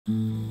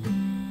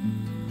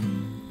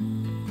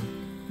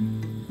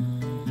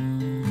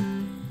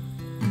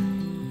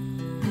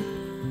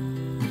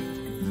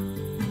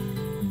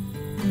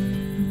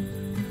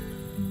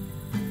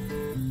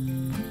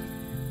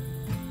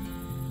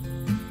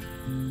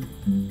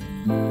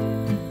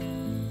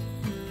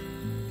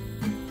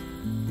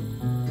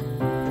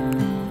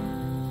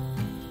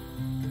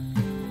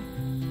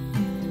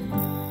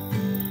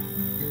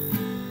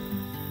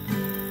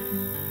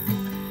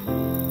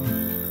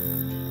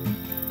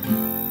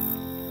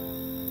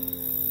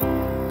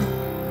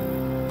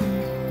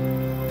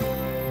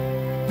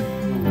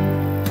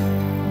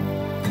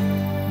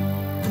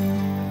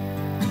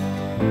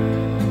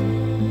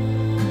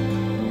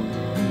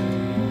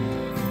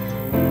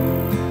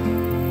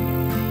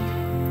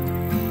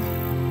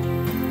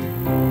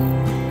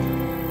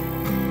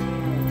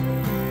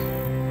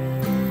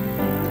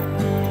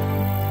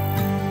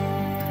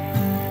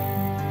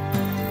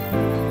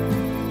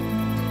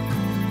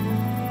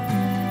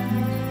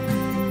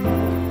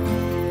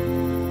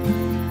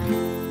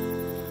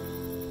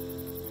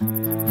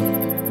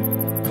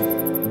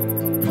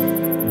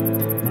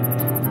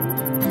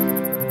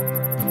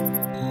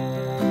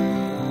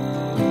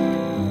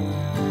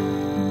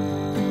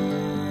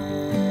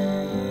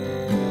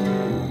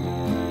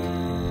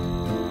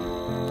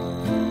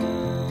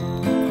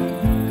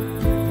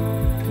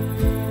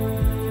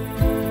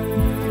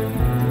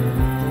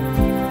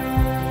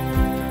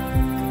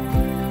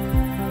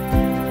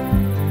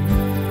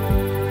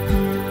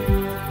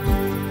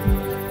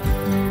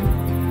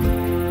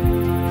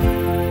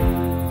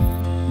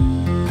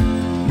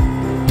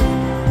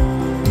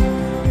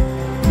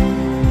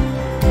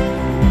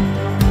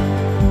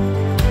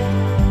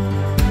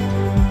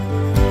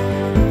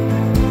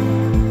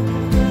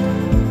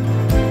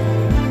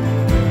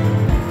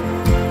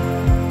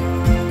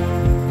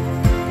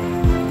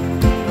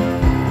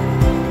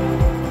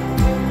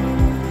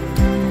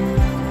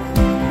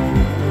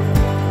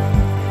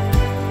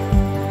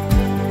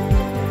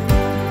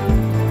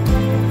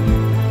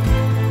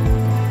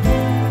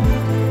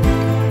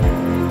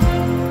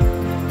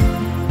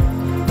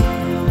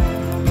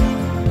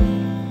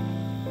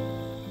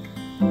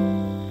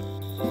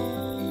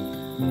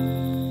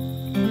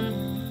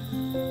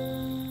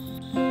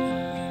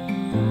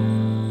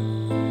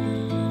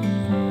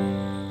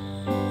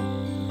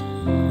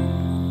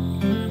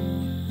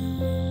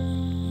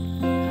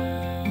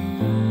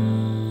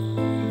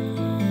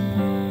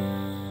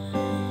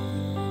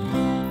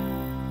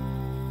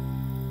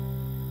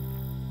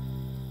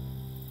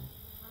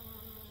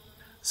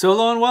So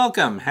hello and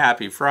welcome.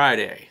 Happy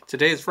Friday.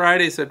 Today is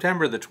Friday,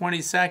 September the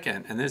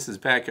 22nd, and this is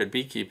Backyard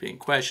Beekeeping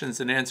Questions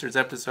and Answers,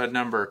 episode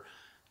number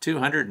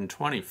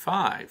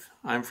 225.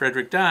 I'm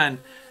Frederick Dunn,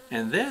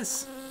 and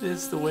this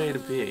is the way to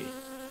be.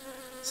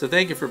 So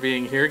thank you for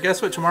being here.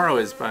 Guess what tomorrow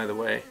is, by the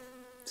way?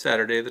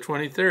 Saturday the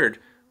 23rd.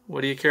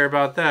 What do you care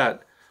about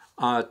that?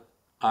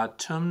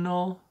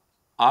 Autumnal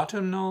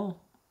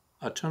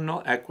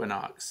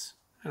equinox.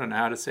 I don't know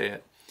how to say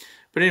it.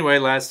 But anyway,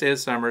 last day of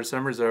summer.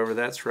 Summer's over.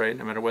 That's right.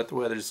 No matter what the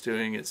weather's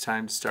doing, it's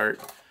time to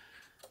start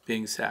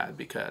being sad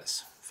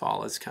because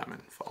fall is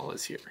coming. Fall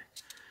is here.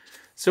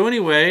 So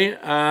anyway,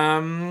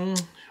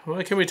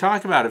 what can we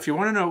talk about? If you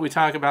want to know what we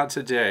talk about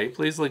today,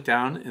 please look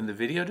down in the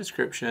video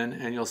description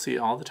and you'll see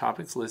all the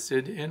topics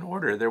listed in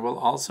order. There will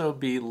also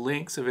be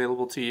links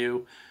available to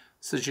you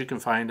so that you can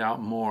find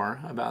out more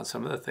about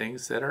some of the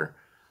things that are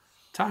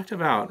talked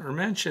about or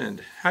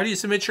mentioned. How do you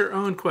submit your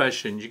own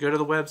questions? You go to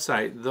the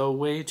website,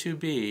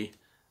 thewaytobe.org,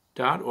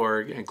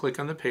 and click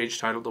on the page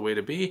titled The Way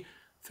to Be,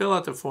 fill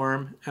out the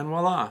form, and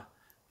voila,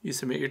 you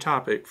submit your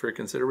topic for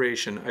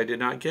consideration. I did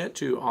not get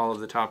to all of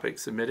the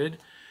topics submitted,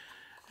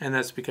 and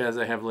that's because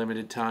I have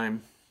limited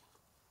time.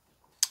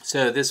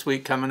 So this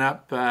week coming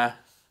up,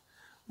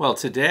 well,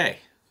 today,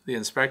 the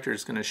inspector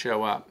is going to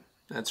show up.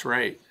 That's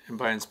right. And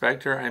by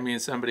inspector, I mean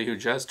somebody who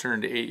just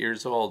turned 8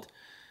 years old.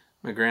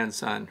 My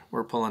grandson.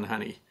 We're pulling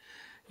honey.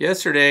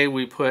 Yesterday,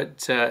 we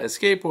put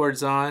escape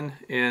boards on,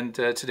 and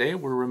today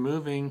we're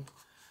removing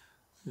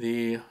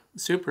the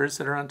supers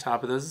that are on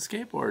top of those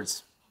escape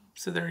boards.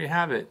 So there you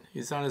have it.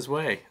 He's on his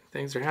way.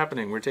 Things are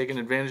happening. We're taking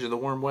advantage of the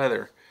warm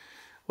weather.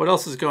 What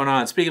else is going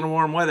on? Speaking of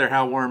warm weather,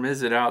 how warm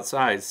is it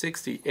outside?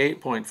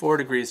 68.4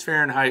 degrees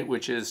Fahrenheit,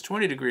 which is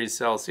 20 degrees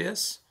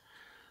Celsius.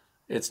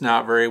 It's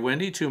not very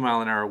windy,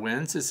 2-mile-an-hour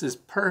winds. This is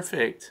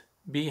perfect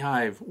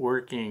beehive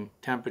working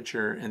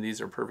temperature, and these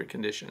are perfect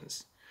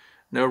conditions.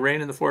 No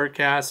rain in the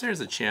forecast.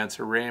 There's a chance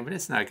of rain, but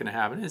it's not going to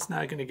happen. It's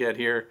not going to get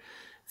here.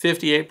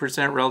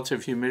 58%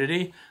 relative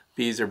humidity.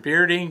 Bees are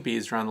bearding.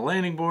 Bees are on the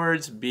landing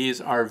boards.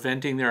 Bees are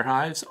venting their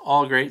hives.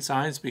 All great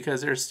signs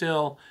because they're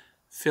still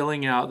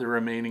filling out the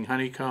remaining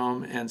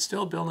honeycomb and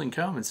still building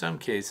comb in some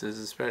cases,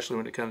 especially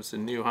when it comes to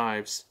new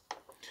hives,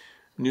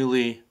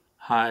 newly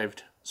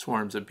hived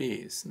swarms of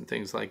bees and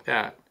things like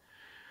that.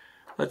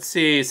 Let's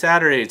see,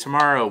 Saturday,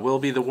 tomorrow, will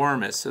be the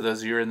warmest. So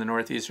those of you who are in the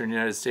northeastern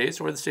United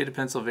States or the state of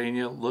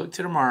Pennsylvania, look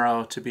to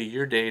tomorrow to be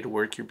your day to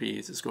work your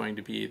bees. It's going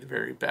to be the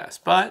very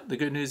best. But the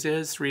good news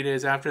is 3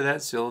 days after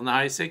that, still in the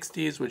high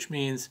 60s, which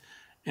means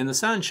In the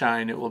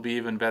sunshine, it will be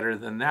even better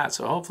than that.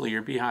 So hopefully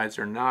your beehives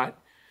are not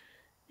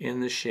in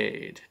the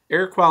shade.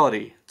 Air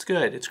quality, it's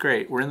good, it's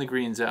great. We're in the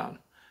green zone.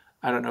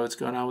 I don't know what's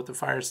going on with the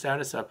fire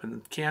status up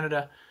in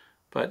Canada,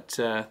 but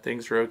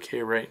things are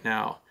okay right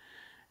now.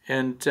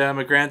 And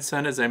my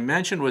grandson, as I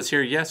mentioned, was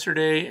here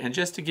yesterday. And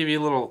just to give you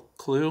a little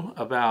clue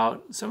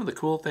about some of the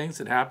cool things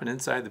that happen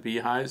inside the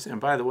beehives,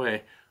 and by the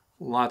way,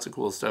 lots of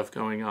cool stuff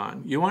going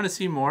on. You want to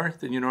see more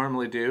than you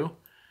normally do?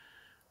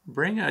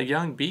 Bring a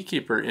young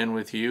beekeeper in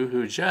with you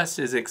who just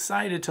is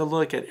excited to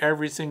look at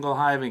every single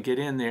hive and get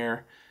in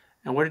there.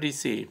 And what did he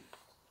see?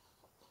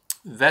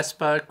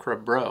 Vespa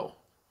crabro.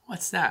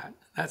 What's that?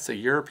 That's a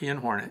European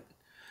hornet.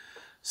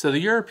 So the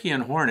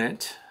European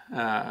hornet,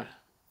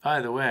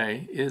 by the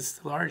way, is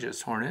the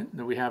largest hornet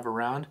that we have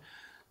around.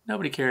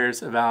 Nobody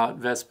cares about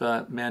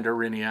Vespa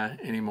mandarinia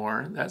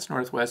anymore. That's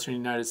northwestern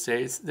United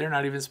States. They're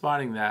not even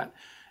spotting that.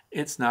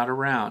 It's not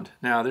around.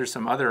 Now, there's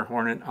some other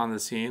hornet on the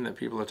scene that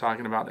people are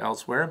talking about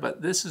elsewhere,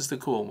 but this is the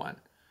cool one,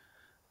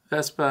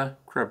 Vespa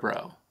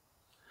crabro.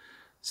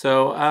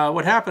 So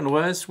what happened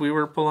was we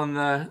were pulling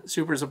the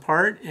supers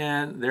apart,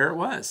 and there it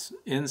was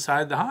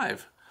inside the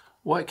hive.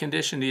 What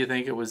condition do you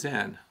think it was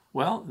in?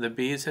 Well, the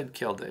bees had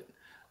killed it.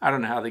 I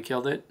don't know how they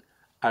killed it.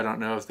 I don't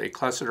know if they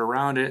clustered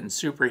around it and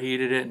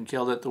superheated it and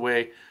killed it the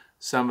way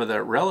some of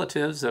the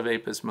relatives of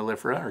Apis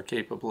mellifera are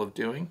capable of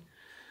doing.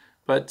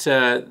 But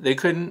they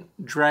couldn't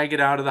drag it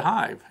out of the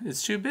hive.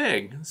 It's too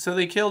big. So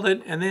they killed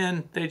it, and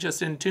then they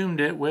just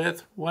entombed it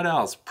with, what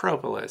else?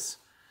 Propolis.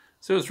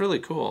 So it was really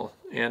cool.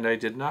 And I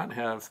did not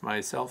have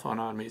my cell phone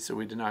on me, so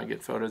we did not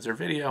get photos or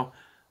video.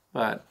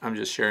 But I'm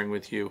just sharing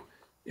with you,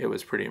 it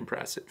was pretty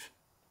impressive.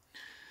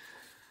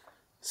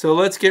 So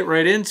let's get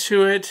right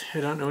into it. I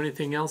don't know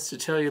anything else to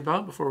tell you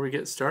about before we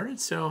get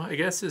started, so I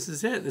guess this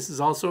is it. This is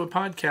also a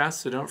podcast,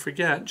 so don't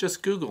forget,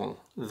 just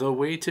Google The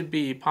Way to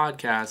Bee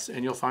podcast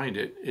and you'll find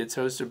it. It's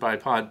hosted by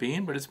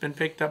Podbean, but it's been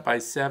picked up by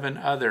 7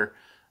 other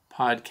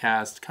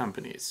podcast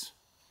companies.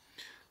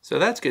 So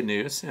that's good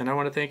news, and I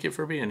want to thank you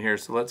for being here.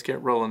 So let's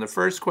get rolling. The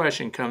first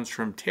question comes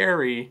from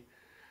Terry,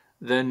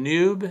 the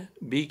Noob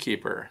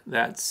Beekeeper.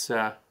 That's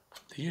the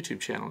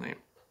YouTube channel name.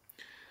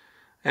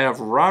 I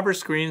have robber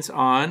screens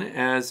on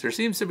as there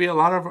seems to be a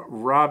lot of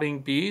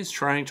robbing bees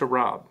trying to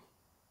rob.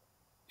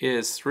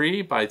 Is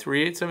 3 by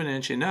 3/8 of an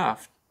inch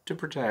enough to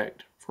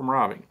protect from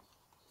robbing?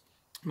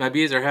 My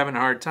bees are having a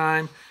hard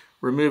time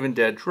removing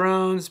dead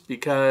drones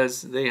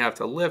because they have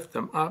to lift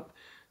them up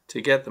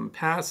to get them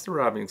past the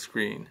robbing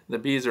screen. The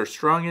bees are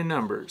strong in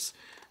numbers.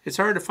 It's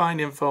hard to find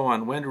info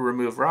on when to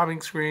remove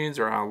robbing screens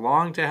or how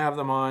long to have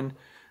them on.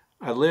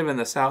 I live in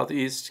the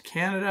southeast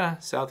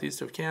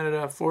of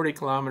Canada, 40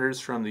 kilometers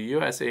from the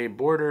USA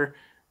border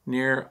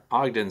near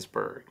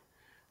Ogdensburg.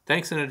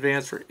 Thanks in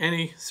advance for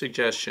any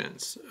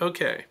suggestions.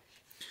 Okay.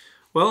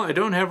 Well, I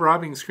don't have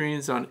robbing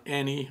screens on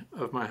any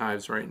of my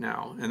hives right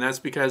now, and that's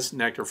because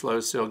nectar flow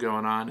is still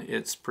going on.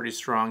 It's pretty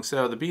strong,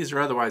 so the bees are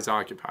otherwise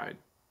occupied.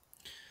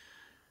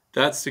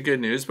 That's the good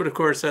news, but of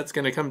course that's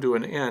going to come to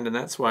an end, and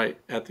that's why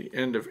at the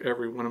end of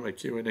every one of my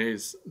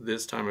Q&As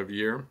this time of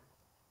year,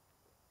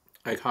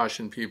 I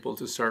caution people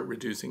to start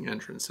reducing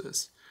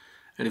entrances.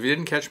 And if you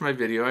didn't catch my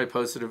video, I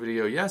posted a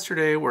video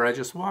yesterday where I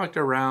just walked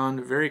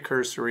around very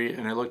cursory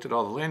and I looked at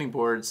all the landing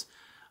boards.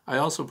 I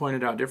also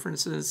pointed out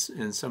differences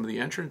in some of the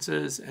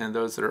entrances and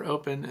those that are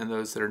open and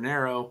those that are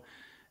narrow.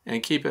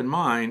 And keep in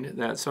mind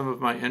that some of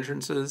my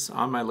entrances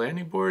on my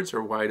landing boards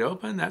are wide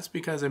open. That's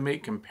because I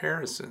make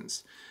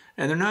comparisons.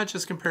 And they're not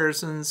just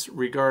comparisons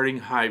regarding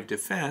hive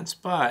defense,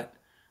 but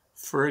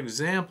for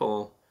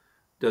example,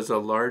 does a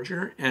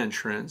larger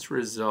entrance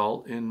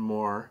result in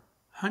more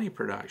honey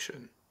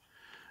production?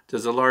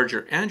 Does a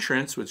larger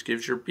entrance, which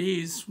gives your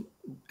bees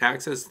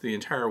access to the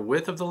entire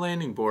width of the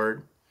landing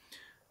board,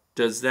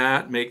 does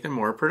that make them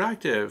more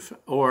productive?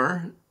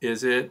 Or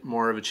is it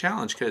more of a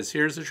challenge? Because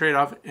here's the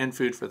trade-off and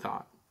food for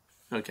thought.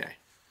 Okay,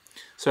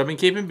 so I've been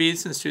keeping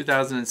bees since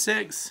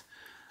 2006.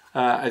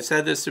 I've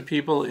said this to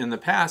people in the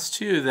past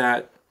too,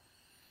 that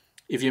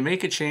if you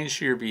make a change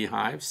to your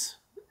beehives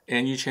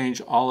and you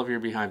change all of your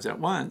beehives at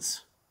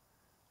once,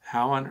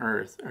 how on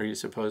earth are you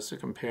supposed to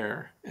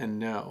compare and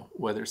know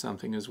whether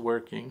something is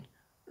working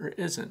or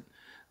isn't?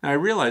 Now I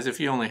realize if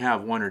you only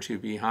have 1 or 2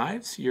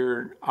 beehives,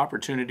 your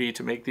opportunity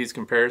to make these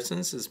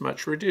comparisons is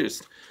much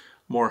reduced.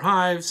 More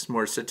hives,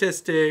 more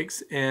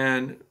statistics,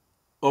 and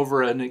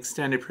over an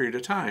extended period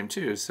of time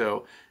too.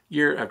 So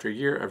year after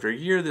year after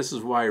year, this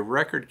is why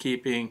record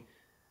keeping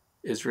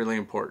is really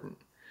important.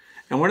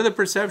 And one of the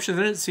perceptions,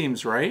 and it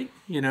seems right,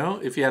 you know,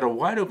 if you had a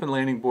wide open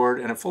landing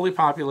board and a fully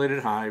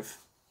populated hive,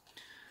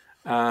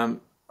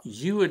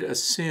 you would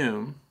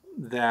assume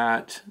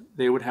that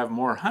they would have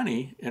more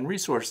honey and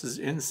resources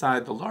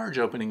inside the large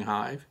opening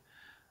hive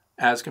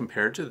as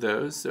compared to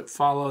those that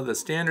follow the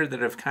standard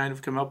that I've kind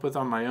of come up with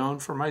on my own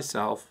for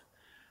myself,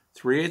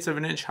 3/8 of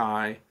an inch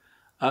high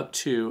up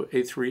to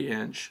a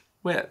 3-inch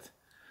width.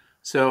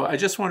 So I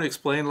just want to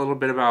explain a little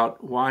bit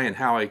about why and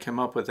how I came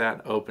up with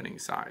that opening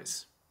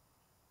size.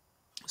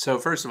 So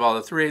first of all,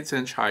 the 3/8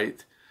 inch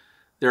height,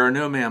 There are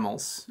no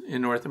mammals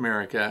in North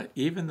America,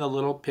 even the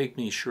little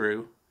pygmy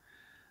shrew,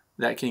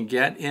 that can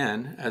get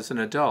in as an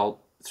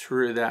adult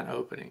through that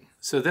opening.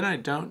 So then I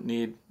don't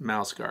need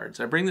mouse guards.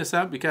 I bring this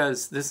up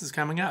because this is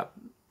coming up.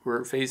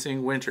 We're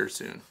facing winter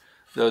soon.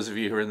 Those of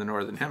you who are in the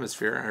Northern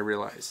Hemisphere, I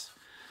realize.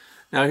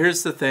 Now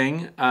here's the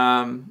thing.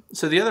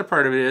 So the other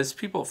part of it is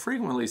people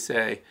frequently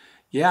say,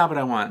 yeah, but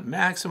I want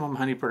maximum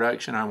honey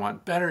production. I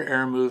want better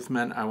air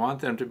movement. I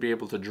want them to be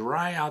able to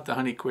dry out the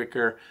honey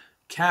quicker,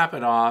 cap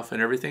it off,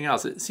 and everything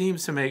else. It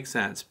seems to make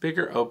sense.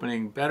 Bigger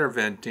opening, better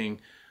venting,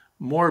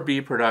 more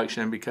bee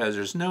production because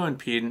there's no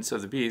impedance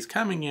of the bees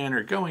coming in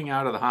or going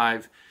out of the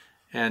hive,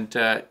 and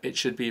it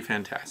should be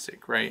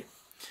fantastic, right?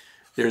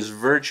 There's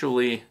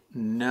virtually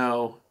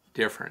no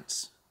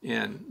difference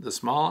in the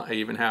small. I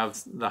even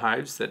have the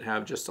hives that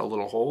have just a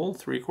little hole,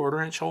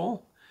 3/4 inch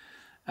hole.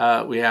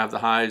 We have the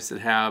hives that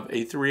have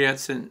a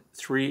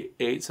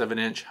 3/8 of an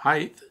inch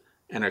height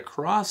and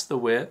across the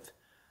width,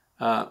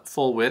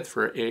 full width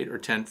for 8 or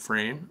 10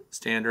 frame,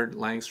 standard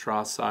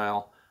Langstroth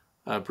style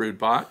brood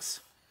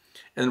box.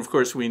 And of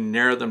course we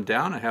narrow them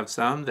down. I have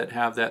some that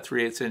have that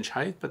 3/8 inch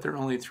height, but they're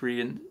only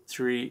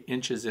 3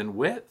 inches in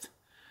width.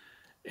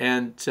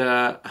 And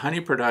honey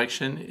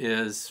production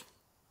is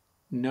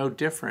no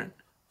different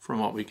from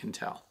what we can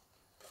tell.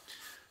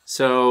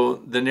 So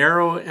the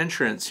narrow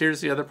entrance,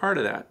 here's the other part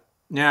of that.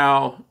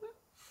 Now,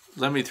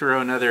 let me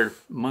throw another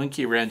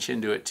monkey wrench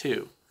into it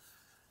too.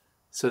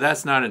 So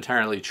that's not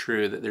entirely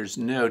true that there's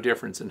no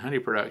difference in honey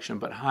production,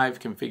 but hive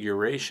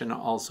configuration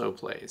also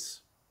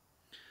plays.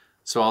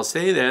 So I'll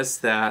say this,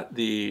 that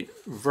the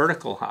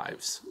vertical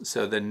hives,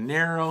 so the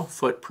narrow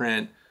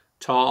footprint,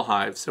 tall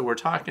hives, so we're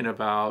talking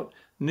about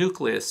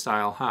nucleus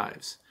style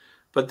hives.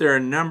 But there are a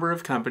number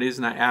of companies,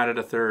 and I added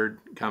a third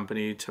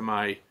company to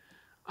my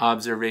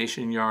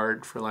observation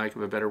yard, for lack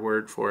of a better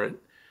word for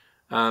it.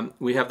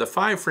 We have the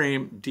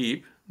 5-frame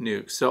deep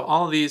nuke. So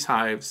all of these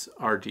hives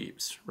are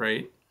deeps,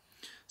 right?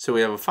 So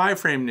we have a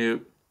 5-frame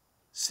nuke,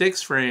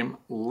 6-frame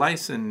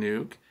Lyson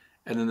nuke,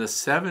 and then the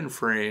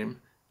 7-frame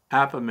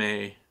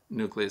Apame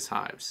nucleus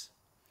hives.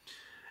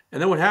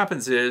 And then what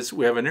happens is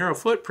we have a narrow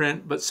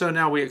footprint, but so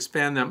now we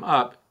expand them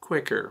up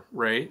quicker,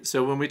 right?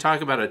 So when we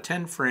talk about a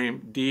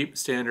 10-frame deep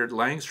standard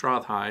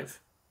Langstroth hive,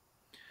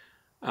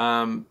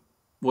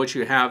 what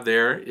you have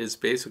there is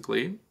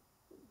basically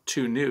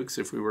 2 nukes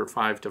if we were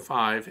 5 to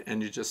 5,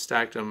 and you just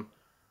stacked them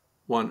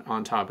one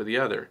on top of the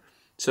other.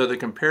 So the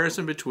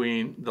comparison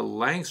between the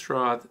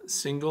Langstroth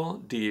single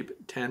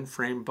deep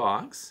 10-frame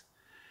box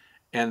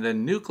and the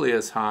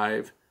nucleus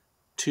hive,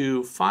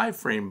 2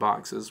 5-frame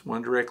boxes,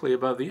 one directly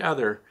above the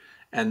other,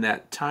 and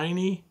that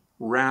tiny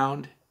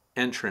round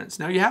entrance.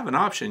 Now you have an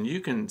option. You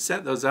can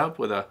set those up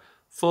with a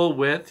full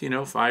width,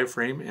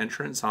 5-frame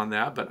entrance on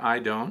that, but I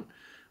don't.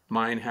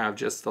 Mine have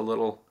just the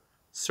little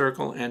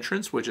circle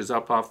entrance, which is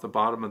up off the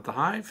bottom of the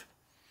hive.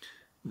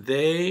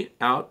 They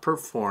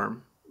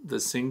outperform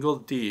the single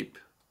deep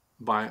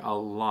by a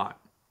lot.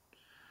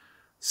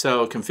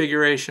 So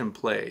configuration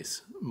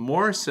plays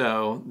more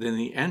so than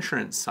the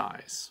entrance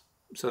size.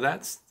 So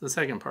that's the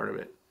second part of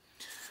it.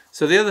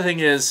 So the other thing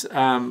is,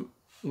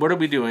 what are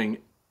we doing?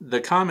 The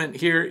comment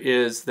here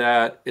is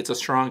that it's a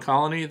strong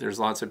colony, there's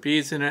lots of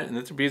bees in it, and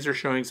that the bees are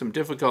showing some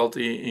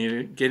difficulty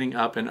in getting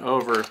up and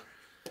over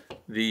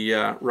the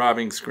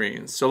robbing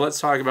screens. So let's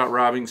talk about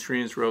robbing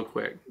screens real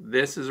quick.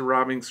 This is a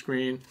robbing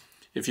screen.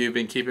 If you've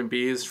been keeping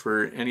bees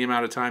for any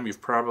amount of time,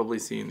 you've probably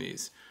seen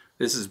these.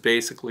 This is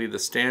basically the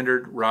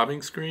standard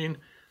robbing screen.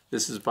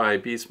 This is by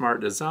Bee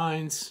Smart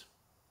Designs.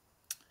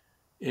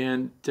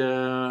 And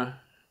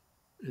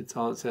it's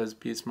all it says,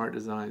 Bee Smart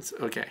Designs.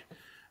 Okay.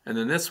 And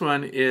then this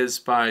one is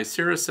by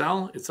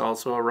Ciracel. It's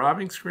also a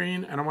robbing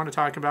screen, and I want to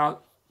talk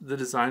about the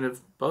design of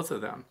both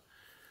of them.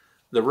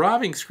 The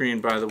robbing screen,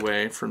 by the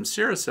way, from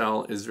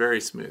Ciracel is very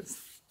smooth.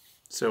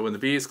 So when the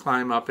bees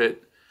climb up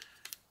it,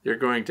 they're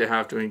going to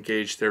have to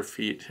engage their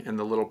feet in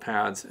the little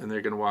pads, and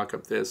they're going to walk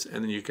up this,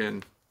 and then you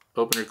can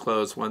open or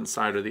close one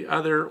side or the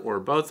other, or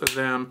both of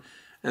them.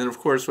 And of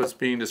course, what's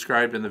being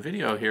described in the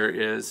video here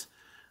is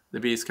the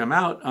bees come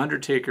out,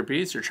 undertaker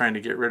bees are trying to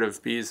get rid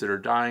of bees that are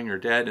dying or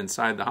dead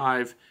inside the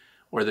hive,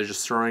 or they're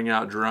just throwing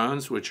out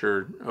drones, which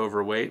are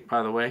overweight,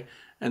 by the way,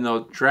 and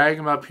they'll drag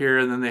them up here,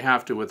 and then they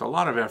have to, with a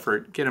lot of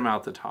effort, get them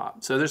out the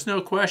top. So there's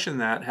no question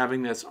that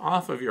having this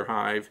off of your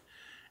hive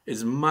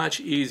is much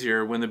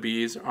easier when the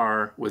bees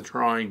are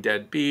withdrawing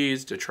dead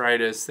bees,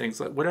 detritus, things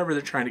like whatever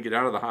they're trying to get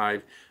out of the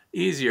hive,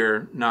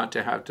 easier not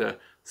to have to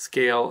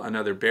scale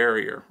another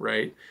barrier,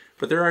 right?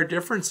 But there are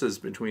differences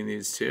between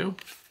these two.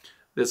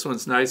 This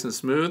one's nice and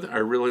smooth. I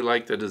really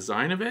like the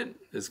design of it.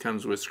 This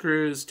comes with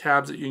screws,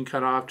 tabs that you can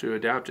cut off to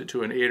adapt it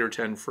to an 8 or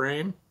 10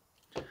 frame.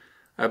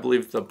 I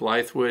believe the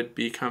Blythewood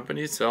Bee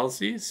Company sells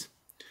these.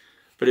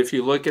 But if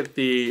you look at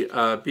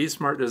the Bee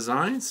Smart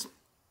Designs,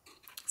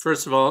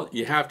 first of all,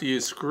 you have to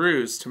use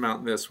screws to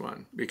mount this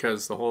one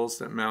because the holes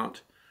that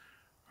mount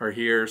are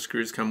here.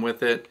 Screws come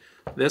with it.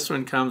 This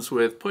one comes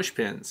with push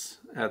pins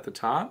at the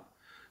top.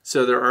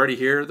 So they're already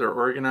here, they're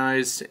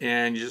organized,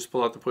 and you just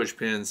pull out the push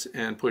pins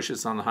and push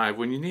this on the hive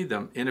when you need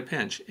them, in a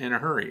pinch, in a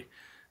hurry.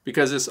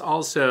 because this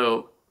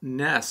also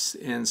nests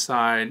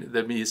inside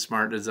the Bee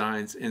Smart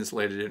Designs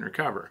insulated inner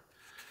cover.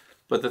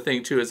 But the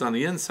thing too is on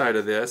the inside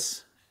of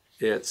this,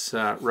 it's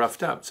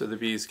roughed up, so the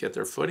bees get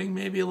their footing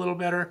maybe a little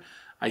better.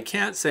 I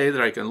can't say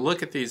that I can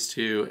look at these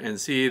two and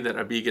see that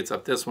a bee gets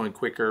up this one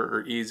quicker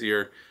or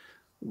easier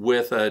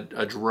with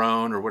a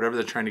drone or whatever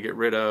they're trying to get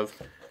rid of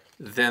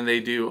than they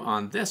do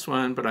on this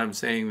one, but I'm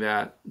saying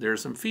that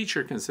there's some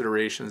feature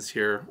considerations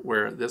here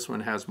where this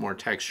one has more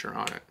texture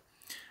on it.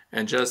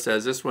 And just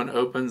as this one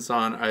opens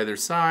on either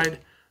side,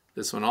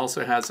 this one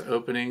also has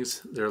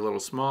openings. They're a little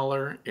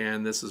smaller,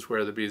 and this is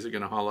where the bees are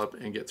going to haul up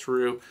and get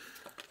through.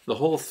 The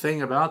whole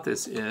thing about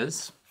this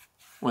is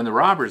when the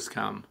robbers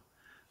come,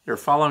 they're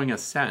following a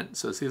scent.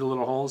 So see the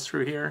little holes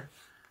through here?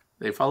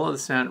 They follow the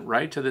scent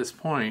right to this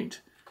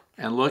point,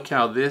 and look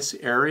how this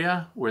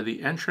area where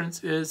the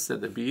entrance is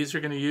that the bees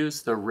are going to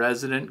use, the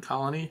resident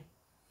colony,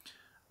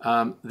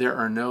 there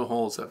are no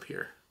holes up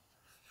here,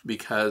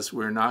 because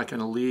we're not going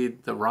to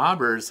lead the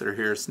robbers that are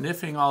here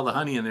sniffing all the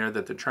honey in there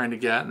that they're trying to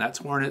get, and that's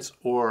hornets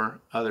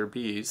or other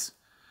bees.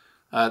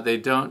 They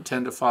don't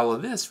tend to follow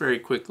this very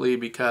quickly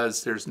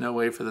because there's no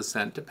way for the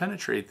scent to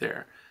penetrate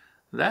there.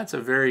 That's a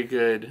very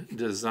good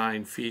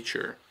design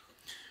feature.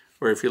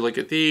 Where if you look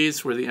at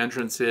these, where the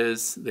entrance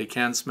is, they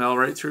can smell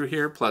right through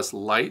here, plus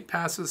light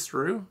passes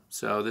through.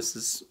 So this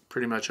is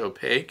pretty much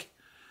opaque.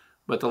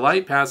 But the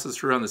light passes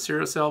through on the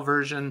Ceracell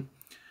version,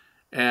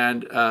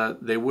 and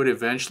they would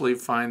eventually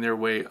find their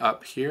way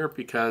up here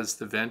because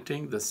the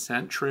venting, the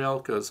scent trail,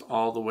 goes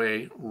all the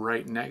way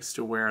right next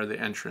to where the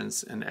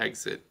entrance and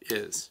exit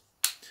is.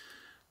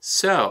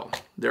 So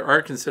there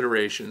are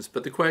considerations,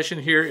 but the question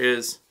here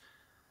is,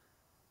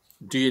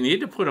 do you need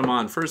to put them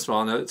on? First of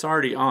all, now it's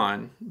already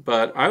on,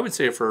 but I would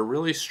say for a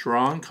really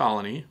strong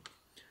colony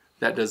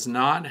that does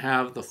not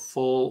have the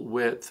full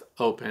width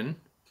open,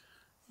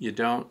 you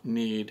don't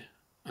need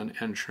an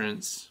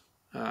entrance,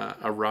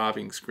 a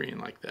robbing screen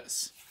like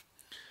this.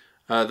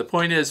 The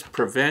point is,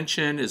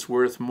 prevention is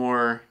worth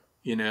more,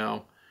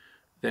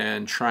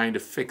 than trying to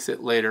fix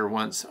it later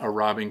once a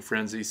robbing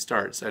frenzy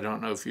starts. I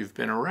don't know if you've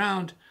been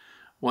around.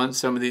 Once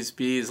some of these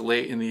bees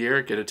late in the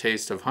year get a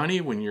taste of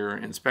honey when you're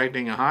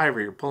inspecting a hive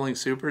or you're pulling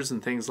supers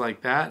and things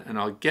like that, and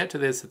I'll get to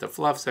this at the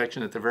fluff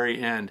section at the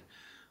very end,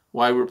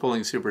 why we're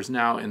pulling supers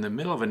now in the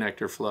middle of a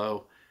nectar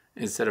flow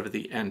instead of at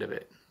the end of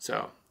it.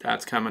 So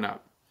that's coming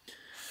up.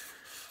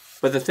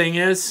 But the thing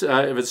is,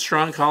 if it's a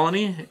strong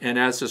colony, and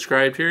as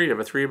described here, you have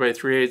a 3 by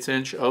 3/8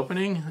 inch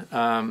opening,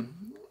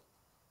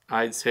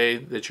 I'd say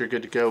that you're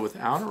good to go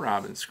without a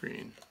robin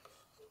screen.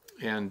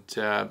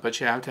 But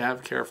you have to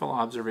have careful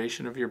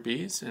observation of your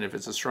bees, and if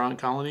it's a strong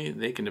colony,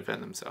 they can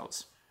defend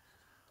themselves.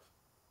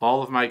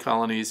 All of my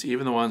colonies,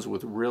 even the ones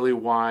with really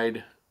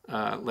wide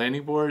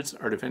landing boards,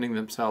 are defending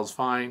themselves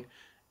fine.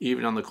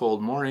 Even on the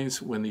cold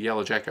mornings when the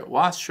yellow jacket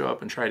wasps show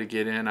up and try to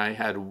get in, I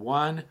had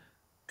one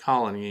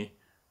colony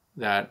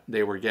that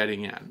they were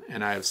getting in,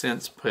 and I have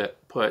since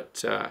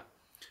put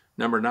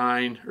number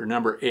 9 or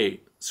number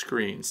 8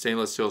 screen,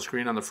 stainless steel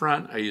screen on the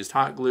front. I used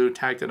hot glue,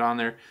 tacked it on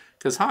there,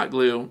 because hot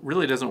glue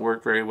really doesn't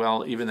work very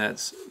well, even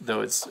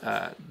though it's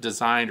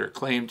designed or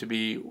claimed to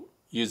be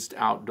used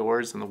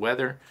outdoors in the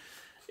weather.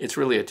 It's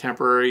really a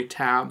temporary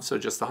tab, so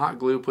just the hot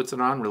glue puts it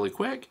on really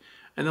quick,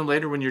 and then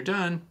later when you're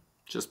done,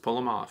 just pull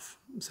them off.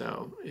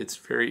 So it's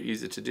very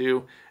easy to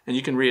do, and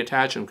you can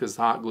reattach them because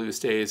the hot glue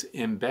stays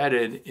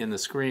embedded in the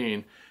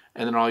screen,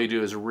 and then all you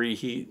do is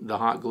reheat the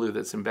hot glue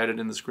that's embedded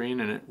in the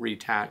screen, and it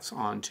retacks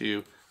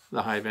onto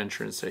the hive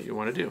entrance that you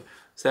want to do.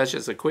 So that's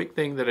just a quick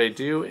thing that I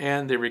do,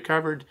 and they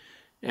recovered,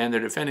 and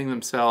they're defending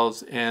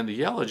themselves. And the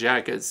yellow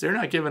jackets, they're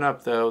not giving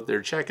up though.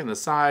 They're checking the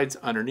sides,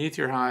 underneath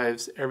your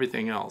hives,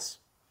 everything else.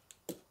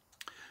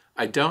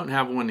 I don't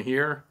have one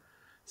here.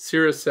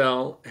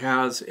 Ceracell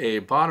has a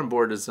bottom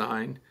board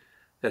design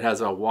that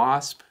has a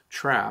wasp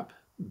trap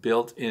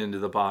built into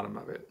the bottom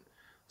of it.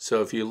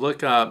 So if you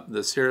look up the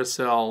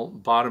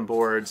Ceracell bottom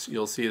boards,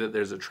 you'll see that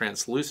there's a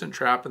translucent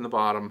trap in the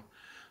bottom,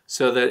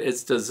 so that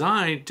it's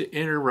designed to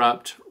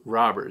interrupt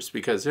robbers,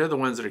 because they're the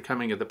ones that are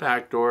coming at the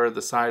back door,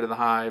 the side of the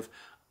hive,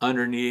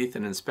 underneath,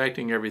 and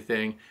inspecting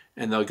everything,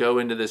 and they'll go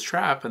into this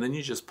trap, and then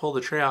you just pull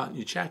the tray out and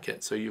you check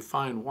it, so you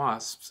find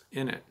wasps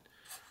in it.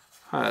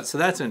 So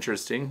that's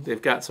interesting.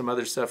 They've got some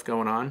other stuff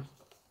going on.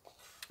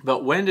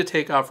 But when to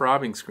take off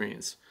robbing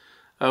screens?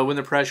 When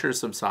the pressure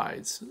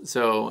subsides.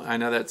 So I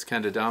know that's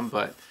kind of dumb,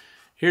 but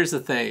here's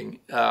the thing.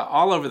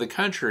 All over the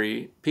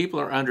country, people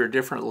are under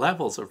different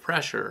levels of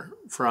pressure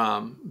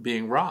from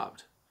being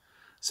robbed.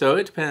 So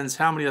it depends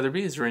how many other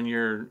bees are in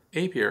your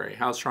apiary,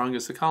 how strong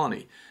is the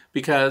colony.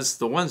 Because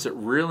the ones that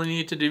really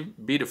need to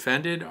be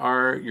defended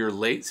are your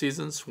late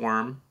season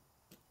swarm,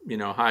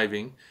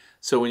 hiving.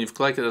 So when you've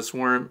collected a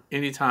swarm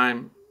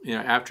anytime,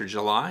 after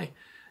July,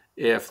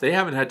 if they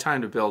haven't had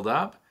time to build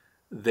up,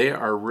 they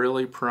are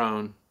really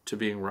prone to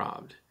being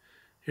robbed.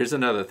 Here's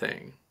another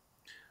thing.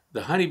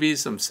 The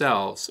honeybees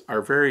themselves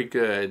are very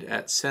good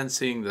at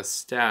sensing the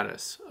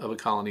status of a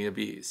colony of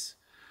bees.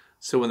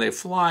 So when they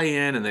fly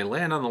in and they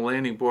land on the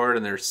landing board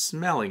and they're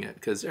smelling it,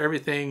 because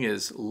everything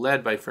is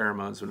led by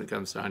pheromones when it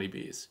comes to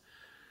honeybees.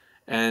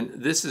 And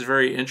this is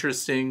very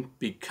interesting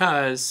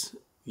because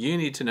you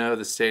need to know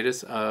the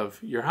status of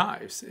your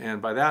hives.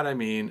 And by that I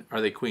mean,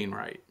 are they queen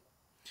right?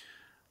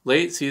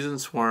 Late season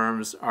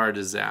swarms are a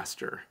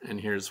disaster,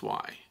 and here's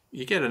why.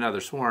 You get another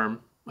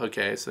swarm,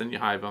 okay, so then you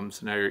hive them,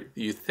 so now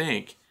you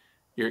think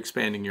you're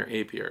expanding your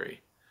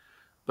apiary.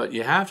 But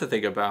you have to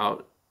think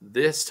about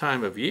this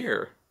time of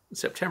year,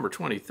 September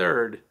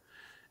 23rd,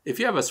 if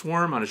you have a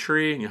swarm on a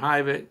tree and you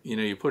hive it,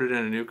 you put it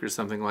in a nuke or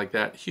something like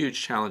that,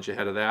 huge challenge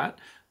ahead of that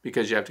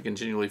because you have to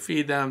continually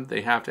feed them.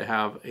 They have to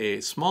have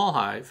a small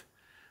hive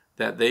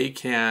that they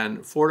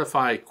can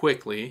fortify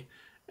quickly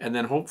and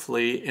then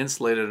hopefully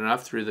insulate it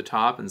enough through the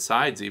top and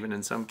sides even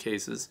in some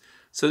cases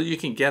so that you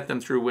can get them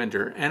through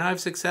winter. And I've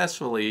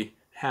successfully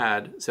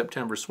had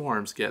September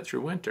swarms get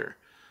through winter.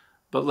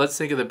 But let's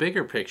think of the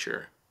bigger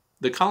picture.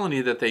 The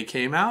colony that they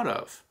came out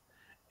of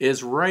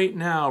is right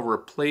now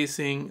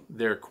replacing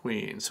their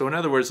queen. So in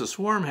other words, a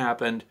swarm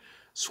happened.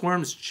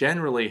 Swarms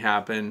generally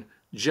happen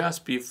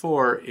just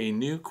before a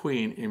new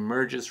queen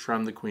emerges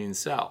from the queen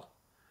cell.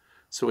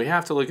 So we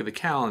have to look at the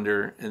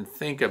calendar and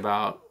think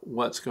about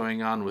what's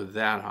going on with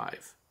that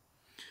hive.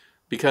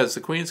 Because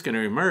the queen's going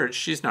to emerge,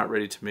 she's not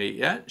ready to mate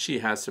yet. She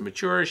has to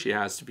mature, she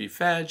has to be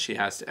fed, she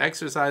has to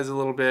exercise a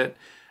little bit,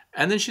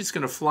 and then she's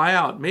going to fly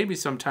out maybe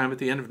sometime at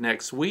the end of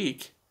next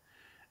week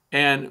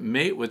and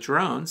mate with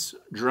drones.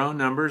 Drone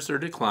numbers are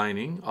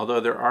declining, although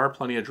there are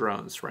plenty of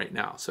drones right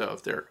now. So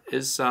if there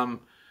is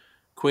some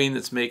queen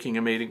that's making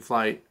a mating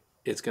flight,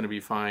 it's going to be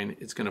fine.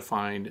 It's going to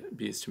find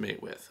bees to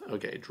mate with.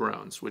 Okay,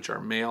 drones, which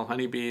are male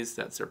honeybees.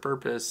 That's their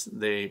purpose.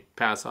 They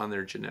pass on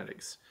their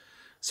genetics.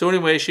 So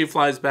anyway, she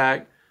flies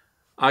back,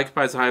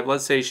 occupies the hive.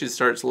 Let's say she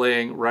starts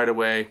laying right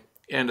away,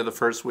 end of the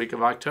first week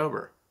of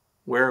October.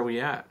 Where are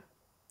we at?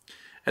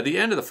 At the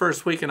end of the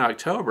first week in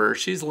October,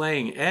 she's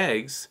laying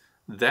eggs.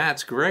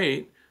 That's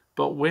great,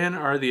 but when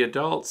are the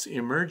adults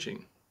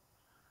emerging?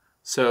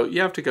 So you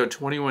have to go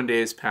 21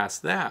 days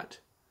past that.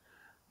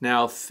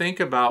 Now think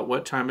about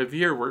what time of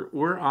year.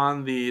 We're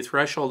on the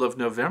threshold of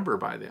November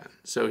by then.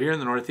 So here in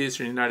the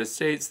northeastern United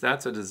States,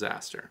 that's a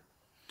disaster.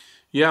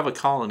 You have a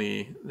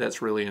colony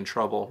that's really in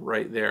trouble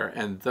right there,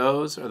 and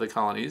those are the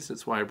colonies,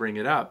 that's why I bring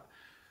it up.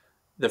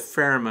 The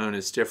pheromone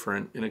is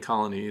different in a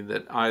colony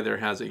that either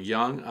has a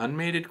young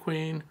unmated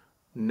queen,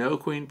 no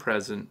queen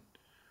present,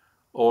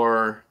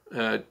 or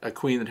a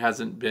queen that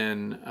hasn't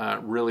been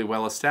really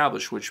well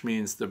established, which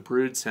means the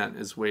brood scent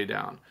is way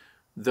down.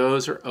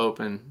 Those are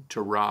open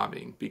to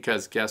robbing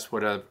because guess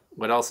what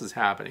else is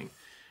happening?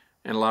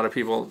 And a lot of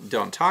people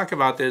don't talk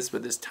about this,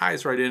 but this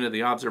ties right into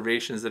the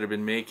observations that I've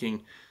been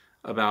making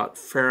about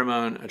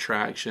pheromone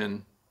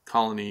attraction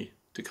colony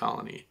to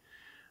colony.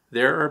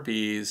 There are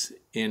bees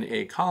in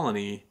a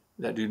colony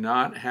that do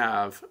not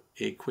have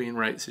a queen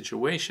right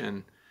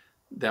situation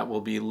that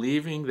will be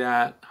leaving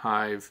that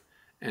hive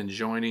and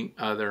joining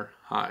other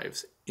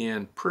hives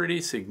in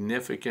pretty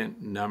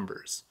significant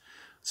numbers.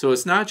 So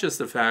it's not just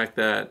the fact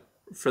that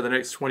for the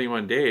next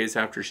 21 days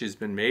after she's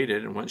been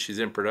mated and once she's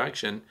in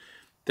production,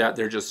 that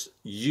they're just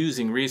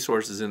using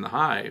resources in the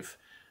hive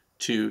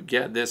to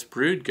get this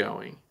brood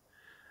going.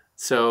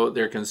 So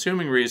they're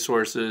consuming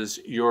resources,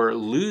 you're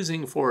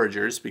losing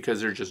foragers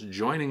because they're just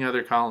joining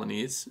other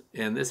colonies,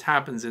 and this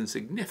happens in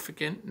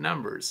significant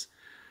numbers.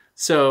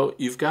 So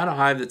you've got a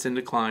hive that's in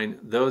decline.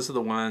 Those are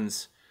the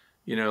ones,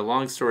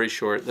 long story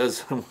short,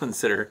 those are the ones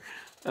that are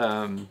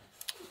going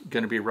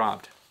to be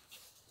robbed.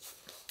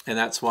 And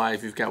that's why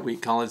if you've got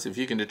weak colonies, if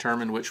you can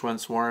determine which one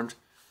swarmed,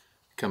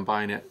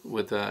 combine it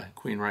with a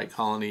queen right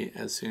colony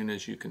as soon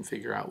as you can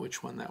figure out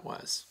which one that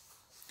was.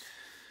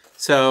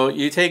 So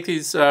you take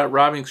these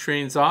robbing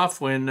screens off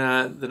when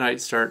the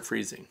nights start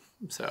freezing.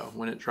 So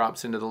when it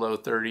drops into the low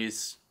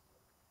 30s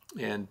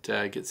and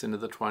gets into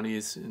the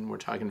 20s, and we're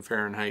talking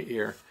Fahrenheit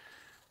here,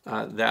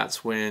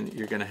 that's when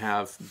you're going to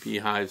have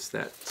beehives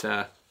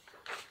that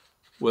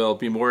will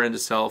be more into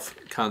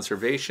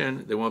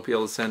self-conservation. They won't be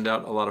able to send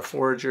out a lot of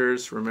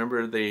foragers.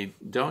 Remember, they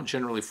don't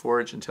generally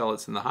forage until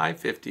it's in the high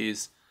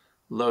 50s,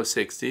 low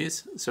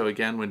 60s. So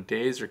again, when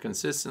days are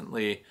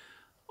consistently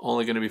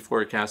only going to be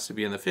forecast to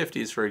be in the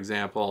 50s, for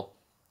example,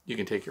 you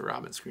can take your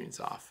robin screens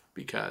off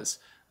because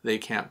they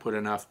can't put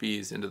enough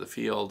bees into the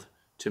field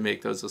to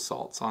make those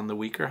assaults on the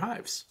weaker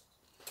hives.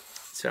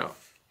 So,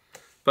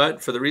 but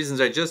for the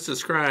reasons I just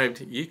described,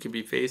 you could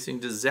be facing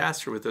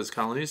disaster with those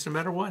colonies no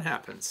matter what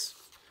happens,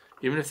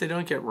 even if they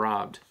don't get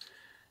robbed.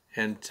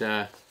 And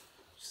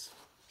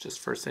just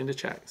first thing to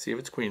check, see if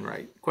it's queen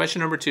right. Question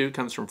number 2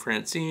 comes from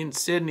Francine,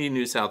 Sydney,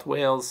 New South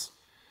Wales.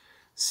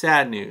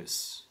 Sad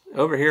news.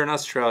 Over here in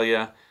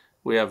Australia,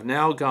 we have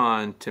now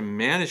gone to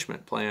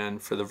management plan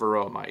for the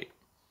varroa mite.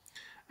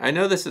 I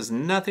know this has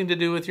nothing to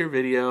do with your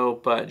video,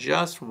 but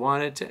just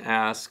wanted to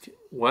ask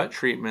what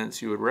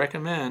treatments you would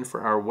recommend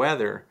for our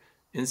weather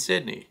in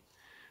Sydney.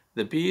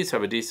 The bees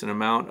have a decent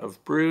amount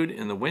of brood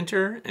in the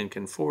winter and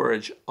can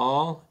forage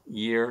all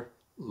year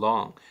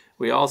long.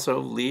 We also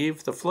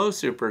leave the flow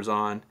supers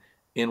on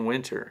in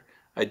winter.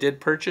 I did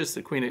purchase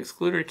the queen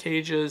excluder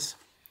cages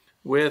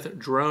with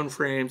drone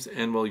frames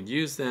and will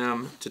use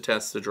them to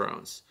test the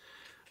drones.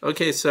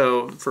 Okay,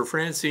 so for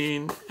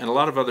Francine and a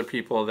lot of other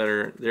people that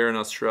are there in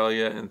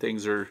Australia and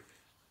things are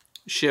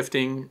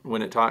shifting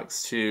when it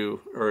talks to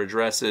or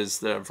addresses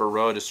the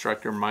varroa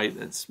destructor mite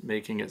that's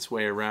making its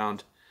way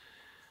around.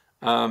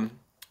 I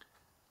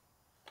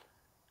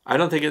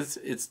don't think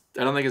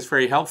it's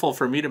very helpful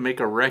for me to make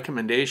a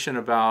recommendation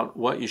about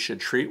what you should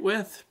treat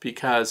with,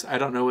 because I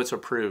don't know what's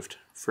approved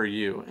for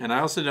you, and I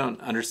also don't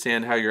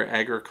understand how your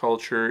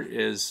agriculture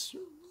is,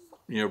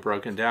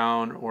 broken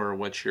down, or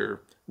what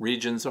your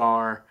regions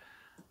are,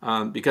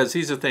 because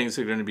these are things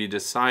that are going to be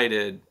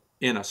decided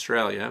in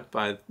Australia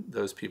by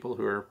those people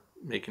who are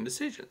making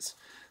decisions.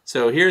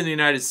 So here in the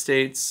United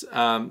States,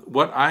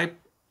 what I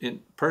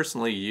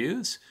personally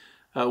use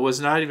was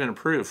not even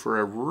approved for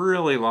a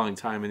really long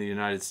time in the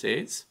United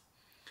States.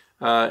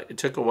 It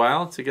took a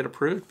while to get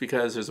approved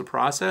because there's a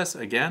process.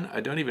 Again,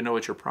 I don't even know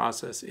what your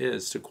process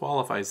is to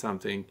qualify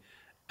something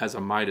as a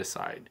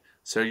miticide.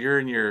 So you're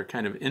in your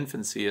kind of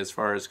infancy as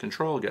far as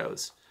control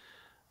goes.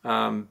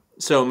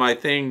 So my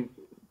thing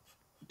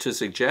to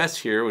suggest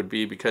here would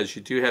be, because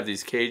you do have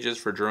these cages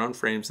for drone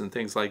frames and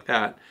things like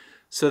that,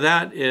 so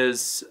that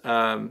is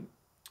a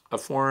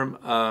form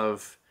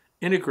of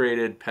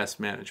integrated pest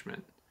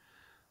management.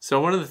 So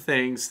one of the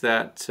things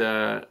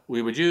that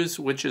we would use,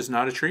 which is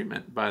not a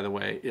treatment, by the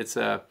way, it's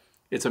a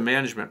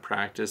management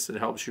practice that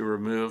helps you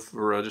remove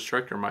varroa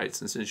destructor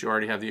mites. And since you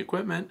already have the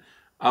equipment,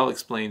 I'll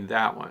explain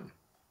that one.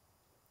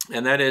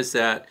 And that is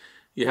that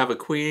you have a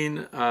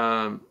queen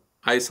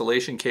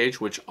isolation cage,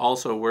 which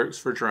also works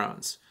for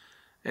drones.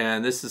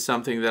 And this is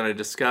something that I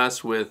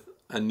discussed with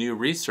a new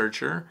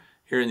researcher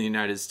here in the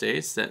United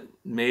States that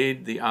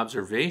made the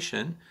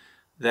observation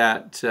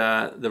that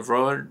the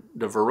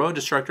varroa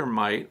destructor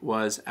mite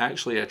was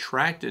actually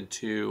attracted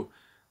to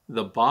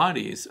the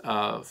bodies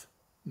of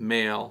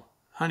male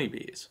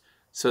honeybees.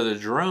 So the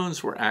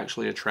drones were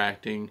actually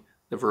attracting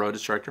the varroa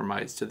destructor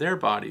mites to their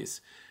bodies.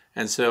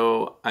 And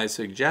so I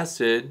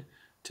suggested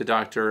to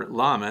Dr.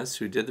 Lamas,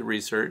 who did the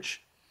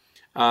research,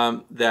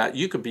 that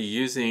you could be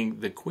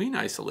using the queen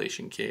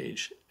isolation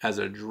cage as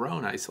a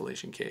drone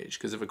isolation cage,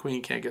 because if a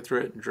queen can't get through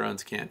it,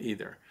 drones can't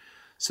either.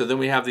 So then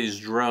we have these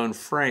drone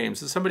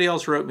frames. And somebody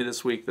else wrote me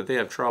this week that they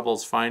have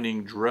troubles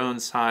finding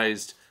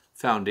drone-sized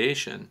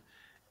foundation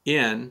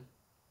in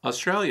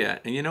Australia.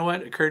 And you know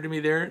what occurred to me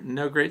there?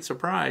 No great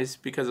surprise,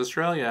 because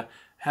Australia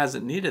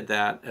hasn't needed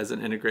that as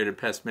an integrated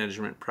pest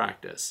management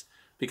practice,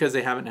 because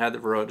they haven't had the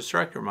varroa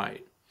destructor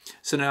mite.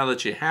 So now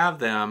that you have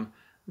them,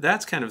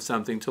 that's kind of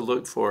something to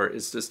look for.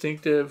 It's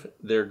distinctive,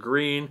 they're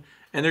green,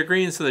 and they're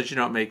green so that you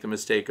don't make the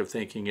mistake of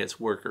thinking it's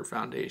worker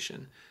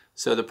foundation.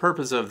 So the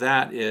purpose of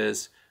that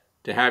is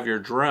to have your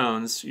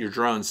drone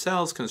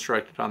cells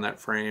constructed on that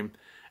frame,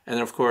 and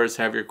of course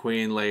have your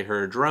queen lay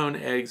her drone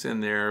eggs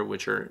in there,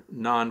 which are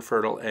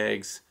non-fertile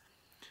eggs.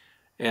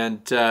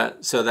 And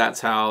so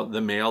that's how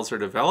the males are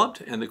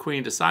developed, and the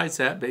queen decides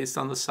that based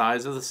on the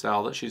size of the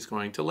cell that she's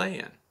going to lay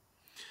in.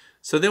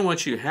 So then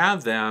once you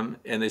have them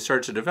and they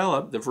start to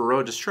develop, the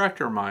varroa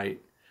destructor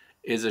mite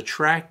is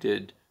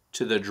attracted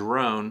to the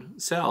drone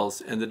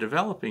cells and the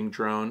developing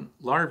drone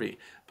larvae,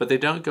 but they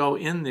don't go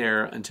in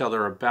there until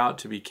they're about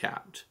to be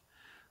capped.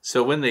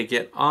 So when they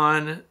get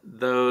on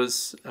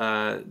those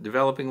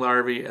developing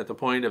larvae at the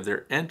point of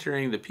their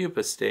entering the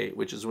pupa state,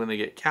 which is when they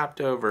get capped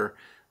over,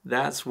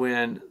 that's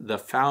when the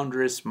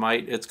foundress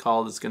mite, it's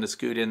called, is going to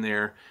scoot in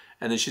there,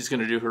 and then she's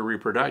going to do her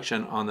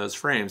reproduction on those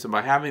frames. And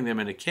by having them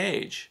in a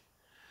cage,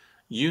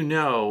 you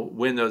know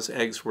when those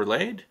eggs were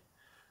laid,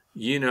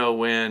 you know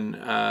when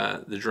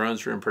the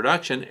drones were in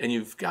production, and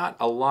you've got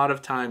a lot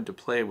of time to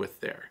play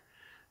with there,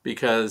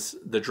 because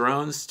the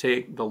drones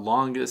take the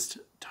longest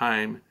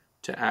time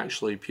to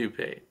actually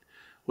pupate,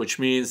 which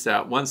means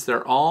that once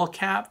they're all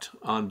capped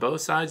on both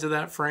sides of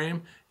that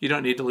frame, you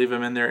don't need to leave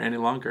them in there any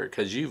longer,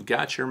 because you've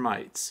got your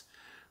mites.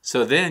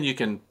 So then you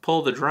can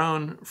pull the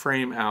drone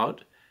frame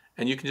out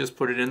and you can just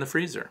put it in the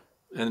freezer.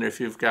 And if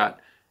you've got,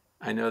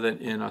 I know that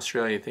in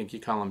Australia, I think you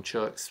call them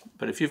chooks,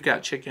 but if you've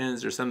got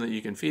chickens or something that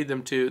you can feed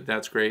them to,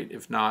 that's great.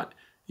 If not,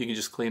 you can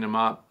just clean them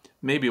up.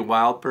 Maybe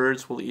wild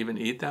birds will even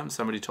eat them.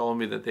 Somebody told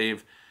me that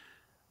they've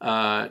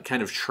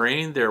kind of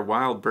trained their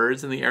wild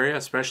birds in the area,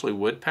 especially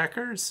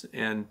woodpeckers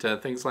and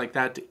things like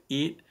that, to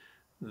eat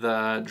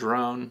the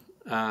drone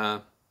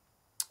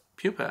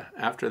pupa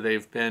after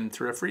they've been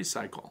through a freeze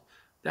cycle.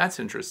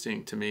 That's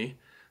interesting to me.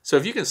 So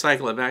if you can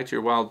cycle it back to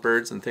your wild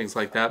birds and things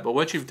like that, but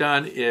what you've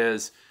done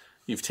is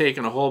you've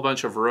taken a whole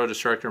bunch of varroa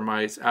destructor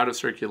mites out of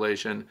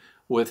circulation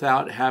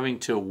without having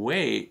to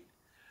wait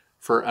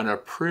for an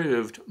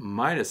approved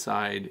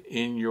miticide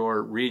in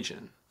your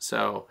region.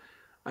 So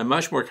I'm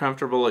much more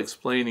comfortable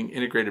explaining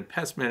integrated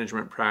pest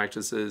management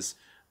practices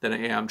than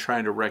I am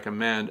trying to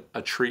recommend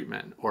a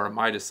treatment or a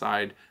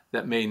miticide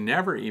that may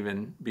never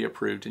even be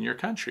approved in your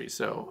country.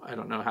 So I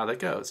don't know how that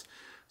goes.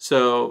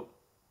 So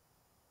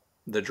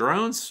the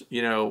drones,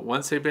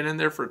 once they've been in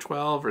there for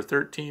 12 or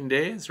 13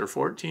 days or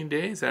 14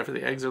 days after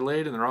the eggs are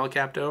laid and they're all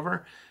capped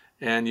over,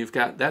 and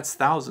that's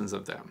thousands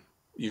of them,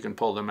 you can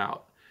pull them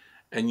out.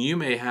 And you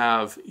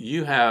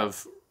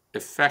have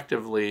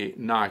effectively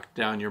knock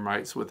down your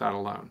mites without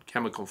alone,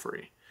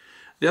 chemical-free.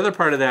 The other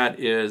part of that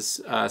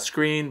is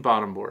screen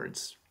bottom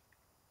boards.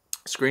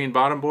 Screen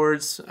bottom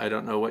boards, I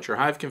don't know what your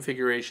hive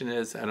configuration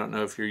is. I don't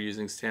know if you're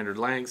using standard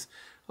lengths.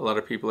 A lot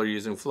of people are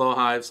using flow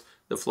hives.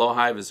 The flow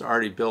hive is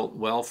already built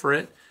well for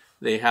it.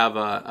 They have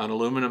an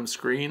aluminum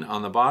screen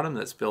on the bottom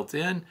that's built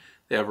in.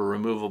 They have a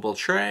removable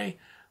tray,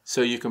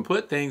 so you can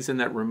put things in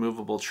that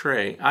removable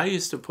tray. I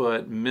used to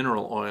put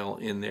mineral oil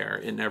in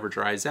there. It never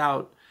dries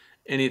out.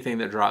 Anything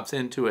that drops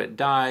into it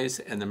dies,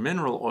 and the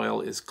mineral oil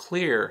is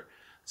clear,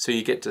 so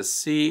you get to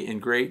see in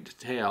great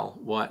detail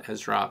what has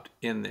dropped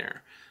in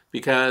there.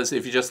 Because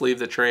if you just leave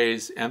the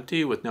trays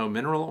empty with no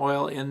mineral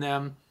oil in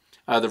them,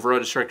 the varroa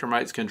destructor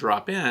mites can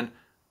drop in,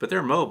 but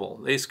they're mobile.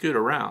 They scoot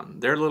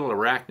around. They're little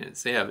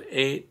arachnids. They have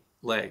 8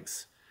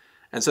 legs.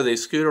 And so they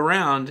scoot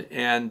around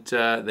and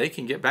they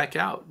can get back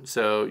out.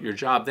 So your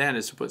job then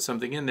is to put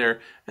something in there,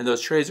 and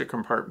those trays are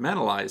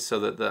compartmentalized so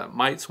that the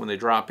mites, when they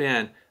drop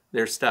in,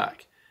 they're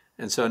stuck.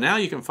 And so now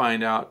you can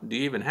find out, do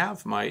you even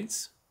have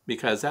mites?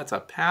 Because that's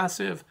a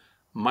passive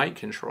mite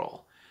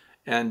control.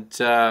 And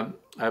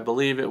I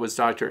believe it was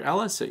Dr.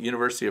 Ellis at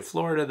University of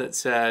Florida that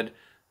said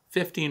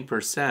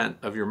 15%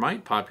 of your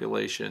mite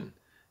population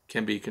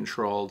can be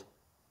controlled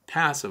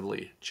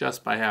passively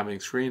just by having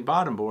screen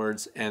bottom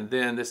boards, and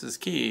then, this is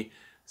key,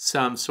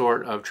 some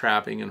sort of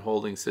trapping and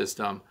holding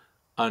system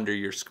under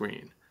your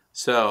screen.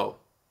 So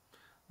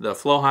the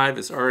flow hive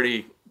is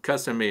already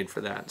custom made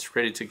for that. It's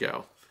ready to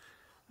go.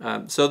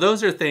 So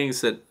those are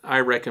things that I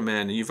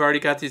recommend. You've already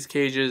got these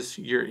cages,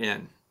 you're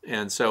in.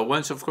 And so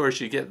once, of course,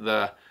 you get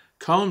the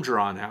comb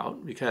drawn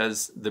out,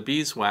 because the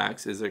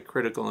beeswax is a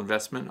critical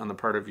investment on the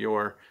part of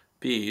your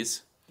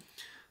bees.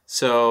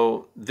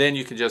 So then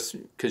you can just,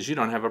 because you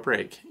don't have a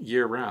break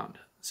year round.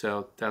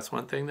 So that's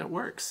one thing that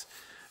works.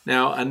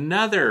 Now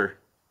another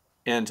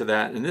end to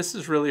that, and this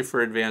is really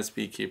for advanced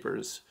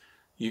beekeepers,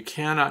 you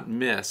cannot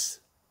miss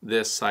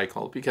this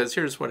cycle, because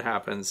here's what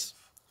happens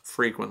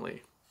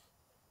frequently.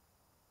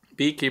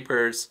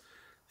 Beekeepers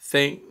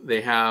think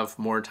they have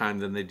more time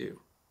than they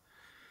do.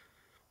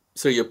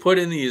 So you put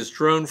in these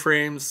drone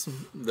frames,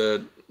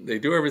 they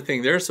do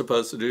everything they're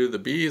supposed to do, the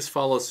bees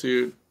follow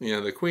suit,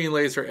 the queen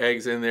lays her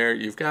eggs in there,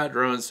 you've got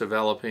drones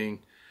developing,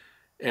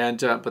 and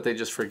but they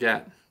just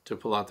forget to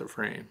pull out the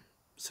frame.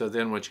 So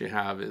then what you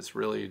have is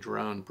really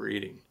drone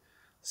breeding.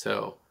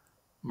 So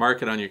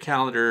mark it on your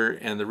calendar,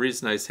 and the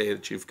reason I say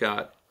that you've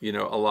got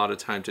a lot of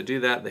time to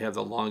do that, they have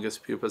the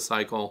longest pupa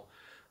cycle,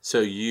 so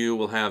you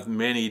will have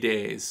many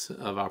days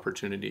of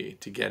opportunity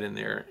to get in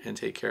there and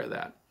take care of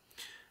that.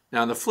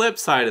 Now on the flip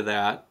side of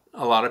that,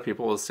 a lot of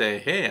people will say,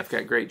 hey, I've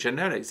got great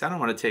genetics, I don't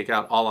want to take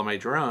out all of my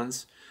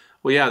drones.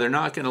 Well, yeah, they're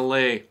not going to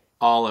lay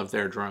all of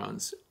their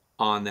drones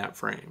on that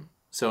frame.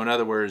 So in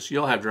other words,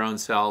 you'll have drone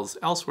cells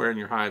elsewhere in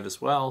your hive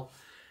as well.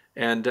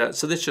 And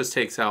so this just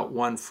takes out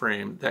one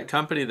frame. That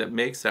company that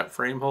makes that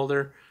frame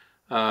holder,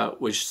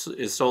 which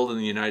is sold in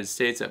the United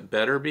States at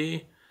Better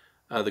Bee,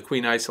 the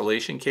queen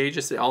isolation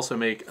cages, they also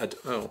make a,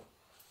 oh,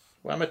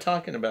 why am I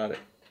talking about it?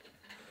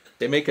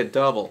 They make a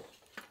double.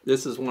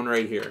 This is one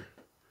right here.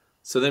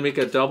 So they make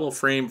a double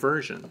frame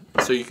version.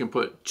 So you can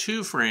put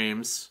 2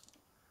 frames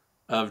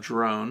of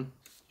drone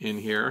in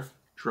here,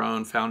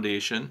 drone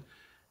foundation,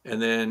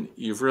 and then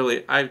you've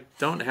really, I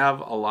don't have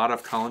a lot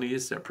of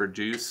colonies that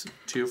produce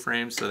 2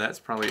 frames, so that's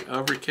probably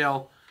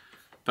overkill,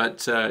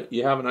 but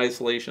you have an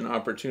isolation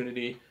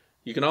opportunity.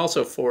 You can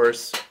also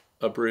force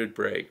a brood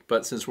break,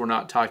 but since we're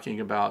not talking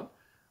about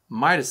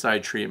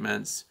miticide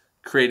treatments,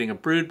 creating a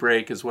brood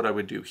break is what I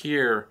would do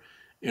here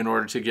in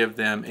order to give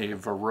them a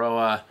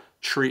varroa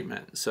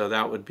treatment. So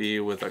that would be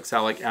with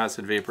oxalic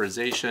acid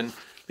vaporization,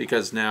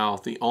 because now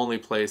the only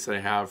place that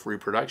I have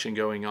reproduction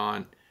going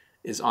on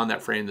is on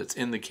that frame that's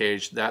in the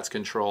cage. That's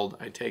controlled.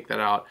 I take that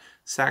out,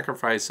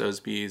 sacrifice those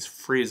bees,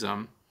 freeze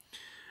them,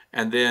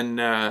 and then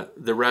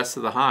the rest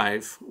of the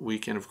hive we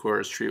can of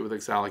course treat with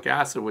oxalic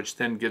acid, which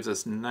then gives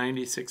us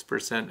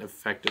 96%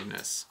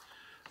 effectiveness.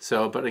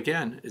 So, but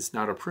again, it's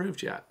not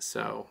approved yet,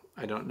 so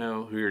I don't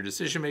know who your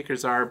decision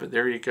makers are, but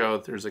there you go.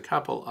 There's a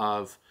couple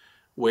of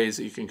ways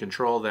that you can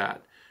control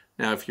that.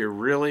 Now, if you're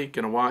really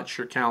going to watch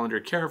your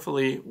calendar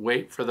carefully,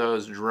 wait for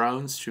those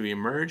drones to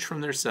emerge from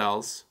their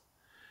cells.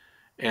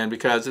 And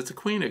because it's a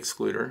queen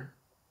excluder,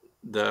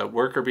 the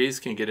worker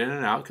bees can get in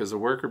and out, because the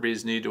worker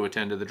bees need to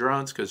attend to the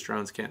drones, because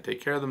drones can't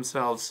take care of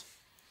themselves.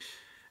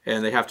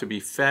 And they have to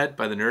be fed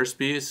by the nurse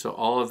bees, so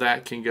all of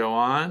that can go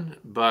on.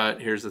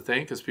 But here's the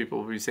thing, because people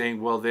will be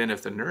saying, well, then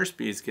if the nurse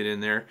bees get in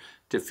there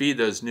to feed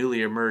those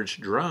newly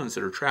emerged drones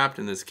that are trapped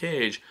in this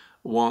cage,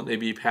 won't they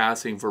be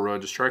passing varroa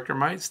destructor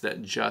mites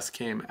that just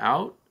came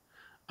out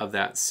of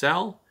that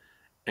cell?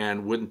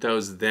 And wouldn't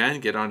those then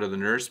get onto the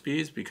nurse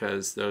bees,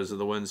 because those are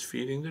the ones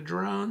feeding the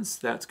drones?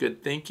 That's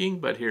good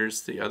thinking, but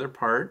here's the other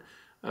part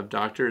of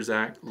Dr.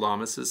 Zach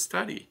Lamas's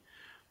study.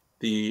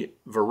 The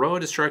varroa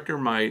destructor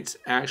mites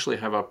actually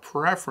have a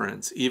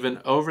preference, even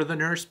over the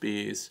nurse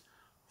bees,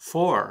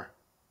 for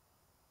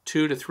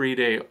 2 to 3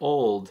 day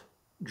old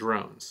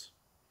drones.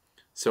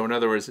 So in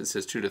other words, it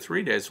says 2 to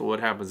 3 days. Well, what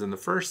happens in the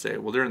first day?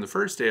 Well, during the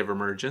first day of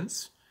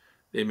emergence,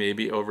 they may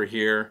be over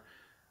here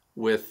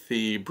with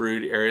the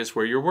brood areas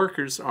where your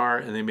workers are,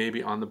 and they may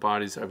be on the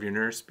bodies of your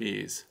nurse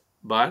bees.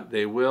 But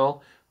they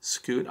will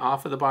scoot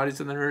off of the bodies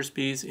of the nurse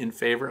bees in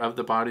favor of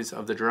the bodies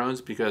of the drones,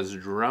 because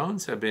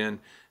drones have been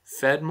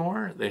fed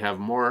more. They have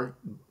more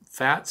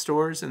fat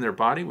stores in their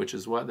body, which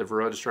is what the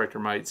varroa destructor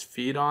mites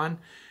feed on.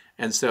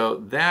 And so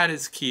that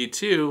is key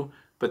too.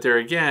 But there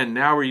again,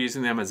 now we're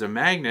using them as a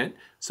magnet.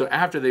 So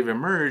after they've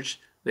emerged,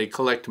 they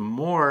collect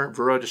more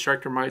varroa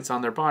destructor mites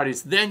on their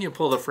bodies. Then you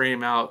pull the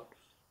frame out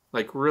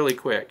like really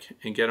quick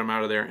and get them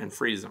out of there and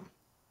freeze them.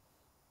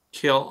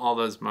 Kill all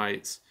those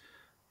mites.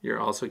 You're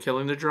also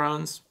killing the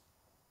drones.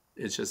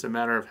 It's just a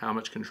matter of how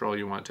much control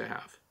you want to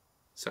have.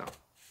 So,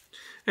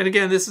 and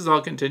again, this is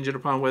all contingent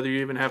upon whether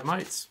you even have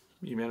mites.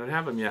 You may not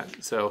have them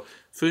yet. So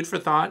food for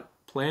thought,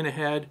 plan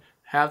ahead,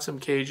 have some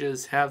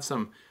cages, have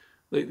some,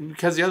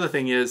 because the other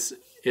thing is,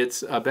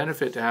 it's a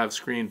benefit to have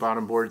screened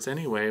bottom boards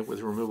anyway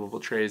with removable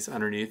trays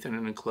underneath in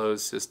an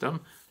enclosed system.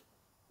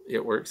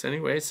 It works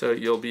anyway, so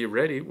you'll be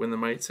ready when the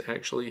mites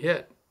actually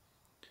hit.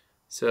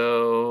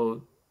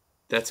 So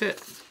that's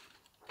it.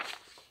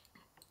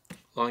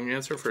 Long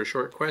answer for a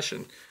short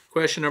question.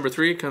 Question number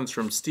 3 comes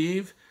from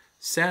Steve,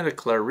 Santa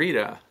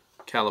Clarita,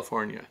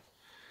 California.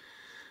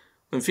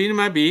 When feeding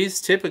my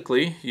bees,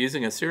 typically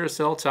using a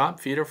Ceracell top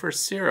feeder for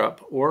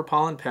syrup or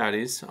pollen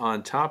patties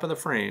on top of the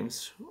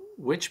frames,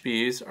 which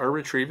bees are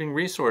retrieving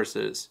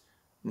resources?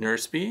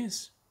 Nurse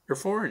bees or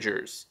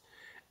foragers?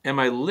 Am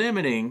I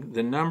limiting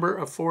the number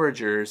of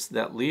foragers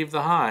that leave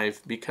the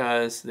hive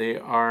because they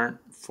aren't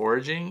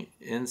foraging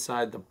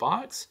inside the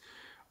box?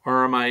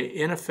 Or am I,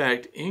 in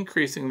effect,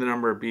 increasing the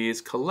number of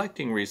bees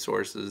collecting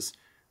resources,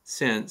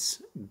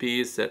 since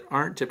bees that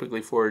aren't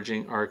typically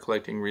foraging are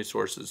collecting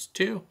resources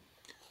too?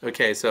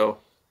 Okay, so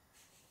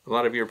a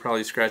lot of you are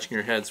probably scratching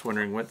your heads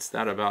wondering what's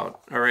that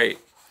about. All right,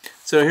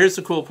 so here's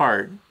the cool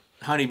part.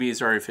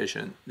 Honeybees are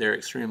efficient. They're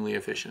extremely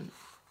efficient.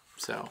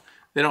 So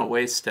they don't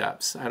waste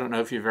steps. I don't know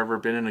if you've ever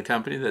been in a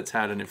company that's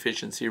had an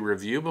efficiency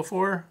review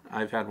before.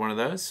 I've had one of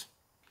those.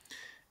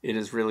 It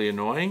is really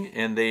annoying,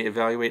 and they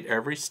evaluate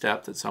every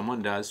step that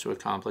someone does to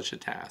accomplish a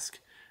task.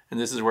 And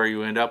this is where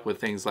you end up with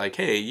things like,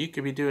 hey, you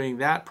could be doing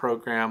that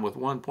program with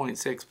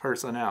 1.6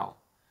 personnel.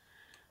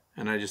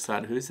 And I just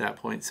thought, who's that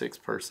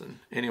 0.6 person?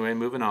 Anyway,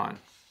 moving on.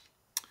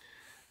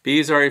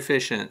 Bees are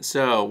efficient.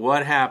 So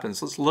what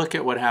happens? Let's look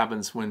at what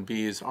happens when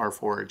bees are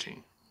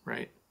foraging,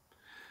 right?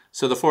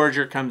 So the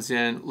forager comes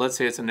in, let's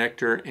say it's a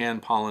nectar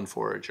and pollen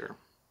forager,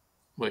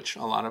 which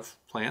a lot of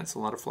plants, a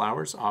lot of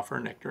flowers offer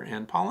nectar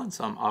and pollen.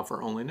 Some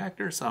offer only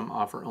nectar, some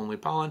offer only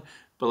pollen,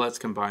 but let's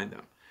combine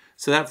them.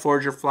 So that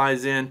forager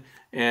flies in,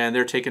 and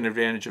they're taking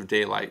advantage of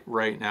daylight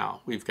right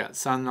now. We've got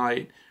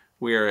sunlight.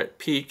 We are at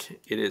peak.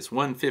 It is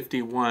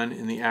 1:51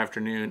 in the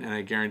afternoon, and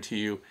I guarantee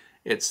you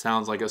it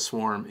sounds like a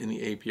swarm in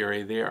the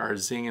apiary. They are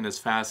zinging as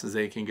fast as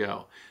they can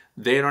go.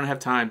 They don't have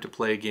time to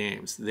play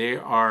games. They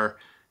are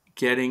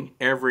getting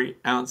every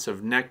ounce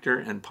of nectar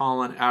and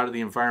pollen out of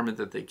the environment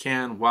that they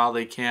can while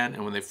they can.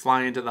 And when they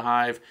fly into the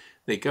hive,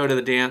 they go to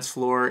the dance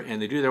floor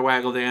and they do their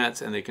waggle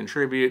dance and they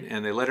contribute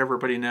and they let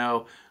everybody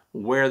know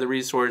where the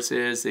resource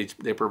is.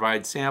 They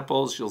provide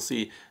samples. You'll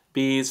see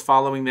bees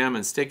following them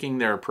and sticking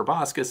their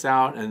proboscis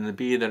out, and the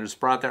bee that has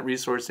brought that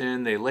resource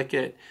in, they lick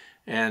it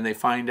and they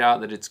find out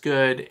that it's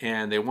good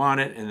and they want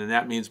it, and then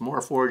that means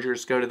more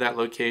foragers go to that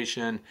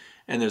location,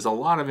 and there's a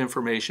lot of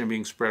information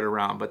being spread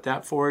around. But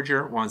that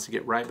forager wants to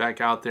get right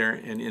back out there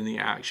and in the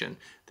action.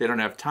 They don't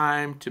have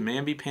time to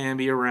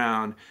mamby-pamby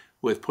around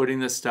with putting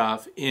the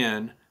stuff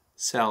in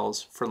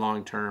cells for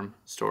long-term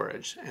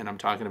storage, and I'm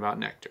talking about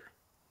nectar.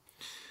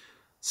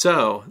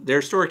 So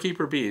they're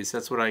storekeeper bees.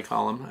 That's what I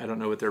call them. I don't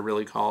know what they're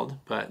really called,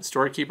 but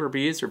storekeeper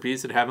bees are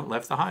bees that haven't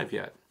left the hive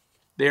yet.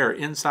 They are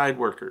inside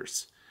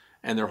workers,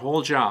 and their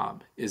whole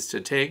job is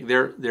to take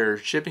their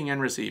shipping and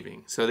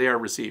receiving. So they are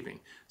receiving.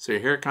 So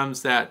here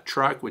comes that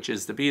truck, which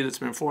is the bee that's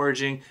been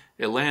foraging.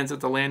 It lands at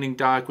the landing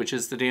dock, which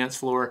is the dance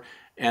floor,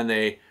 and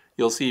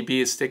you'll see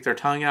bees stick their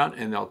tongue out,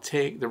 and they'll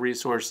take the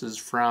resources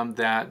from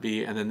that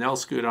bee, and then they'll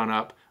scoot on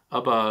up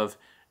above,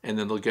 and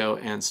then they'll go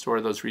and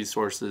store those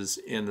resources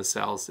in the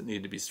cells that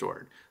need to be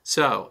stored.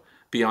 So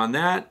beyond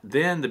that,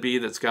 then the bee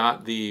that's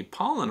got the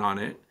pollen on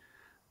it,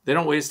 they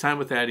don't waste time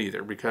with that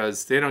either,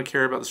 because they don't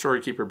care about the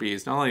storekeeper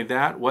bees. Not only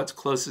that, what's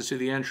closest to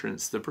the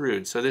entrance? The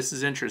brood. So this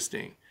is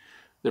interesting.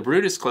 The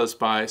brood is close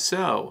by,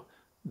 so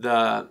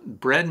the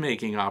bread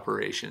making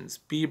operations,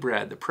 bee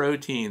bread, the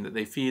protein that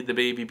they feed the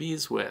baby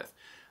bees with,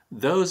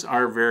 those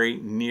are very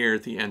near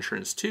the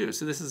entrance too.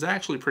 So this is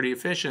actually pretty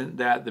efficient,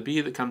 that the bee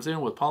that comes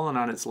in with pollen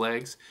on its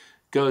legs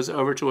goes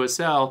over to a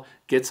cell,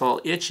 gets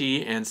all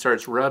itchy and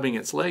starts rubbing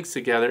its legs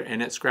together,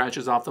 and it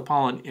scratches off the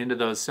pollen into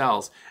those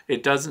cells.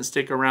 It doesn't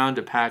stick around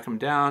to pack them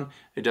down.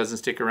 It doesn't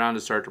stick around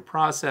to start to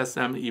process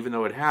them, even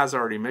though it has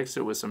already mixed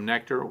it with some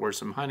nectar or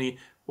some honey,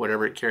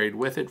 whatever it carried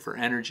with it for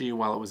energy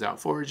while it was out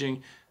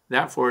foraging.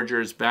 That forager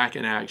is back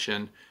in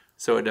action.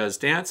 So it does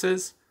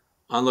dances,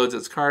 unloads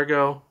its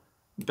cargo,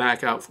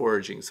 back out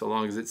foraging, so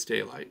long as it's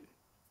daylight.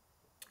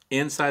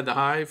 Inside the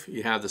hive,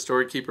 you have the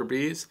storekeeper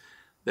bees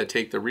that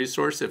take the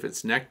resource if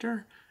it's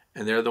nectar,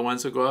 and they're the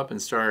ones that go up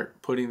and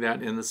start putting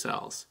that in the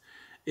cells.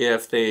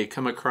 If they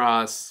come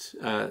across,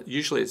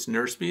 usually it's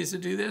nurse bees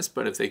that do this,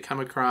 but if they come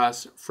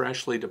across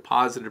freshly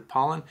deposited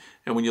pollen,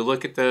 and when you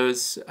look at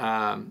those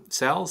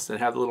cells that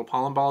have the little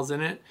pollen balls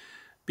in it,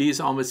 bees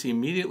almost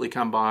immediately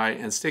come by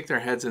and stick their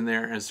heads in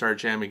there and start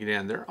jamming it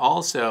in. They're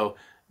also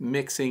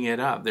mixing it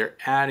up. They're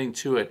adding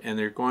to it, and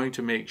they're going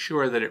to make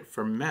sure that it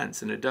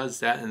ferments, and it does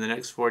that in the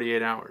next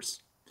 48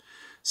 hours.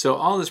 So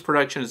all this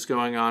production is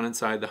going on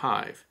inside the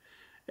hive.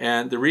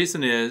 And the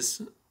reason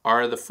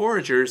are the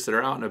foragers that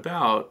are out and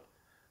about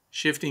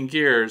shifting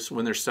gears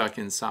when they're stuck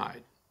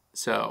inside.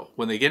 So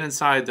when they get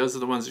inside, those are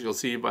the ones that you'll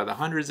see by the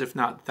hundreds, if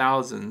not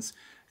thousands,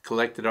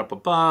 collected up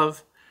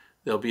above.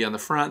 They'll be on the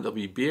front, they'll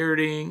be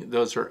bearding.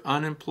 Those are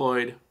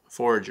unemployed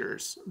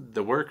foragers.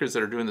 The workers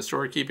that are doing the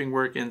storekeeping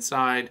work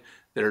inside,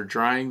 that are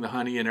drying the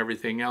honey and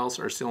everything else,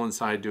 are still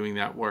inside doing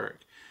that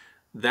work.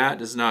 That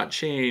does not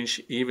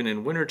change even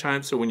in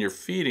wintertime, so when you're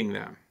feeding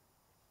them.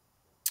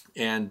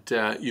 And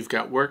you've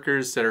got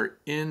workers that are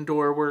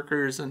indoor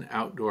workers and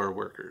outdoor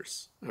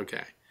workers.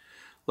 Okay.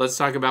 Let's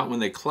talk about when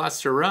they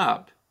cluster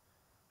up,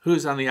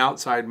 who's on the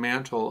outside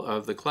mantle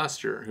of the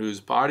cluster, whose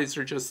bodies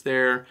are just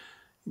there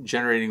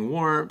generating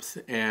warmth,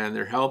 and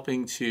they're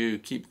helping to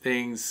keep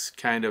things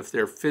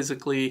they're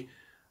physically,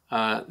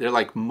 they're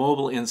like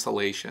mobile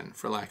insulation,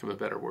 for lack of a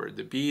better word.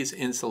 The bees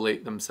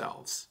insulate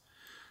themselves.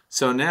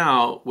 So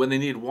now when they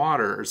need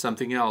water or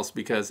something else,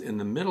 because in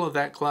the middle of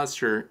that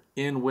cluster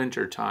in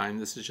winter time,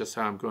 this is just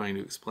how I'm going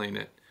to explain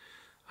it,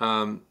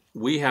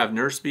 we have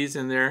nurse bees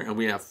in there, and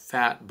we have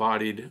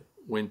fat-bodied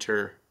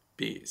winter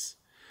bees.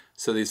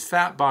 So these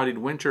fat-bodied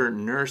winter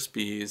nurse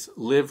bees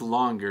live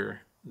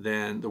longer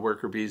than the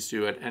worker bees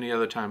do at any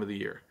other time of the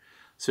year.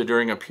 So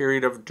during a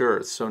period of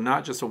dearth, so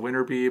not just a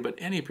winter bee, but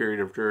any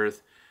period of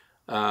dearth,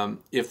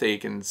 if they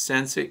can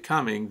sense it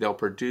coming, they'll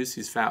produce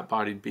these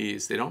fat-bodied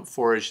bees. They don't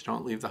forage,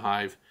 don't leave the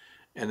hive,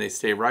 and they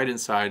stay right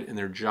inside, and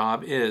their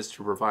job is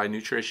to provide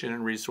nutrition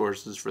and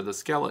resources for the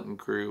skeleton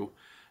crew.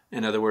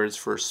 In other words,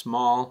 for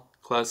small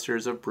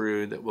clusters of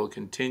brood that will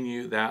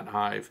continue that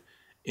hive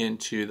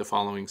into the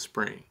following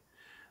spring.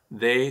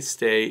 They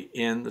stay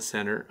in the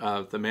center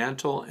of the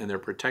mantle, and they're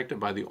protected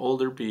by the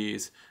older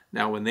bees.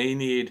 Now when they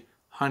need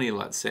honey,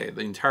 let's say,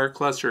 the entire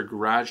cluster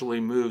gradually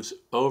moves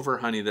over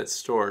honey that's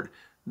stored.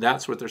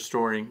 That's what they're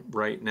storing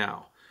right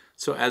now.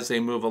 So as they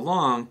move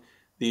along,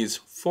 these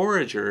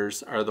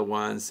foragers are the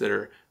ones that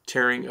are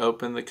tearing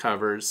open the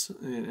covers,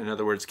 in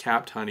other words,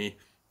 capped honey.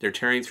 They're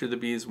tearing through the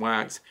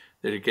beeswax,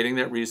 they're getting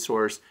that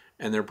resource,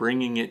 and they're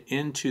bringing it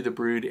into the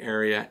brood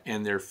area,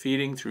 and they're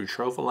feeding through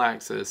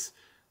trophallaxis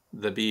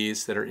the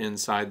bees that are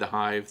inside the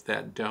hive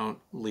that don't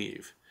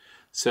leave.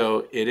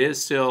 So it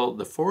is still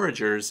the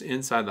foragers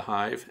inside the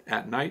hive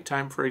at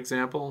nighttime, for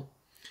example,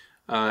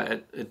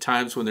 at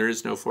times when there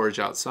is no forage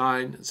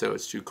outside, so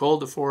it's too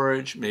cold to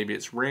forage, maybe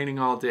it's raining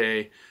all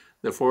day,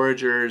 the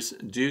foragers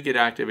do get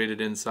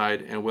activated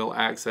inside and will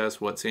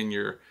access what's in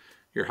your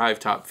hive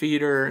top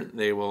feeder.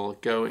 They will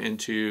go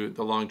into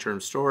the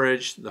long-term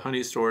storage, the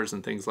honey stores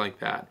and things like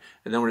that.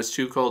 And then when it's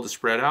too cold to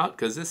spread out,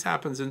 because this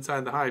happens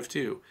inside the hive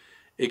too,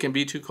 it can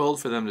be too cold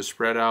for them to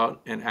spread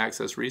out and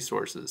access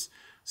resources.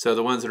 So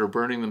the ones that are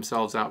burning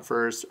themselves out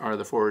first are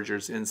the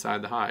foragers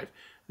inside the hive.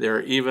 There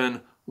are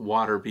even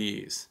water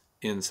bees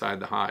inside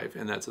the hive,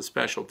 and that's a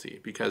specialty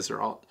because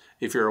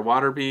if you're a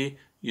water bee,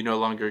 you no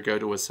longer go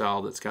to a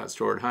cell that's got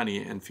stored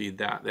honey and feed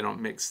that. They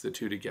don't mix the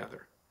two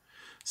together.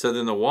 So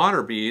then the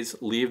water bees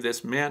leave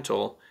this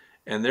mantle,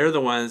 and they're the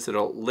ones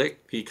that'll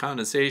lick the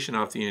condensation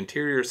off the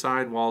interior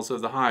side walls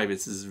of the hive.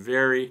 This is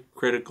very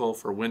critical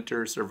for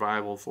winter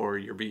survival for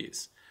your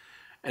bees.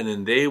 And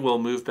then they will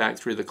move back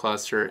through the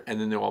cluster, and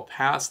then they will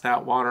pass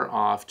that water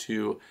off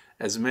to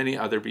as many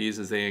other bees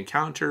as they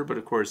encounter. But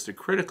of course, the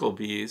critical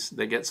bees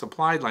that get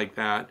supplied like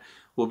that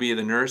will be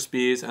the nurse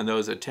bees and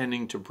those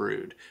attending to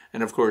brood.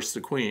 And of course, the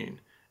queen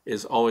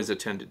is always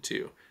attended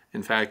to.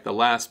 In fact, the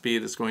last bee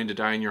that's going to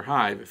die in your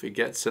hive, if it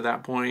gets to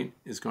that point,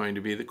 is going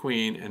to be the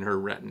queen and her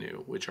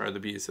retinue, which are the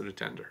bees that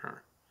attend to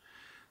her.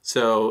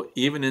 So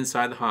even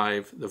inside the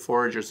hive, the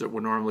foragers that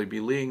would normally be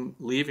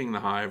leaving the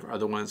hive are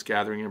the ones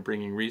gathering and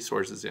bringing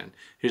resources in.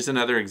 Here's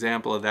another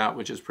example of that,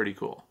 which is pretty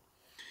cool.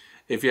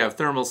 If you have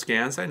thermal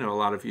scans, I know a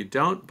lot of you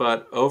don't,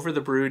 but over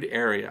the brood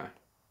area,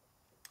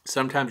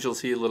 sometimes you'll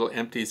see little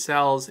empty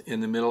cells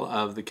in the middle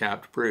of the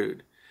capped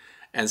brood.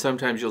 And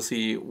sometimes you'll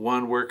see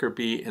one worker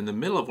bee in the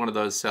middle of one of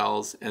those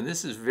cells, and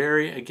this is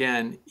very,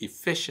 again,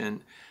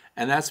 efficient,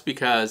 and that's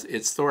because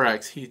its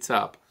thorax heats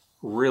up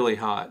really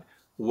hot,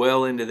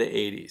 well into the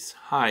 80s,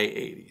 high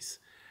 80s.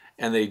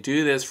 And they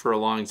do this for a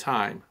long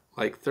time,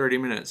 like 30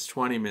 minutes,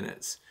 20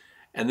 minutes,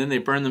 and then they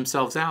burn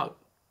themselves out.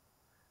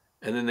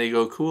 And then they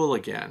go cool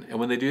again. And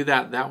when they do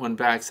that, that one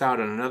backs out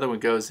and another one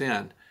goes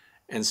in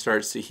and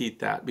starts to heat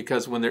that.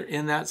 Because when they're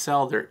in that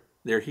cell,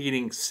 they're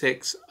heating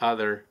 6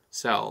 other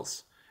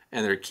cells.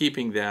 And they're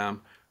keeping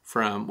them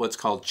from what's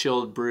called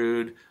chilled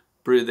brood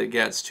that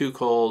gets too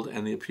cold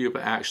and the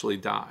pupa actually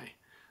die.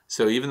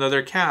 So even though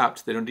they're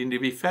capped, they don't need to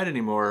be fed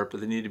anymore, but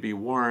they need to be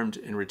warmed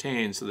and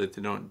retained so that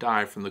they don't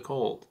die from the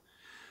cold.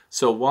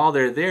 So while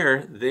they're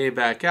there, they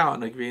back out,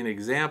 and I'll give you an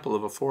example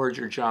of a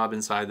forager job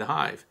inside the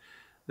hive.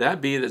 That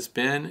bee that's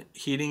been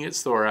heating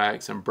its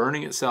thorax and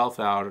burning itself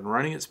out and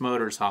running its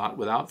motors hot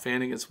without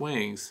fanning its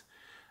wings,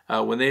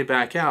 when they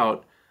back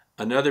out,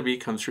 another bee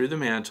comes through the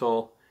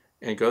mantle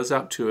and goes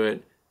up to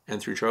it,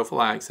 and through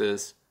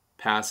trophallaxis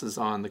passes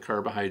on the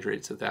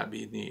carbohydrates that that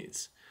bee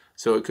needs.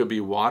 So it could be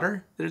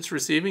water that it's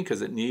receiving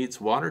because it needs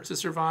water to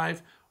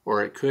survive,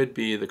 or it could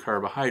be the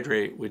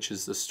carbohydrate, which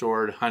is the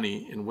stored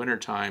honey in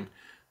wintertime.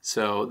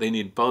 So they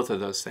need both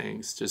of those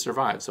things to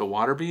survive. So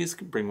water bees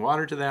bring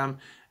water to them,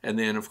 and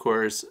then of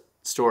course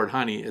stored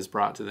honey is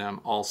brought to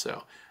them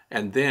also.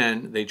 And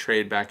then they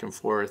trade back and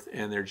forth,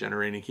 and they're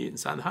generating heat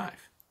inside the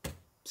hive.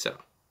 So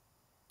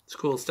it's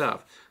cool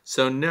stuff.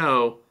 So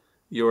no,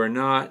 you are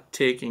not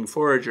taking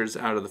foragers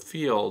out of the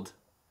field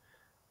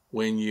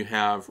when you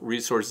have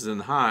resources in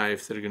the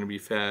hive that are going to be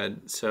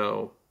fed.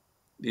 So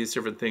these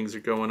different things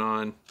are going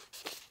on.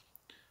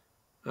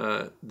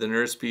 The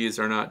nurse bees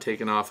are not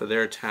taken off of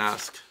their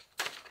task,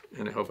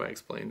 and I hope I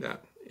explained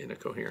that in a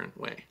coherent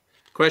way.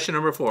 Question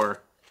number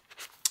 4.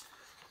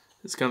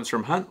 This comes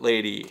from Hunt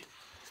Lady.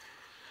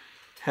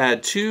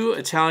 Had 2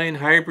 Italian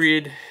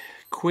hybrid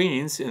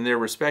queens in their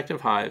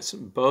respective hives,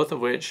 both of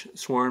which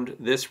swarmed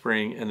this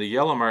spring, and the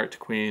yellow-marked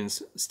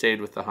queens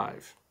stayed with the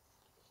hive.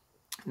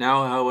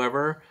 Now,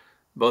 however,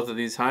 both of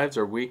these hives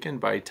are weakened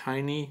by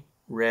tiny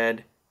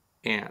red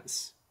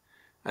ants.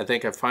 I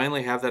think I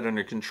finally have that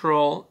under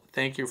control.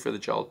 Thank you for the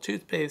gel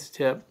toothpaste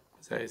tip,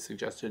 as I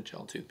suggested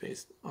gel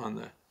toothpaste on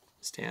the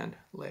stand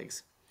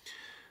legs.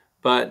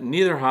 But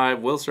neither hive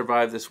will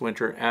survive this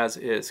winter as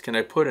is. Can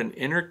I put an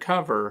inner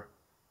cover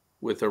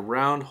with a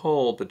round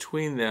hole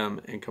between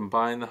them and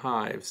combine the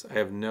hives? I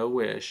have no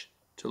wish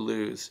to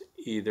lose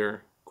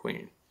either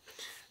queen.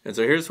 And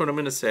so here's what I'm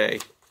going to say.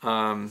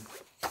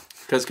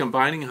 Because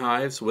combining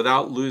hives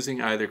without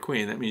losing either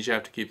queen, that means you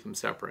have to keep them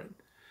separate.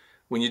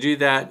 When you do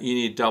that, you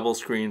need double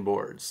screen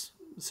boards.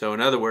 So in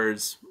other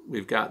words,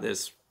 we've got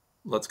this,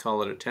 let's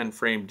call it a 10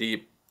 frame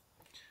deep.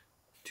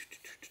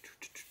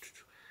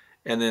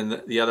 And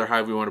then the other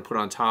hive we want to put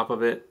on top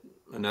of it,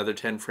 another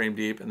 10 frame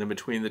deep. And then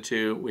between the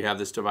two, we have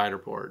this divider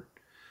board.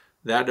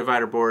 That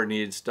divider board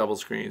needs double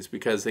screens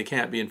because they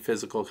can't be in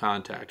physical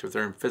contact. If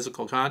they're in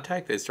physical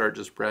contact, they start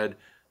to spread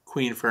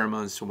queen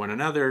pheromones to one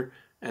another,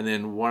 and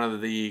then one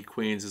of the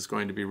queens is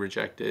going to be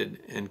rejected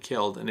and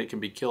killed, and it can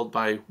be killed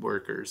by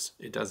workers.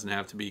 It doesn't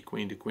have to be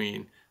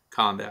queen-to-queen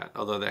combat,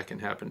 although that can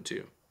happen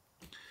too.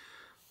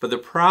 But the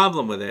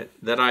problem with it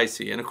that I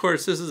see, and of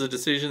course this is a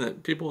decision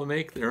that people will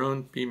make their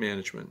own bee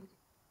management.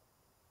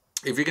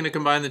 If you're going to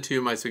combine the two,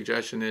 my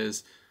suggestion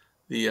is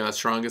the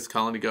strongest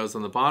colony goes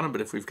on the bottom,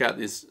 but if we've got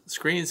these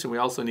screens, and we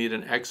also need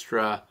an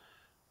extra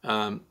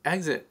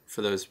exit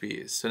for those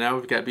bees. So now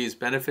we've got bees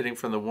benefiting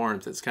from the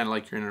warmth. It's kind of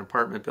like you're in an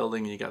apartment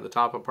building and you got the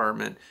top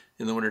apartment.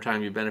 In the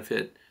wintertime, you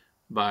benefit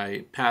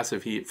by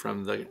passive heat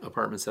from the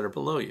apartments that are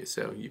below you.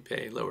 So you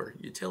pay lower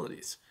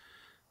utilities.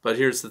 But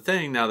here's the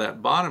thing. Now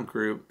that bottom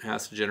group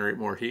has to generate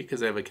more heat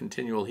because they have a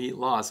continual heat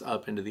loss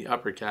up into the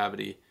upper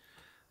cavity.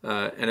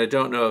 And I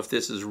don't know if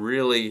this is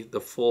really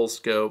the full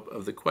scope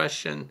of the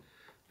question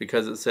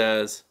because it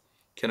says,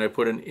 can I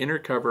put an inner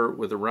cover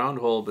with a round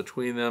hole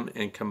between them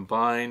and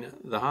combine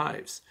the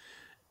hives?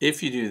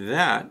 If you do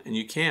that, and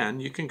you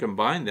can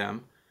combine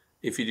them.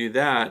 If you do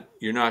that,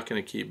 you're not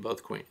going to keep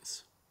both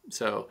queens.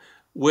 So,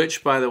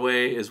 which, by the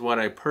way, is what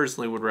I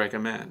personally would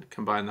recommend,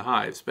 combine the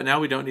hives. But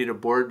now we don't need a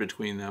board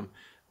between them.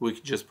 We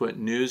can just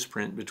put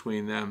newsprint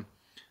between them.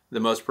 The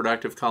most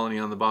productive colony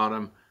on the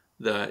bottom,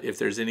 if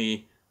there's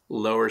any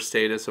lower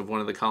status of one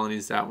of the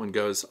colonies, that one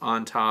goes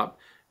on top,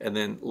 and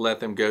then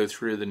let them go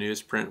through the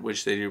newsprint,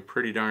 which they do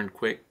pretty darn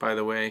quick, by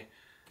the way.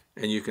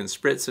 And you can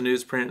spritz the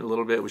newsprint a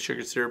little bit with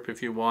sugar syrup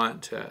if you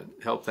want to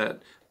help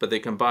that, but they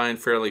combine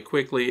fairly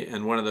quickly,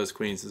 and one of those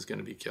queens is going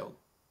to be killed.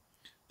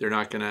 They're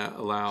not going to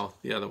allow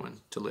the other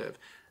one to live.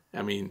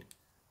 I mean,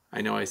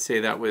 I know I say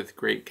that with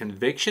great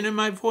conviction in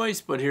my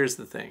voice, but here's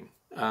the thing.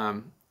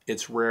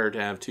 It's rare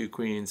to have 2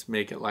 queens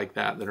make it like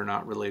that are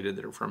not related,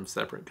 that are from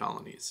separate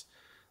colonies.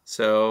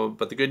 So,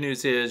 but the good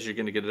news is you're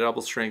going to get a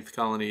double strength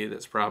colony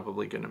that's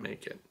probably going to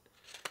make it.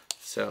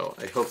 So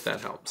I hope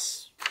that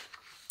helps.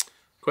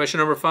 Question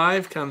number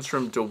 5 comes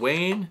from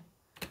Dwayne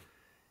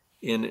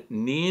in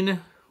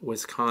Neenah,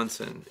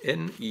 Wisconsin.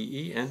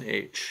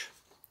 N-E-E-N-H.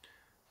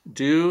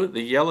 Do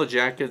the yellow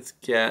jackets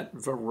get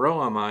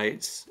varroa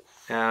mites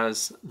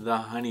as the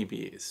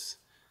honeybees?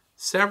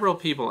 Several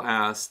people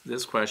asked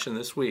this question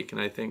this week,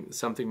 and I think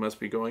something must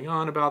be going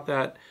on about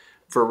that.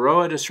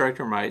 Varroa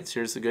destructor mites,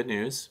 here's the good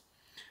news.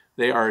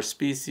 They are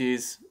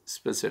species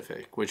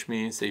specific, which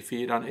means they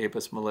feed on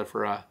Apis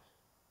mellifera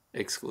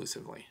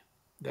exclusively.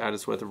 That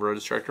is what the varroa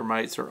destructor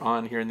mites are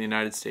on here in the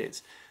United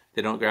States.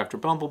 They don't go after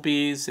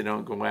bumblebees. They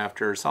don't go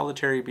after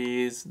solitary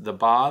bees. The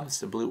bobs,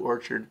 the blue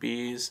orchard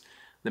bees,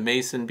 the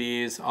mason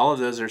bees, all of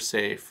those are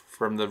safe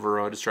from the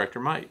varroa destructor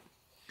mite.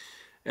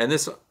 And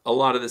a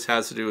lot of this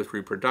has to do with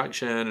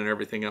reproduction and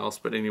everything else,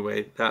 but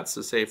anyway, that's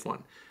the safe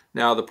one.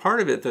 Now, the part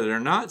of it that they're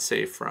not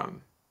safe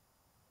from,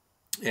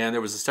 and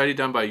there was a study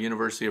done by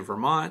University of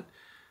Vermont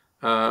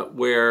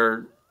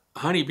where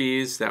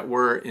honeybees that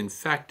were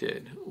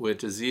infected with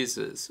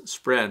diseases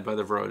spread by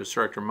the varroa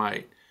destructor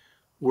mite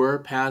were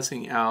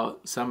passing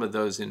out some of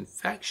those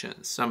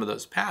infections, some of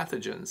those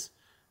pathogens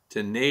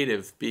to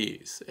native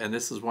bees. And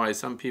this is why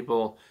some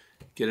people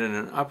get in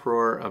an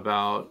uproar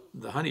about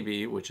the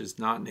honeybee, which is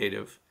not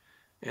native,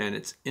 and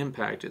its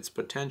impact, its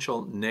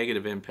potential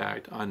negative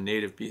impact on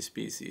native bee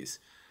species.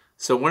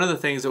 So one of the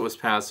things that was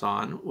passed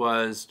on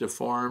was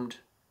deformed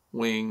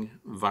wing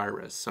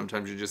virus.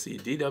 Sometimes you just see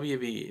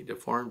DWV,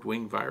 deformed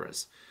wing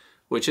virus,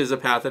 which is a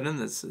pathogen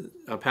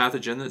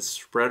that's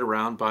spread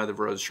around by the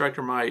varroa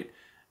destructor mite,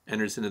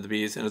 enters into the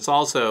bees, and it's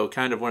also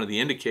kind of one of the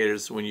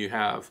indicators when you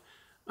have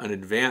an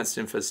advanced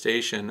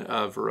infestation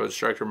of varroa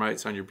destructor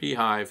mites on your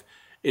beehive.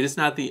 It is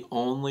not the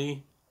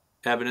only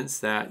evidence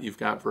that you've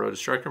got varroa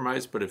destructor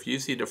mites, but if you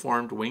see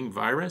deformed wing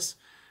virus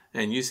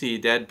and you see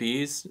dead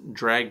bees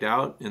dragged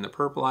out in the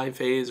purple eye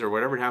phase or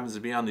whatever it happens to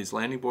be on these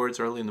landing boards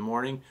early in the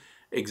morning,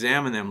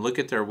 examine them, look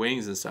at their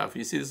wings and stuff.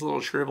 You see these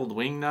little shriveled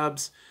wing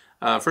nubs?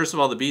 First of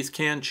all, the bees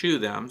can chew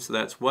them, so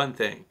that's one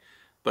thing.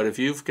 But if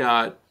you've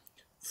got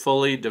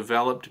fully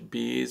developed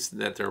bees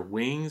that their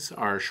wings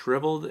are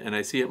shriveled, and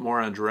I see it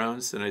more on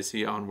drones than I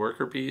see on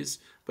worker bees,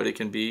 but it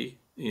can be,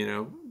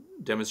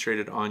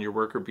 demonstrated on your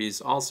worker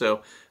bees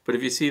also. But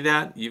if you see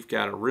that, you've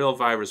got a real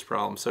virus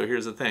problem. So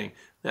here's the thing.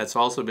 That's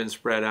also been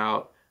spread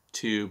out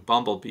to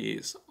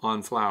bumblebees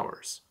on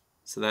flowers.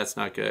 So that's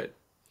not good.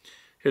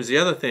 Here's the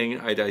other thing.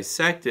 I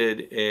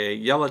dissected a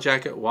yellow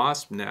jacket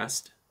wasp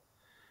nest,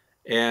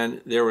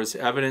 and there was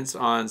evidence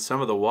on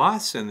some of the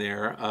wasps in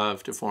there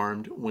of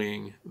deformed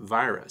wing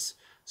virus.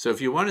 So if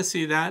you want to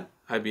see that,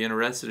 I'd be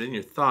interested in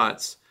your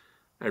thoughts.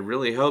 I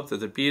really hope that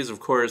the bees, of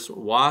course,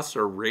 wasps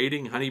are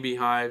raiding honeybee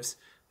hives.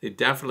 They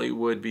definitely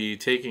would be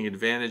taking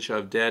advantage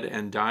of dead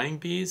and dying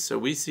bees. So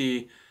we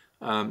see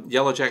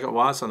yellow jacket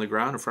wasps on the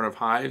ground in front of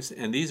hives,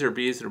 and these are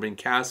bees that have been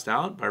cast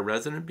out by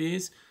resident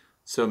bees.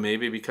 So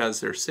maybe because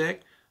they're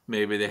sick,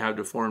 maybe they have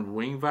deformed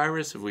wing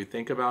virus. If we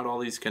think about all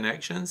these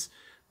connections,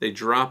 they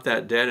drop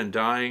that dead and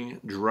dying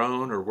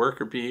drone or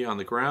worker bee on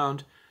the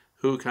ground.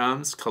 Who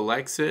comes,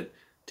 collects it,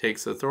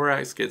 takes the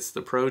thorax, gets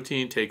the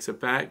protein, takes it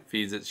back,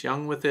 feeds its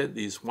young with it.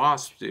 These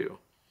wasps do.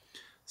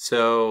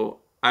 So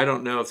I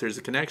don't know if there's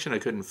a connection. I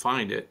couldn't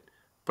find it,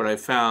 but I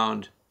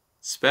found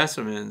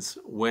specimens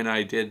when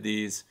I did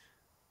these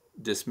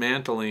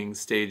dismantling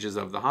stages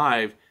of the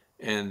hive,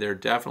 and there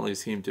definitely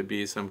seemed to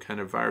be some kind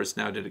of virus.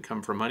 Now, did it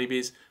come from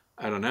honeybees?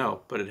 I don't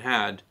know, but it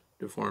had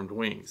deformed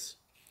wings.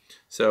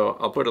 So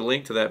I'll put a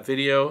link to that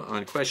video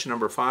on question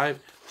number 5.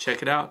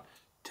 Check it out.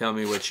 Tell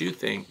me what you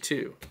think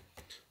too.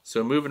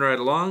 So moving right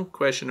along,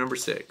 question number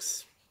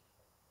 6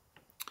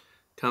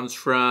 comes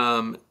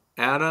from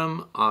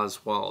Adam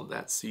Oswald.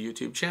 That's the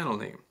YouTube channel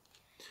name.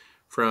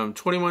 From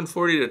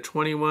 2140 to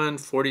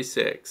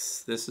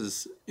 2146. This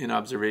is in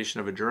observation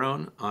of a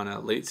drone on a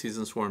late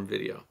season swarm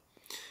video.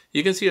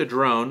 You can see a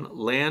drone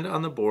land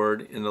on the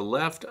board in the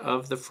left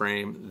of the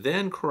frame,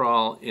 then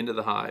crawl into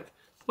the hive.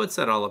 What's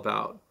that all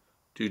about?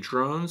 Do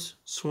drones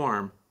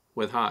swarm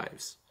with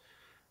hives?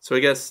 So I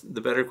guess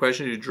the better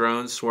question, do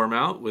drones swarm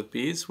out with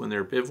bees when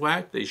they're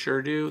bivouacked? They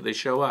sure do. They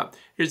show up.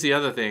 Here's the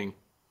other thing.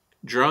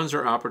 Drones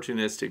are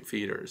opportunistic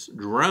feeders.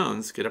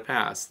 Drones get a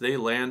pass. They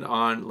land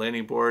on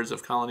landing boards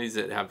of colonies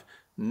that have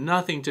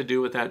nothing to do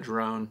with that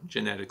drone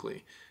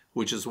genetically,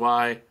 which is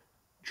why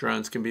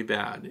drones can be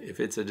bad. If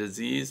it's a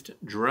diseased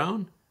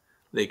drone,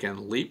 they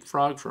can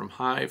leapfrog from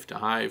hive to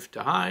hive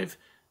to hive,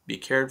 be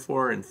cared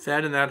for and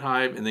fed in that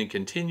hive, and then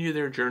continue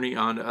their journey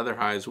on to other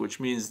hives, which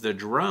means the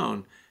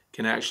drone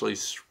can actually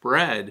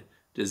spread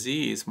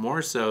disease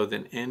more so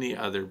than any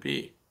other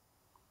bee.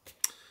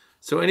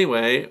 So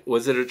anyway,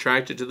 was it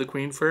attracted to the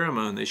queen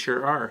pheromone? They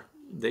sure are.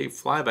 They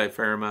fly by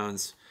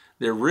pheromones.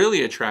 They're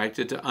really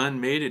attracted to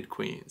unmated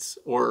queens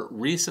or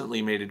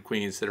recently mated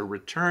queens that are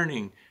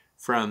returning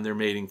from their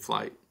mating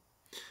flight.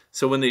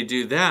 So when they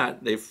do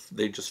that,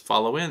 they just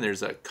follow in.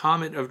 There's a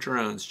comet of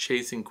drones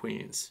chasing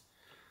queens.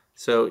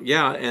 So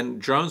yeah,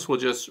 and drones will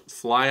just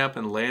fly up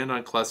and land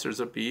on clusters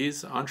of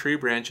bees on tree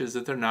branches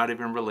that they're not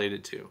even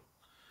related to.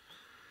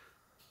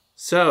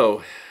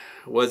 So,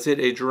 was it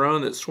a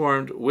drone that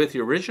swarmed with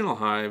the original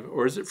hive,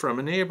 or is it from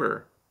a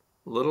neighbor?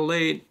 A little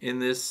late in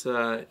this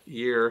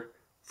year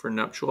for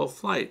nuptial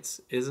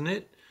flights, isn't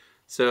it?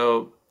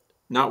 So,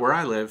 not where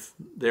I live.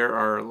 There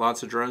are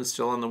lots of drones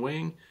still on the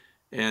wing,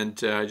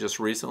 and I just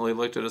recently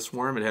looked at a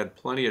swarm. It had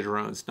plenty of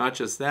drones. Not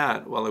just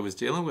that, while I was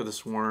dealing with a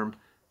swarm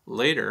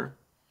later,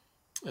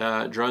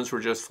 drones were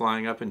just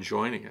flying up and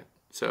joining it,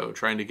 so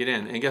trying to get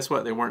in. And guess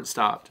what? They weren't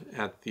stopped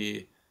at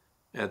the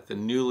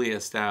newly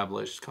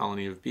established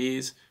colony of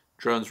bees.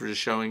 Drones were just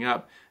showing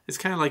up. It's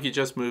kind of like you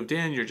just moved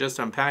in, you're just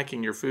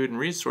unpacking your food and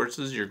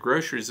resources, your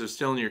groceries are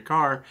still in your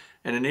car,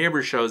 and a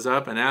neighbor shows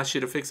up and asks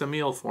you to fix a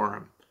meal for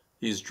him.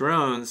 These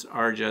drones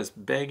are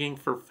just begging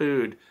for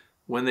food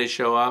when they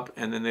show up,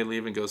 and then they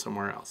leave and go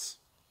somewhere else.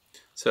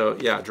 So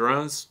yeah,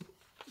 drones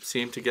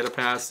seem to get a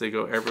pass. They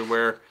go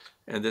everywhere,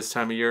 and this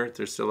time of year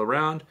they're still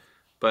around,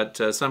 but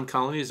some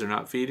colonies are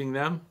not feeding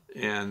them,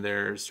 and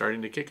they're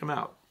starting to kick them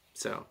out.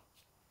 So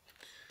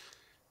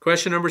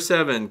question number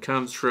 7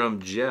 comes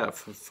from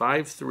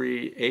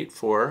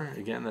Jeff5384.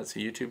 Again, that's a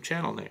YouTube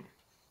channel name.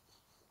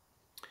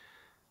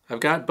 I've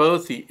got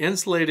both the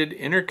insulated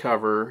inner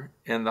cover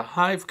and the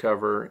hive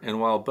cover, and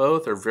while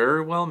both are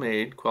very well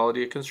made,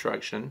 quality of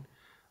construction,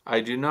 I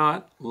do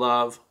not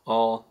love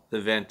all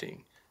the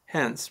venting.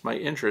 Hence my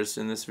interest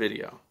in this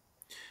video.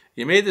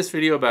 You made this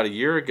video about a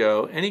year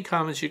ago. Any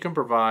comments you can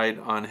provide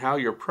on how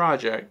your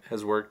project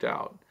has worked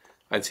out?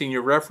 I've seen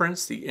you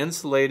reference the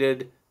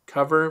insulated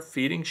cover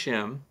feeding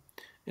shim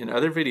in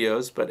other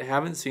videos, but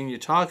haven't seen you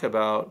talk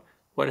about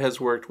what has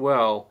worked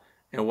well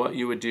and what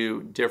you would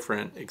do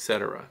different,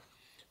 etc.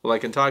 Well, I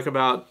can talk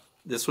about,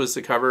 this was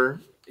the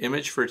cover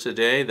image for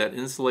today. That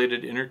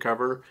insulated inner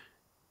cover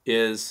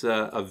is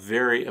a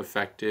very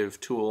effective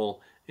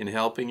tool in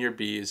helping your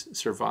bees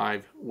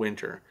survive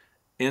winter.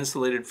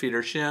 Insulated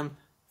feeder shim,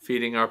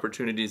 feeding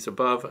opportunities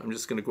above. I'm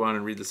just going to go on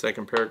and read the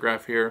second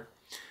paragraph here.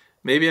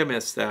 Maybe I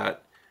missed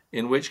that,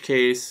 in which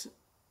case,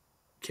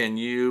 can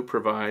you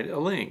provide a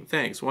link?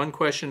 Thanks. One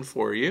question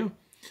for you.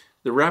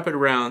 The rapid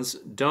rounds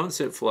don't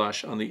sit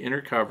flush on the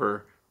inner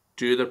cover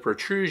due to the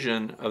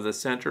protrusion of the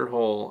center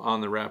hole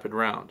on the rapid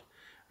round.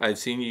 I've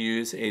seen you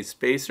use a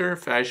spacer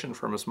fashioned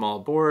from a small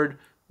board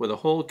with a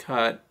hole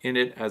cut in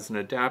it as an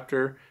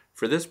adapter.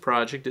 For this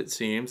project, it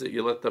seems that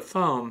you let the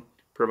foam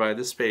provide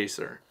the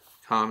spacer.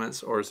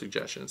 Comments or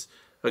suggestions?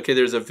 Okay,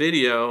 there's a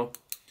video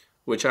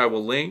which I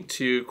will link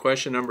to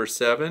question number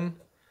 7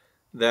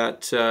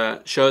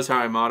 that shows how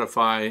I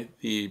modify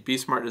the Bee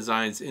Smart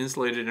Designs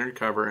insulated inner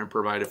cover and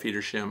provide a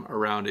feeder shim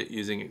around it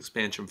using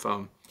expansion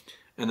foam.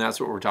 And that's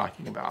what we're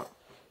talking about.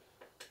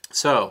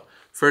 So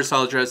first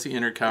I'll address the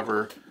inner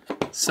cover.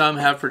 Some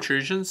have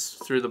protrusions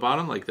through the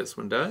bottom like this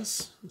one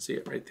does. See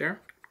it right there?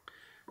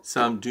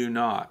 Some do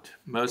not.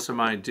 Most of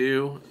mine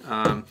do.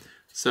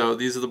 So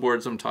these are the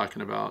boards I'm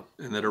talking about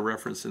and that are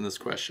referenced in this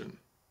question.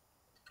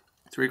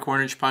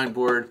 3/4 inch pine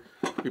board,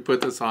 we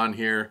put this on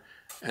here.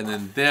 And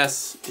then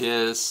this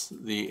is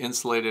the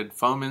insulated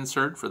foam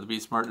insert for the Bee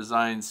Smart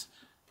Designs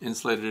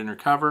insulated inner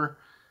cover.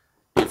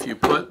 If you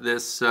put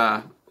this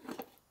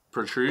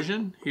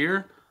protrusion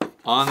here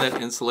on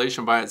that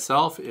insulation by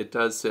itself, it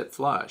does sit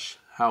flush.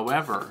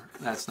 However,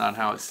 that's not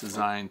how it's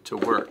designed to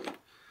work.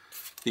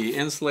 The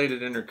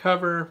insulated inner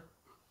cover,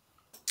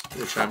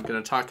 which I'm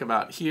going to talk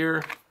about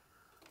here,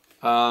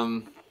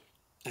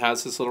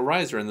 has this little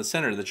riser in the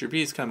center that your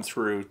bees come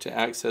through to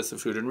access the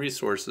food and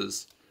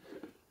resources.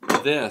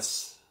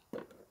 This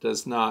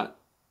does not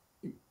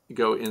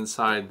go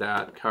inside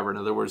that cover. In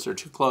other words, they're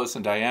too close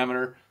in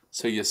diameter,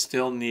 so you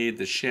still need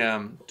the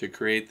shim to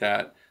create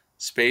that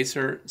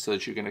spacer so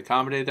that you can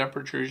accommodate that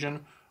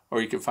protrusion,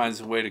 or you can find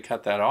some way to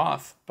cut that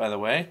off. By the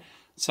way,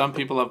 some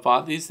people have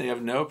bought these, they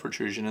have no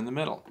protrusion in the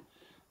middle.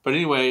 But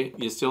anyway,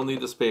 you still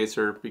need the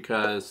spacer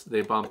because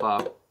they bump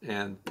up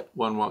and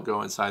one won't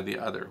go inside the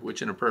other,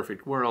 which in a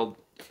perfect world,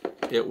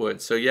 it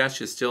would. So yes,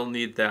 you still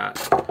need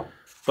that.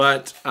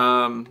 But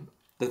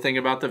the thing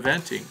about the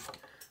venting,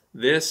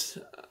 this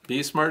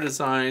Bee Smart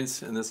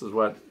Designs, and this is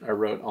what I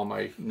wrote all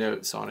my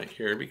notes on it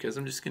here because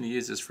I'm just going to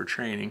use this for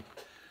training.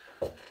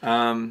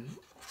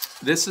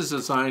 This is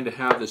designed to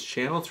have this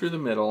channel through the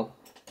middle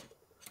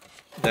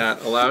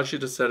that allows you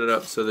to set it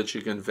up so that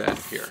you can vent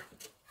here.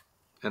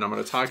 And I'm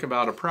going to talk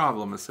about a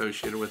problem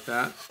associated with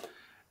that.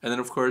 And then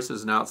of course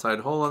there's an outside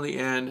hole on the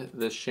end.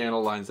 This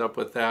channel lines up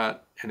with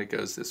that and it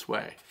goes this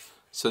way.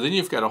 So then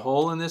you've got a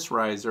hole in this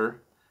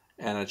riser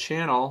and a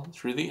channel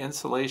through the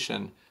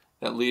insulation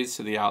that leads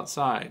to the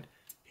outside.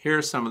 Here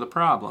are some of the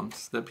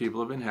problems that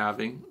people have been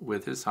having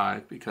with this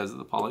hive because of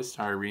the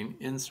polystyrene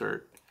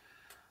insert.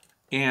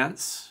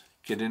 Ants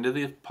get into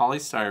the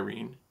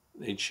polystyrene,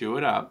 they chew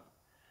it up,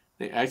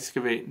 they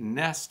excavate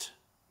nest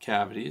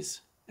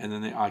cavities, and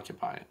then they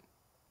occupy it.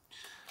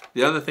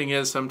 The other thing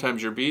is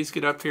sometimes your bees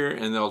get up here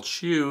and they'll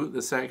chew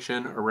the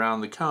section around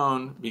the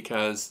cone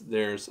because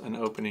there's an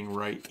opening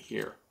right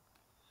here.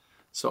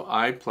 So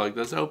I plug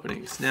those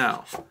openings.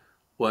 Now,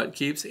 what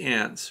keeps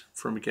ants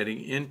from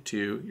getting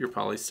into your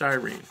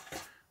polystyrene?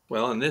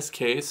 Well, in this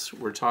case,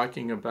 we're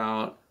talking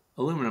about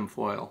aluminum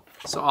foil.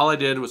 So all I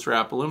did was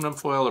wrap aluminum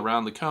foil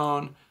around the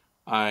cone.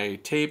 I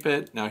tape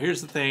it. Now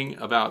here's the thing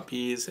about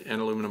bees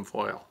and aluminum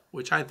foil,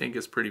 which I think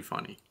is pretty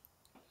funny.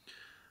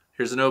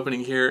 Here's an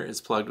opening here,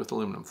 it's plugged with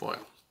aluminum foil.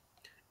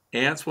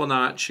 Ants will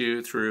not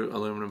chew through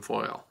aluminum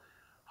foil.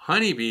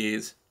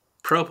 Honeybees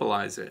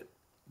propolize it.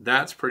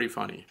 That's pretty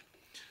funny.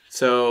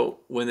 So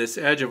when this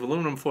edge of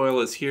aluminum foil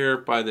is here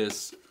by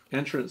this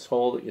entrance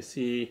hole that you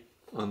see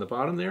on the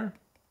bottom there,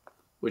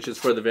 which is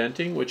for the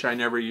venting, which I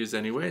never use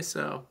anyway,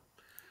 so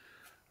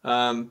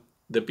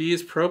the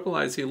bees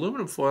propolize the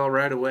aluminum foil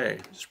right away.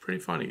 It's pretty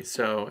funny.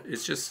 So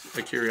it's just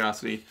a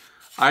curiosity.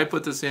 I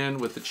put this in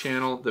with the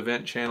channel, the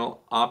vent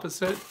channel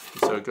opposite.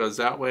 So it goes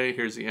that way.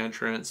 Here's the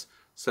entrance.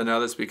 So now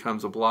this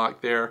becomes a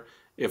block there.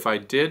 If I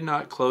did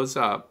not close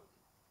up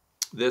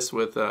this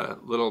with a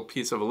little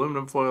piece of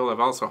aluminum foil. I've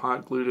also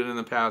hot glued it in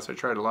the past. I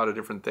tried a lot of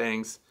different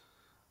things.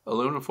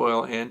 Aluminum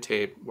foil and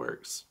tape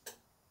works.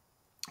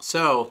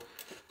 So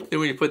then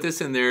when you put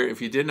this in there,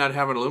 if you did not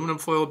have an aluminum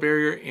foil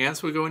barrier,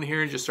 ants would go in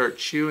here and just start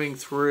chewing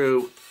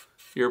through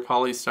your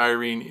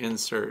polystyrene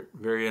insert.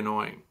 Very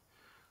annoying.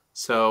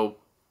 So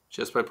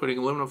just by putting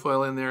aluminum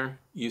foil in there,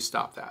 you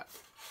stop that.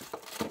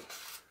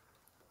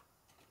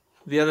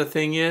 The other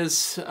thing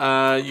is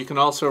you can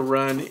also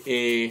run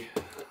a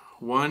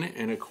 1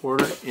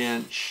 1/4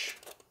 inch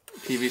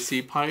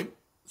PVC pipe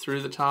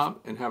through the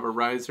top and have a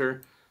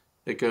riser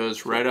that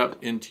goes right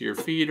up into your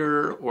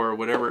feeder or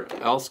whatever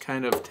else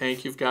kind of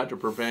tank you've got to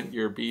prevent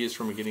your bees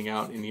from getting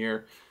out in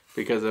here,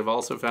 because I've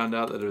also found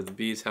out that if the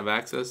bees have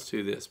access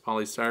to this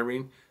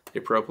polystyrene, they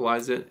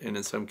propolis it, and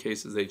in some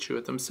cases they chew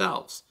it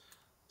themselves.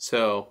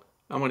 So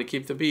I'm going to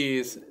keep the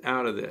bees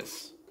out of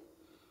this.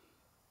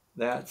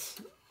 That's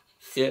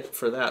it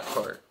for that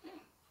part.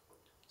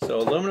 So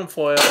aluminum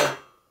foil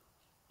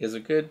is a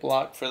good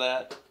block for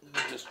that.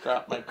 Just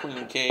drop my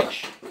queen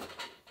cage.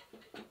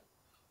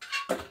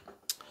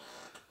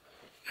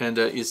 And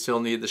you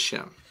still need the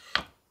shim.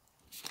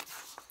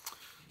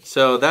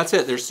 So that's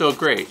it. They're still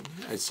great.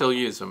 I still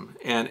use them.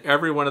 And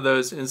every one of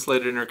those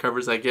insulated inner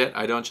covers I get,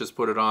 I don't just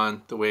put it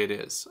on the way it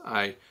is.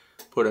 I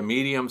put a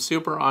medium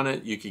super on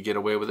it. You could get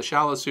away with a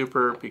shallow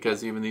super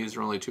because even these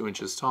are only 2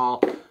 inches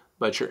tall.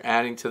 But you're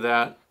adding to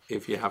that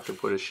if you have to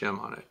put a shim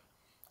on it.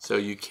 So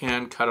you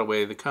can cut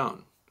away the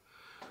cone.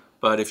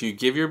 But if you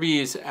give your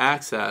bees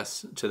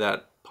access to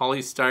that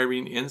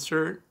polystyrene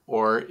insert,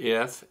 or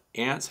if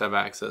ants have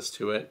access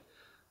to it,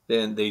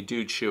 then they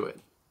do chew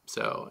it.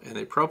 So, and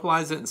they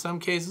propolis it in some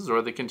cases,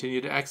 or they continue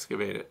to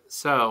excavate it.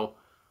 So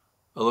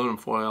aluminum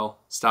foil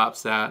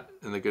stops that,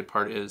 and the good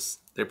part is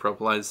they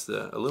propolis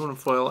the aluminum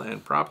foil,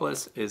 and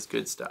propolis is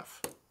good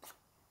stuff.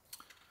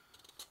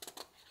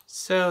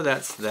 So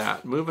that's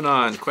that. Moving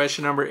on,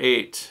 question number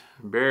 8.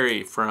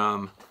 Barry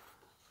from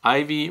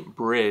Ivy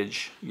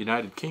Bridge,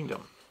 United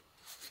Kingdom.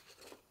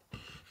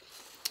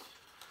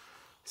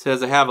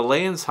 Says, I have a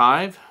lay-ins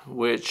hive,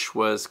 which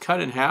was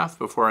cut in half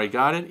before I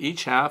got it.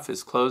 Each half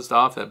is closed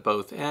off at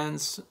both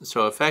ends,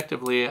 so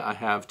effectively I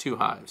have 2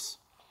 hives.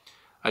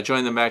 I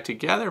joined them back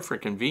together for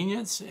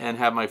convenience and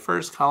have my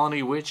first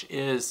colony, which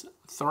is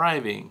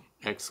thriving!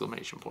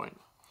 Exclamation point.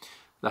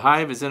 The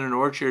hive is in an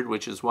orchard,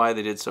 which is why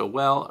they did so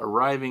well,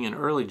 arriving in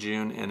early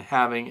June and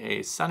having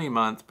a sunny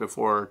month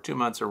before 2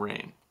 months of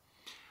rain.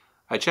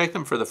 I checked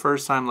them for the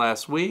first time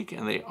last week,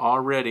 and they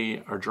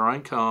already are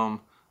drawing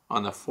comb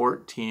on the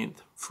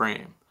 14th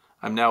frame.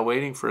 I'm now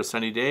waiting for a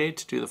sunny day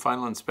to do the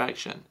final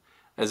inspection.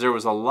 As there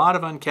was a lot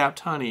of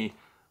uncapped honey,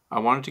 I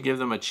wanted to give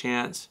them a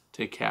chance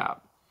to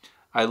cap.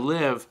 I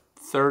live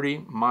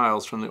 30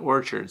 miles from the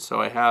orchard,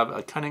 so I have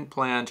a cunning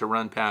plan to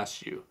run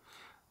past you.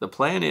 The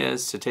plan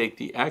is to take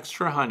the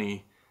extra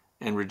honey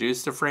and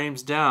reduce the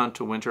frames down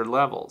to winter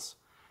levels.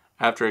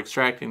 After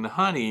extracting the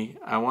honey,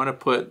 I want to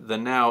put the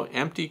now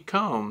empty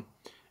comb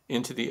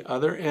into the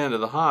other end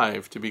of the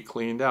hive to be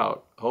cleaned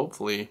out.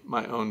 Hopefully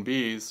my own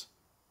bees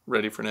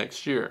ready for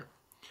next year.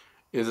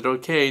 Is it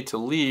okay to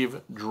leave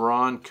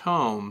drawn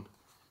comb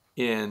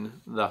in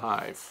the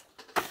hive?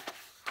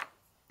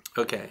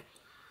 Okay,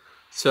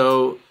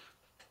 so,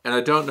 and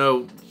I don't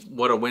know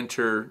what a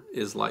winter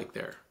is like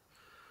there.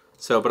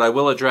 So, but I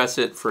will address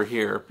it for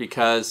here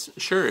because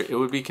sure, it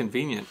would be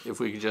convenient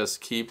if we could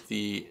just keep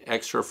the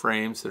extra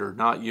frames that are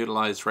not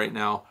utilized right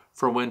now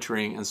for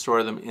wintering and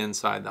store them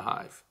inside the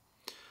hive.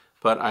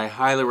 But I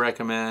highly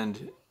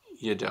recommend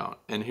you don't,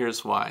 and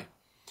here's why.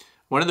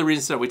 One of the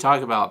reasons that we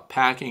talk about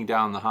packing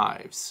down the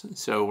hives.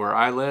 So where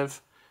I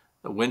live,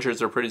 the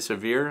winters are pretty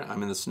severe.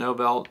 I'm in the snow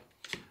belt.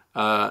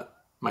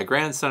 My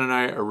grandson and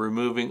I are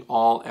removing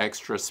all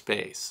extra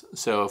space.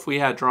 So if we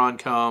had drawn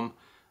comb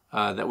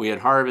that we had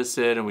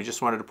harvested and we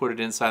just wanted to put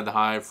it inside the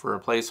hive for a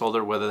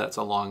placeholder, whether that's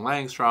a long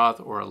Langstroth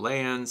or a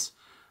lay-ins,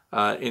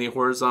 any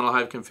horizontal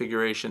hive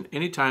configuration,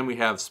 anytime we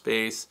have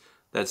space,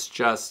 that's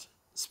just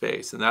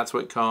space, and that's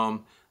what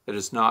comb that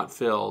is not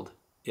filled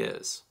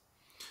is.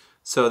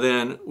 So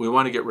then we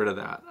want to get rid of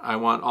that. I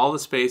want all the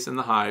space in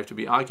the hive to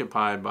be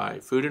occupied by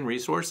food and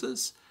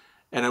resources,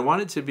 and I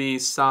want it to be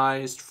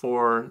sized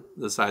for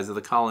the size of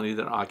the colony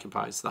that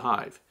occupies the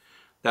hive.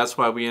 That's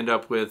why we end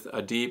up with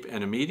a deep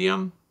and a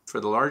medium for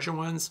the larger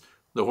ones.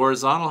 The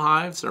horizontal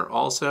hives are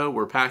also,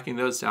 we're packing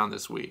those down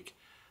this week.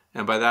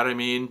 And by that I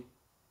mean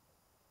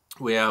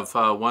we have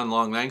one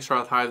long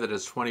Langstroth hive that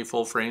has 20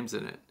 full frames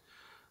in it.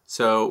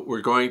 So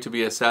we're going to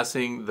be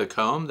assessing the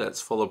comb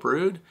that's full of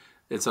brood.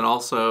 It's an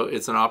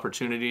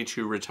opportunity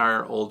to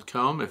retire old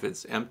comb if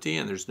it's empty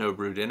and there's no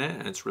brood in it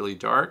and it's really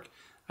dark.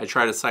 I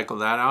try to cycle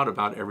that out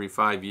about every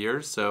 5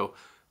 years, so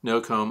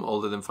no comb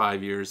older than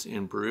 5 years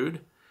in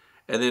brood.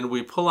 And then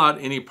we pull out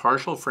any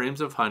partial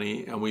frames of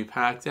honey and we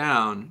pack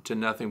down to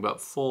nothing but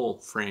full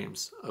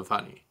frames of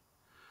honey.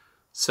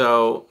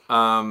 So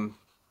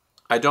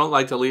I don't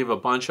like to leave a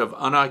bunch of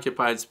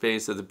unoccupied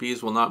space that the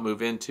bees will not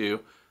move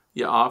into.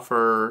 You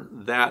offer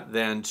that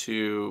then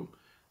to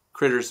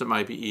critters that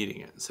might be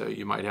eating it. So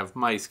you might have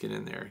mice get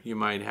in there. You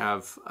might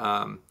have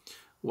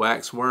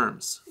wax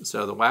worms.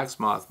 So the wax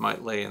moth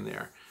might lay in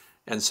there.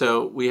 And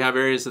so we have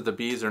areas that the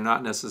bees are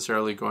not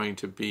necessarily going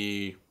to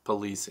be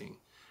policing.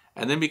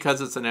 And then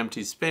because it's an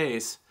empty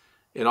space,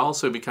 it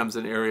also becomes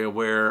an area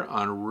where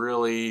on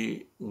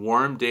really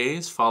warm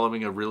days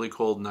following a really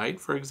cold night,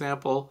 for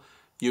example,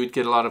 you would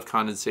get a lot of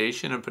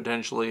condensation and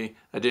potentially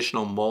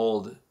additional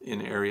mold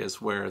in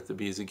areas where the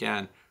bees,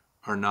 again,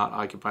 are not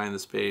occupying the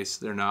space,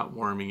 they're not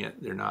warming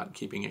it, they're not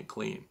keeping it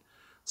clean.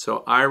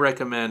 So I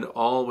recommend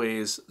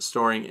always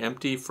storing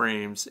empty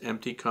frames,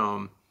 empty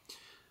comb,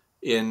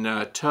 in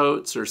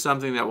totes or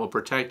something that will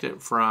protect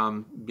it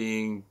from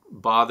being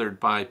bothered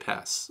by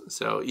pests.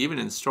 So even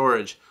in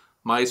storage,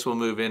 mice will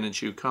move in and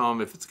chew comb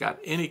if it's got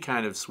any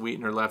kind of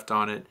sweetener left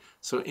on it.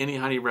 So any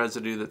honey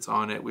residue that's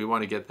on it, we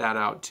want to get that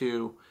out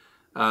too,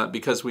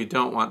 because we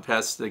don't want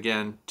pests,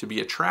 again, to be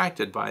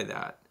attracted by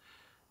that.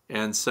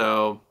 And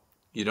so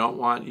you don't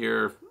want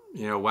your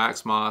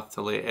wax moth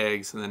to lay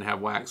eggs and then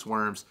have wax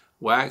worms.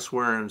 Wax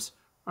worms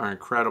are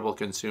incredible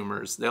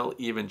consumers. They'll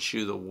even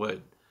chew the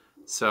wood.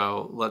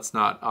 So let's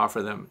not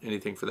offer them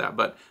anything for that.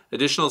 But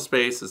additional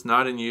space is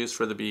not in use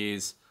for the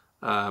bees.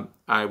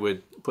 I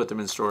would put them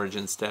in storage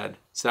instead,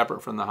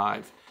 separate from the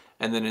hive.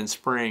 And then in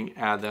spring,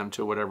 add them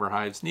to whatever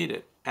hives need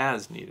it,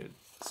 as needed.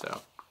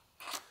 So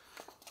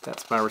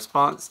that's my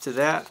response to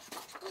that.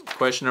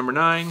 Question number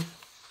 9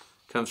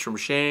 comes from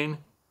Shane,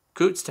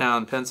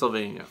 Kutztown,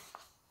 Pennsylvania.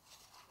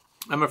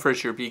 I'm a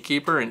first-year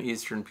beekeeper in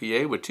eastern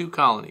PA with 2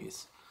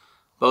 colonies.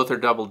 Both are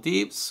double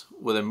deeps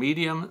with a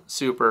medium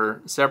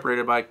super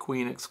separated by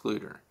queen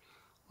excluder.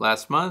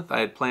 Last month,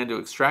 I had planned to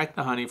extract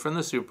the honey from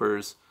the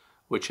supers,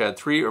 which had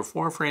 3 or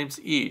 4 frames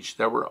each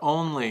that were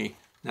only,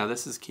 now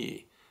this is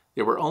key,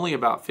 they were only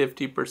about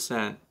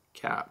 50%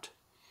 capped.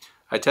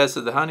 I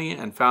tested the honey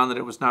and found that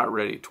it was not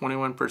ready,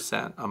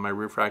 21% on my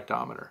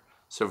refractometer.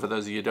 So for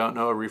those of you who don't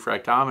know, a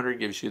refractometer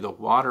gives you the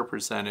water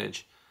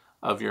percentage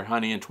of your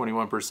honey, and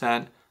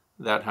 21%,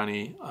 that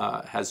honey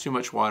has too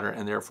much water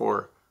and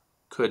therefore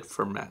could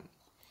ferment.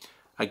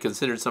 I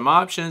considered some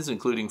options,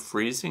 including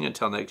freezing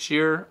until next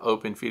year,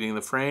 open feeding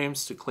the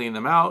frames to clean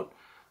them out,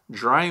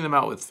 drying them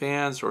out with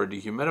fans or a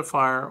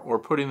dehumidifier, or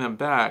putting them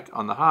back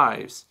on the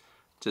hives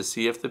to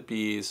see if the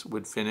bees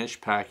would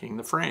finish packing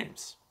the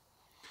frames.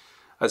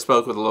 I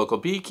spoke with a local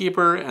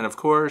beekeeper and, of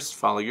course,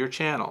 follow your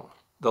channel.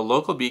 The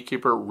local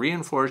beekeeper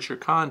reinforced your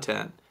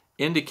content,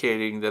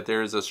 indicating that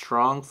there is a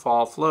strong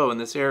fall flow in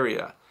this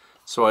area,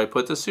 so I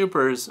put the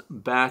supers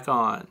back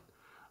on.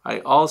 I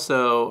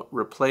also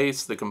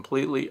replaced the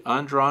completely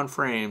undrawn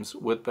frames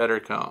with better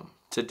comb.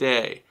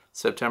 Today,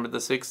 September the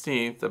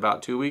 16th,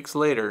 about 2 weeks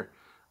later,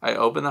 I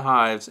opened the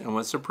hives and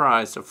was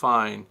surprised to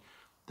find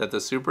that the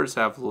supers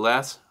have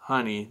less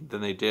honey than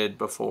they did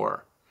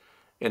before.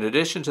 In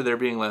addition to there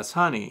being less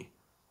honey,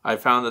 I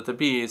found that the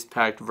bees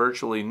packed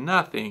virtually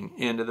nothing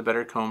into the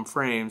better comb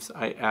frames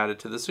I added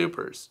to the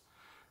supers.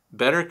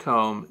 Better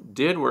comb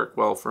did work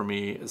well for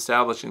me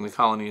establishing the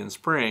colony in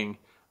spring,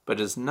 but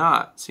does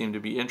not seem to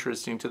be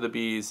interesting to the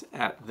bees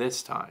at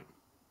this time.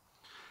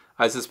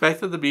 I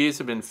suspect that the bees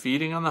have been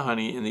feeding on the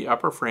honey in the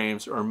upper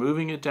frames or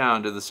moving it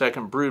down to the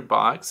second brood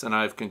box, and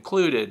I've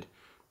concluded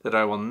that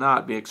I will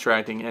not be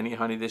extracting any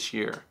honey this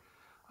year.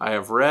 I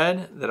have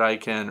read that I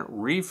can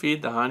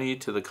refeed the honey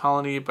to the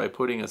colony by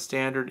putting a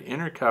standard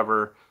inner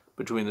cover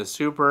between the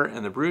super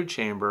and the brood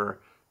chamber,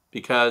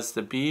 because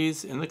the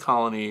bees in the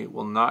colony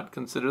will not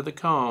consider the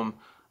comb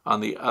on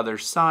the other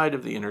side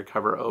of the inner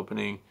cover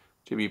opening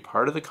to be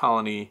part of the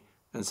colony,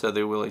 and so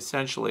they will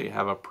essentially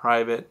have a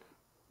private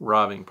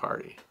robbing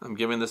party. I'm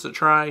giving this a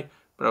try,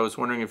 but I was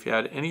wondering if you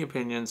had any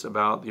opinions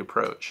about the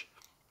approach.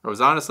 I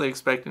was honestly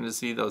expecting to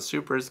see those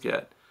supers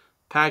get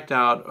packed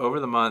out over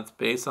the month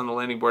based on the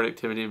landing board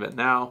activity, but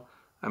now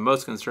I'm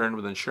most concerned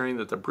with ensuring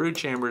that the brood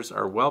chambers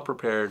are well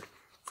prepared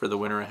for the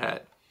winter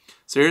ahead.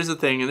 So here's the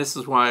thing, and this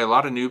is why a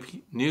lot of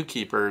new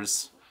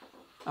keepers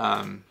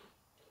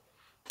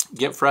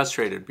get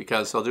frustrated,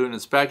 because they'll do an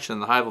inspection,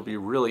 the hive will be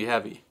really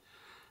heavy.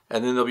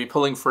 And then they'll be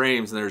pulling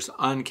frames and there's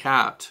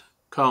uncapped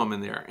comb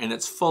in there and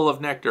it's full of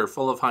nectar,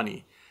 full of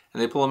honey.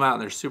 And they pull them out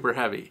and they're super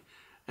heavy.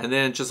 And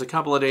then just a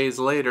couple of days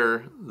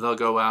later, they'll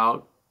go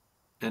out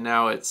and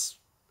now it's,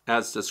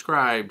 as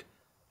described,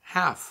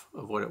 half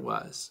of what it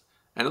was.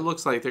 And it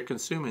looks like they're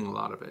consuming a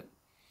lot of it.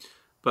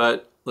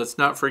 But let's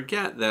not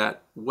forget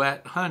that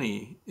wet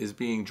honey is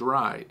being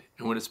dried.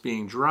 And when it's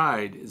being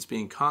dried, it's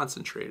being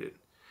concentrated.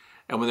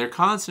 And when they're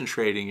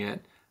concentrating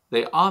it,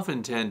 they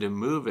often tend to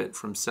move it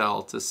from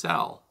cell to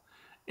cell.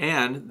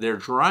 And they're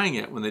drying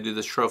it when they do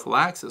this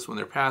trophallaxis, when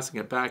they're passing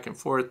it back and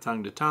forth,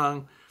 tongue to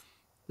tongue.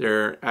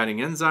 They're adding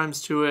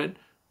enzymes to it,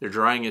 they're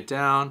drying it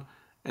down,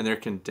 and they're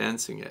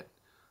condensing it.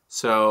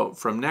 So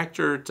from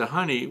nectar to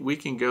honey, we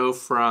can go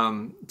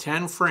from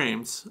 10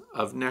 frames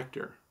of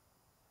nectar,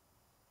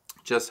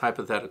 just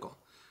hypothetical.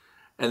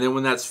 And then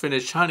when that's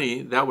finished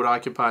honey, that would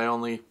occupy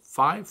only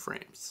 5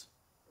 frames.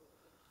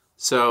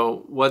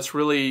 So what's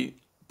really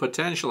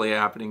potentially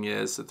happening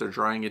is that they're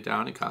drying it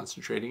down and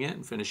concentrating it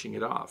and finishing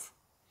it off.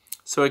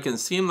 So it can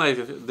seem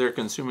like they're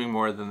consuming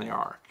more than they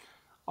are.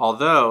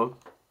 Although,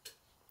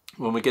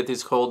 when we get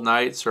these cold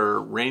nights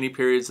or rainy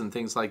periods and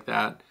things like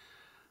that,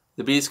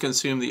 the bees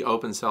consume the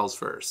open cells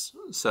first.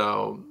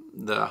 So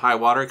the high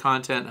water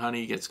content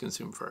honey gets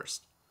consumed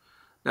first.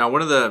 Now,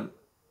 one of the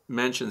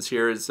mentions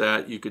here is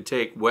that you could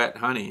take wet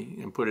honey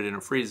and put it in a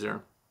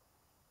freezer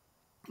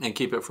and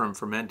keep it from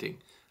fermenting.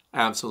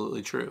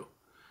 Absolutely true.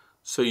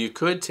 So you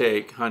could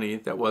take honey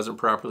that wasn't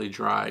properly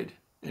dried,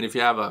 and if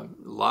you have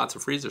lots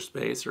of freezer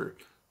space, or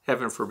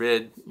heaven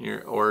forbid,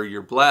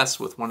 you're blessed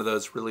with one of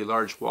those really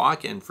large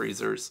walk-in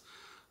freezers,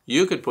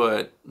 you could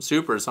put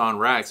supers on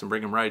racks and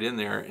bring them right in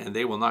there, and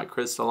they will not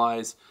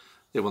crystallize,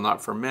 they will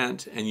not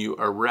ferment, and you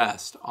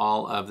arrest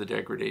all of the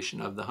degradation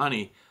of the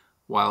honey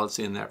while it's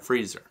in that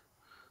freezer.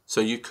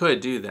 So you could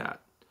do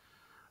that.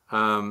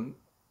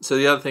 So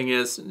the other thing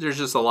is, there's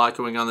just a lot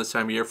going on this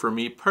time of year for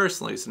me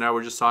personally. So now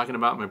we're just talking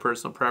about my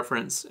personal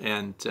preference,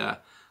 and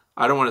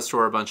I don't want to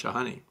store a bunch of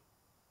honey.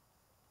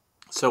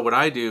 So what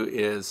I do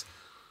is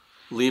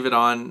leave it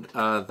on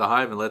the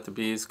hive and let the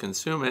bees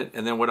consume it.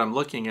 And then what I'm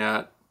looking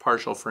at,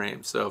 partial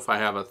frames. So if I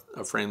have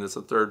a frame that's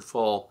a third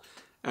full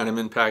and I'm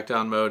in pack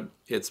down mode,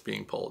 it's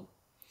being pulled.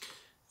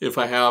 If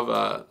I have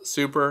a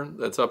super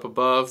that's up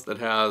above that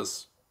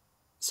has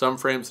some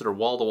frames that are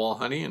wall-to-wall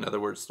honey, in other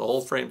words, the whole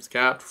frame's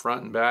capped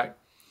front and back,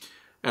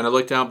 and I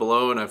look down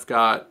below and I've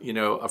got,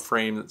 a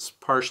frame that's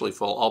partially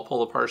full, I'll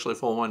pull the partially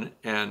full one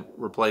and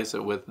replace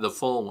it with the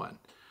full one.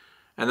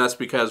 And that's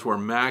because we're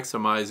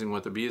maximizing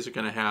what the bees are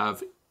going to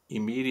have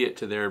immediate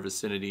to their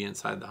vicinity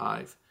inside the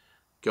hive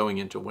going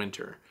into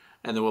winter.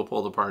 And then we'll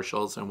pull the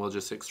partials and we'll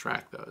just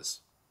extract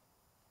those.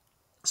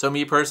 So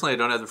me personally, I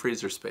don't have the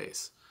freezer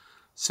space.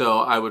 So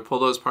I would pull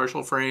those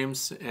partial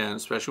frames, and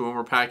especially when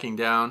we're packing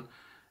down,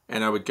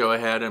 and I would go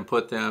ahead and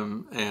put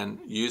them and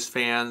use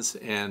fans,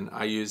 and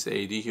I use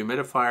a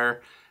dehumidifier,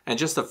 and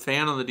just a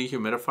fan on the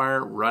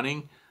dehumidifier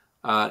running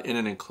in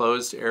an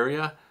enclosed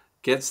area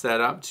gets that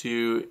up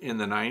to in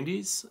the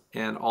 90s,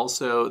 and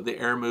also the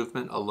air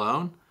movement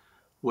alone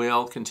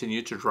will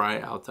continue to dry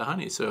out the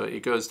honey. So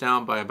it goes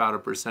down by about a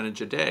percentage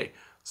a day.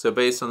 So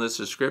based on this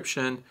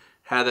description,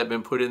 had that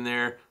been put in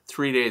there,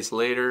 3 days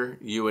later,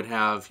 you would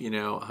have,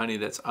 honey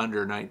that's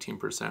under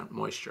 19%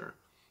 moisture.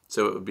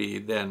 So it would be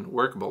then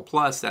workable.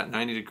 Plus that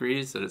 90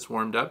 degrees that it's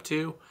warmed up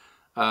to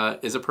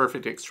is a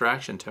perfect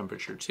extraction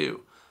temperature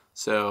too.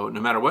 So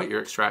no matter what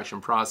your extraction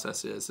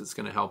process is, it's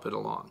going to help it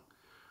along.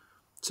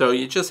 So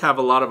you just have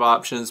a lot of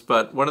options,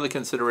 but one of the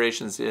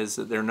considerations is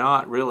that they're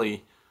not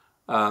really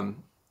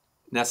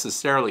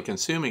necessarily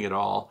consuming it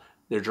all,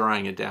 they're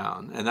drying it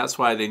down. And that's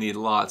why they need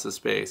lots of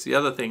space. The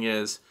other thing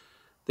is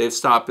they've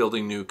stopped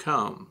building new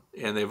comb,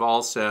 and they've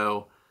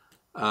also,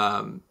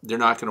 they're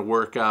not going to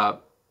work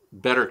up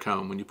better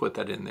comb when you put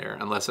that in there,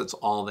 unless it's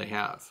all they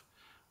have.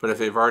 But if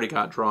they've already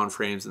got drawn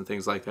frames and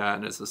things like that,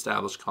 and it's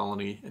established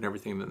colony and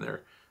everything, then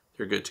they're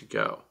good to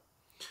go.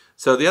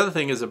 So the other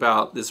thing is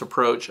about this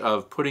approach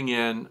of putting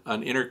in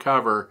an inner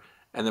cover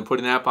and then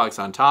putting that box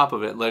on top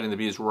of it, letting the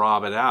bees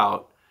rob it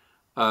out.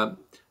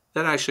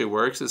 That actually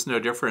works. It's no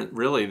different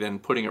really than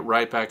putting it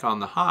right back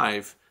on the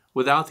hive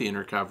without the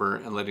inner cover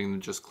and letting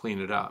them just clean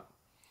it up.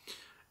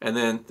 And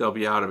then they'll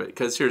be out of it.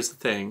 Because here's the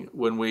thing,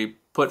 when we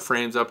put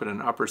frames up in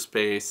an upper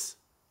space,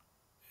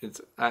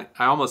 I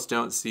almost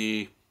don't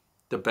see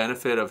the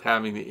benefit of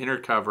having the inner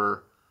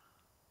cover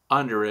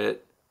under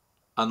it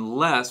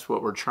unless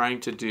what we're trying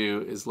to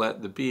do is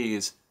let the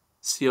bees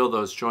seal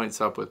those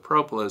joints up with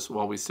propolis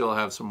while we still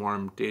have some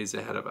warm days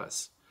ahead of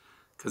us.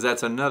 Because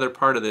that's another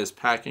part of this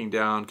packing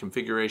down,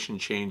 configuration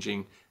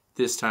changing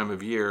this time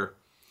of year.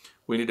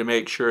 We need to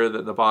make sure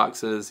that the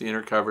boxes, the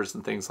inner covers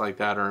and things like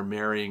that are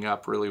marrying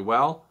up really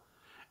well,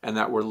 and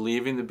that we're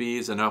leaving the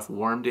bees enough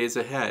warm days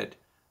ahead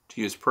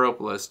to use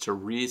propolis to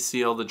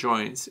reseal the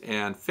joints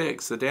and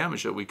fix the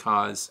damage that we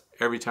cause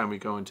every time we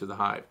go into the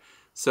hive.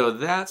 So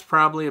that's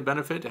probably a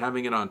benefit to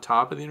having it on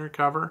top of the inner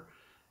cover,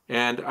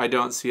 and I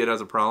don't see it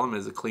as a problem,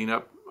 as a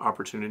cleanup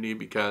opportunity,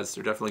 because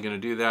they're definitely going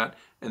to do that,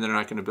 and they're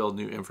not going to build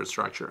new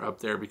infrastructure up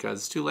there because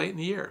it's too late in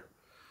the year.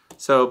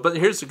 So, but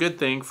here's the good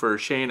thing for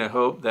Shane. I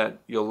hope that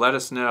you'll let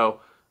us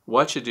know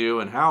what you do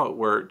and how it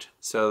worked,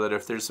 so that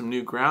if there's some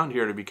new ground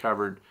here to be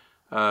covered,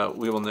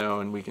 we will know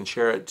and we can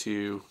share it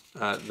to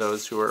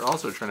those who are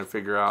also trying to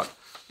figure out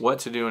what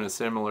to do in a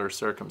similar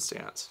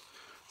circumstance.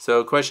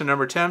 So question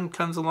number 10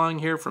 comes along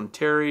here from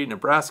Terry,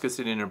 Nebraska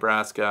City,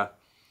 Nebraska.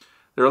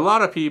 There are a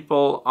lot of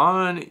people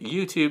on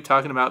YouTube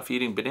talking about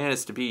feeding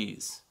bananas to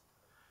bees.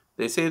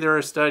 They say there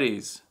are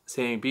studies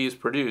saying bees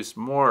produce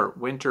more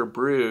winter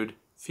brood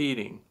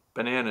feeding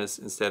bananas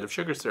instead of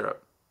sugar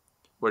syrup.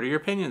 What are your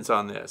opinions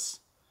on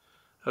this?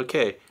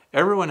 Okay,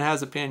 everyone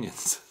has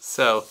opinions,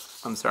 so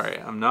I'm sorry,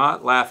 I'm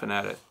not laughing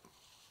at it.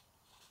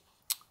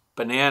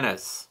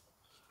 Bananas.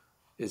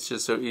 It's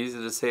just so easy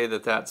to say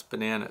that that's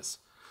bananas.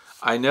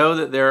 I know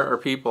that there are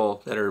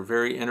people that are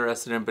very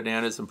interested in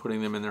bananas and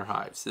putting them in their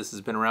hives. This has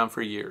been around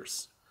for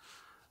years.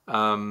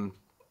 And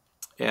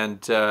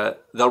they'll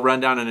run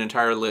down an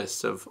entire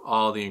list of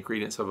all the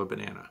ingredients of a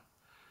banana.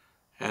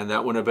 And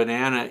that when a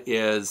banana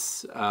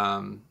is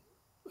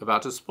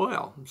about to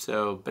spoil.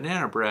 So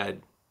banana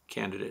bread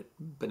candidate,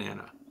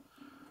 banana.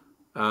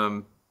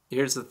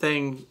 Here's the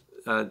thing,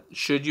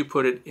 should you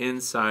put it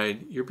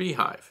inside your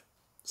beehive?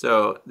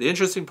 So the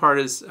interesting part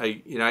is,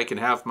 I can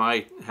have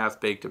my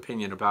half-baked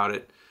opinion about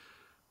it,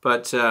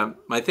 but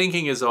my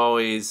thinking is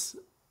always,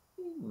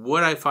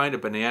 would I find a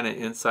banana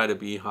inside a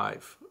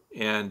beehive?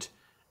 And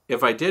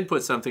if I did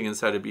put something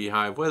inside a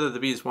beehive, whether the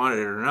bees wanted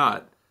it or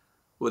not,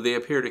 would they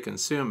appear to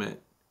consume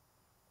it?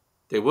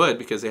 They would,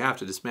 because they have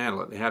to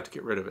dismantle it. They have to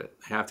get rid of it.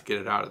 They have to get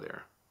it out of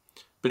there.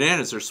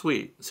 Bananas are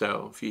sweet,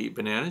 so if you eat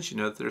bananas, you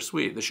know that they're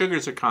sweet. The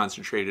sugars are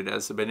concentrated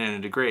as the banana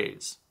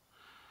degrades.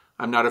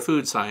 I'm not a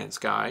food science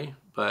guy,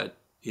 but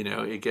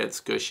it gets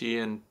gushy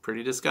and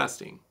pretty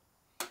disgusting.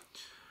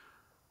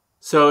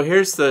 So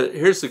here's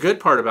the good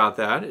part about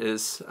that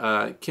is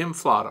Kim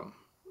Flottam.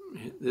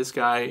 This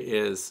guy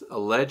is a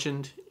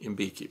legend in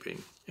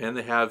beekeeping, and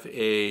they have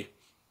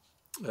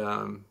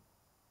an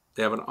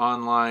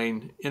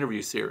online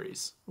interview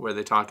series where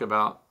they talk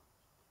about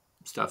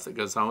stuff that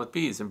goes on with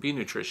bees and bee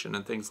nutrition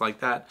and things like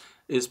that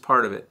is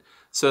part of it.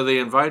 So they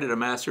invited a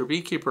master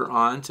beekeeper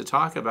on to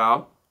talk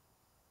about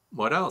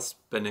what else?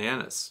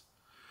 Bananas.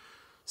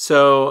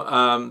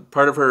 So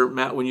part of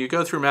when you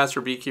go through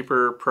master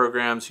beekeeper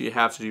programs, you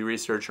have to do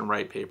research and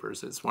write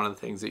papers. It's one of the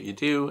things that you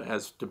do,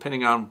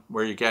 depending on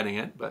where you're getting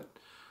it, but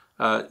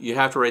you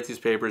have to write these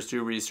papers,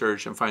 do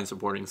research, and find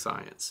supporting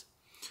science.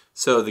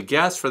 So the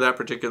guest for that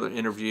particular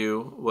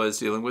interview was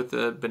dealing with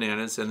the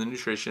bananas and the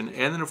nutrition,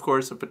 and then of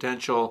course the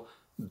potential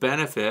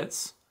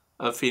benefits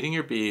of feeding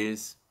your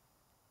bees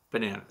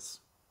bananas.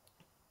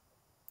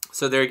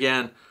 So there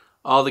again,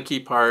 all the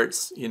key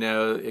parts,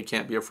 it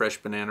can't be a fresh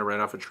banana right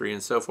off a tree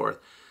and so forth.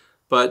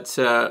 But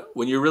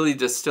when you really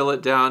distill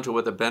it down to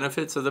what the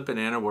benefits of the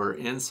banana were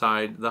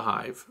inside the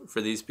hive for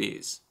these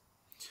bees,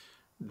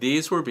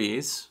 these were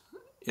bees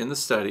in the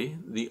study,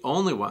 the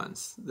only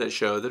ones that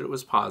show that it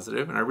was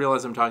positive. And I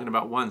realize I'm talking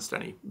about one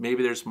study.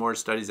 Maybe there's more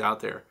studies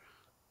out there.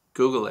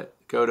 Google it.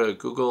 Go to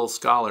Google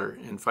Scholar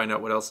and find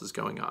out what else is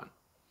going on.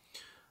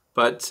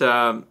 But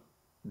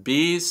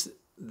bees,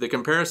 the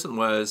comparison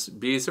was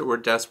bees that were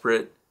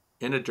desperate,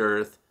 in a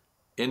dearth,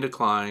 in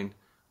decline,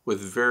 with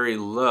very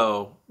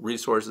low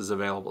resources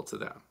available to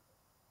them.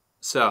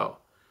 So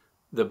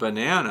the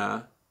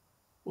banana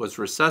was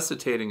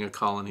resuscitating a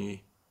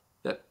colony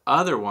that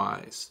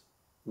otherwise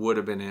would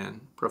have been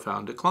in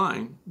profound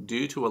decline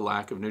due to a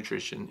lack of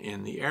nutrition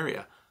in the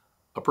area,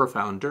 a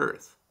profound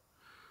dearth.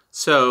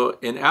 So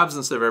in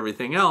absence of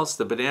everything else,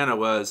 the banana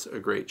was a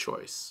great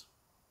choice.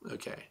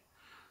 Okay,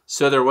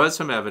 so there was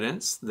some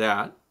evidence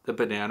that the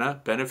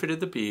banana benefited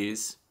the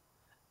bees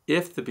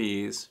if the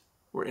bees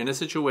were in a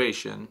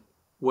situation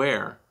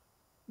where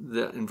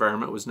the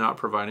environment was not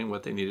providing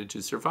what they needed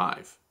to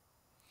survive.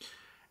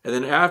 And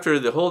then after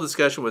the whole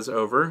discussion was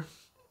over,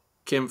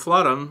 Kim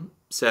Flottam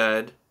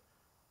said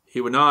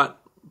he would not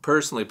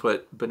personally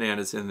put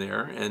bananas in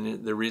there,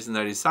 and the reason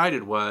that he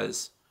cited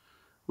was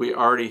we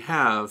already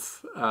have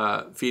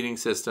feeding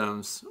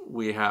systems.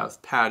 We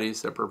have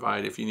patties that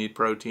provide, if you need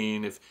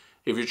protein, if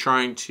you're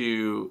trying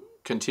to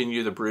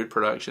continue the brood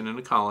production in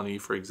a colony,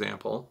 for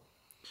example,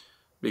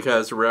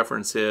 because the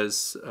reference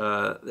is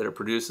that it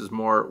produces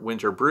more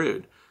winter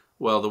brood.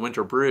 Well, the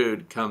winter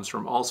brood comes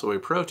from also a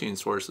protein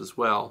source as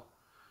well.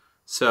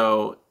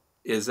 So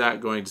is that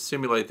going to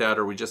stimulate that,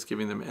 or are we just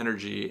giving them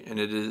energy? And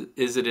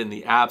is it in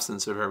the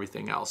absence of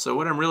everything else? So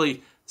what I'm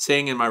really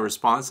saying in my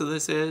response to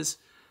this is,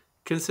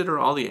 consider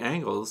all the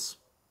angles.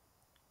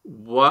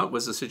 What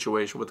was the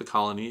situation with the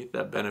colony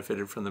that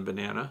benefited from the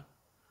banana?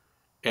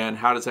 And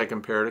how does that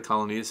compare to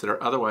colonies that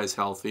are otherwise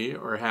healthy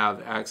or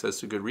have access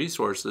to good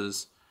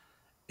resources?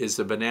 Is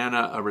the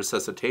banana a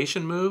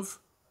resuscitation move?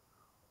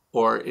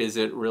 Or is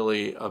it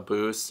really a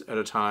boost at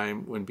a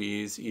time when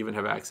bees even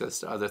have access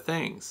to other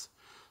things?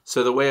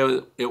 So the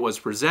way it was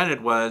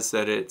presented was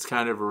that it's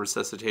kind of a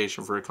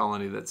resuscitation for a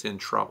colony that's in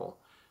trouble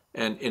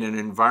and in an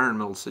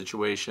environmental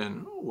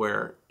situation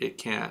where it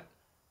can't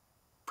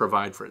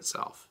provide for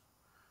itself.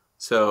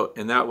 So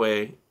in that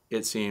way,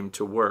 it seemed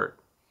to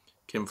work.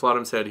 Kim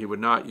Flottam said he would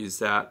not use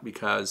that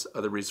because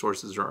other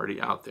resources are already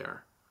out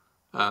there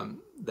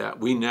that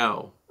we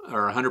know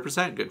are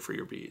 100% good for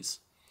your bees.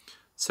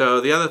 So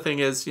the other thing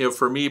is,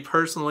 for me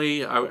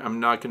personally, I'm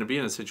not going to be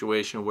in a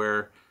situation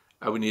where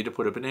I would need to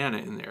put a banana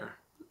in there.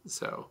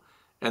 So,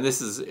 and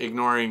this is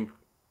ignoring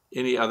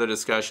any other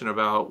discussion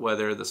about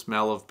whether the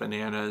smell of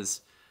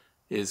bananas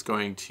is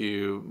going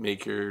to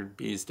make your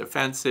bees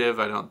defensive.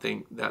 I don't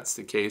think that's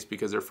the case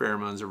because their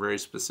pheromones are very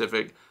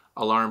specific.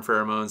 Alarm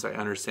pheromones, I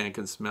understand,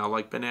 can smell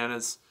like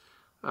bananas,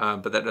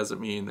 but that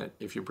doesn't mean that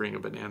if you bring a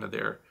banana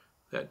there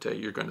that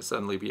you're going to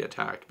suddenly be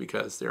attacked,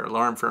 because their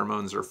alarm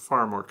pheromones are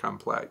far more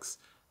complex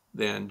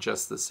than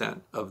just the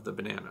scent of the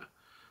banana.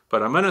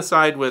 But I'm going to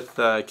side with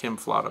Kim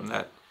Flottam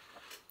that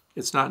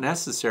it's not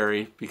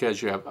necessary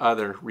because you have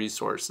other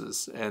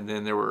resources. And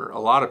then there were a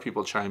lot of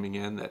people chiming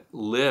in that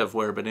live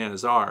where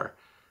bananas are.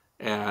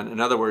 And in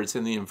other words,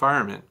 in the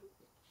environment,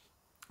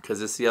 because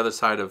it's the other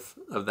side of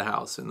the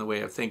house in the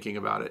way of thinking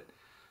about it.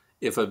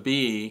 If a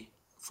bee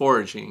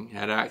foraging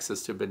had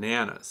access to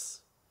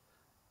bananas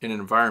in an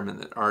environment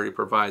that already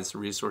provides the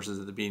resources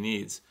that the bee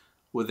needs,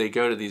 would they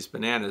go to these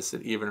bananas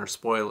that even are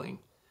spoiling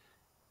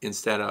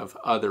instead of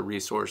other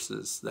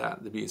resources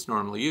that the bees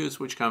normally use,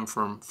 which come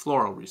from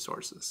floral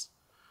resources?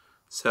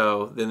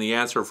 So then the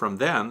answer from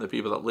them, the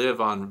people that live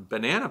on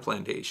banana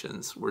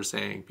plantations, were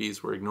saying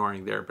bees were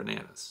ignoring their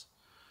bananas.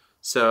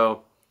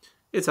 So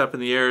it's up in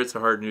the air. It's a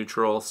hard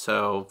neutral.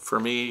 So for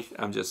me,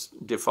 I'm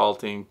just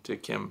defaulting to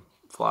Kim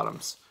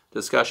Flottam's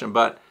discussion.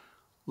 But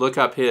look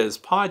up his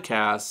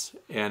podcast,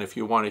 and if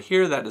you want to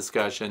hear that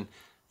discussion,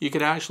 you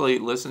could actually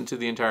listen to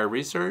the entire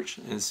research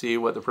and see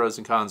what the pros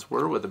and cons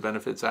were, what the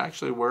benefits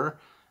actually were,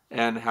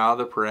 and how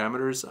the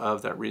parameters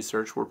of that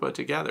research were put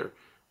together,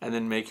 and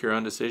then make your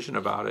own decision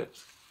about it.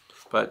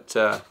 But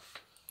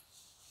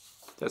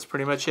that's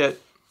pretty much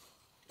it.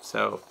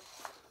 So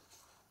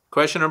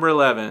question number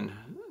 11.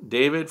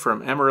 David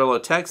from Amarillo,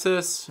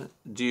 Texas.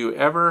 Do you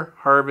ever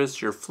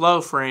harvest your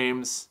flow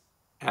frames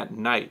at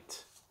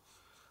night?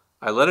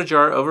 I let a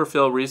jar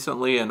overfill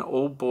recently, and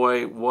oh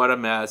boy, what a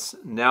mess.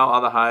 Now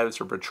all the hives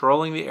are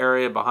patrolling the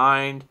area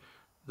behind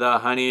the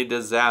honey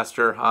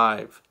disaster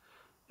hive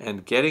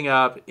and getting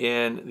up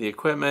in the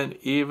equipment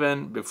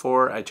even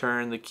before I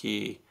turn the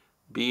key.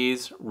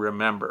 Bees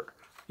remember.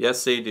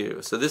 Yes, they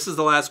do. So this is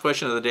the last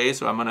question of the day,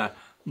 so I'm going to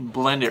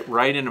blend it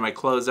right into my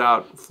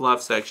closeout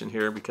fluff section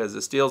here because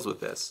this deals with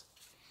this.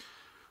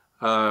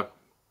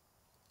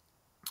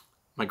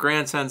 My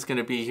grandson's going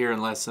to be here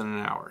in less than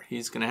an hour.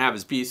 He's going to have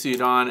his bee suit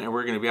on, and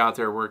we're going to be out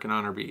there working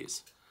on our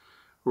bees.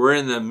 We're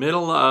in the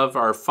middle of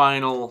our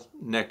final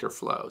nectar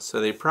flow, so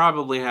they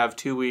probably have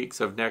 2 weeks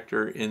of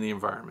nectar in the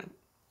environment.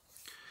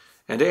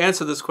 And to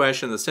answer this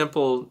question, the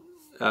simple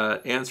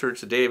answer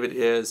to David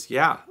is,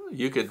 yeah,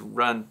 you could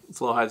run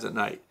flow hives at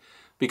night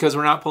because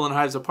we're not pulling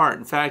hives apart.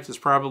 In fact, it's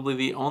probably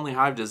the only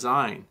hive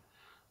design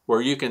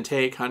where you can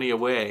take honey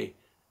away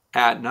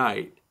at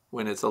night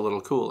when it's a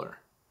little cooler.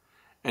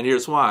 And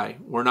here's why.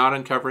 We're not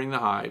uncovering the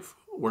hive.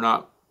 We're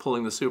not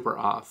pulling the super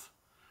off.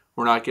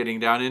 We're not getting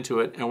down into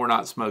it, and we're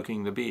not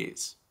smoking the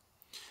bees.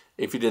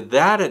 If you did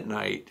that at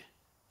night,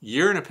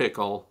 you're in a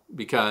pickle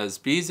because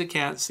bees that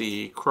can't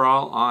see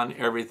crawl on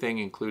everything,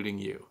 including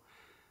you.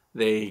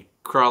 They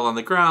crawl on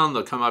the ground.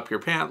 They'll come up your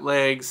pant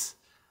legs.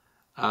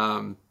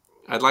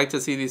 I'd like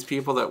to see these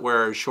people that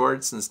wear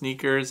shorts and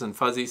sneakers and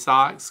fuzzy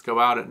socks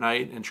go out at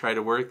night and try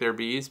to work their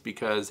bees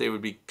because they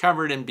would be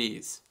covered in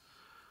bees.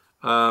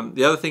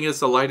 The other thing is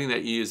the lighting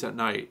that you use at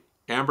night.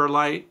 Amber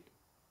light,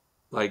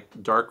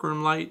 like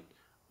darkroom light,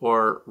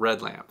 or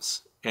red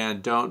lamps.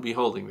 And don't be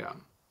holding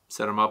them.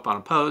 Set them up on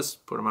a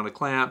post, put them on a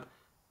clamp,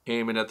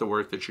 aim it at the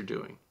work that you're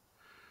doing.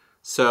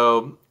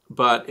 So,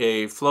 but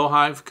a flow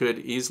hive could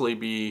easily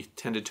be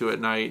tended to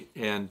at night,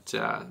 and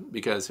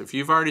because if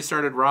you've already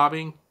started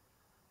robbing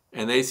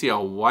and they see a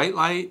white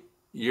light,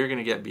 you're going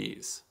to get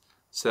bees.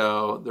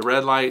 So the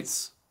red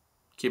lights,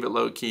 keep it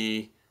low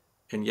key.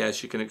 And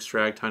yes, you can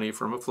extract honey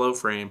from a flow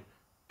frame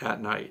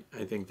at night.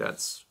 I think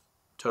that's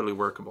totally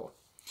workable.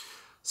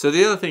 So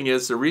the other thing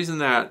is the reason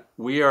that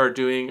we are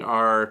doing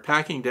our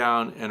packing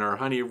down and our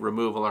honey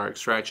removal, our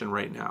extraction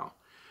right now,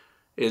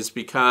 is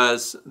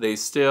because they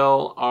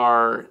still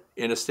are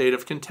in a state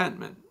of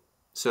contentment.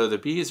 So the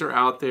bees are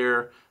out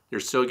there. They're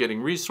still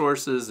getting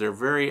resources. They're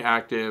very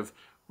active.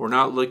 We're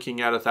not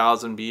looking at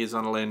 1,000 bees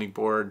on a landing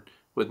board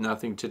with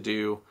nothing to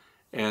do,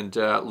 and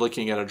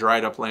looking at a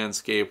dried up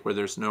landscape where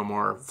there's no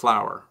more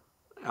flower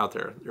out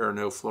there. There are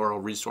no floral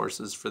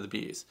resources for the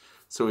bees.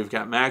 So we've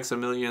got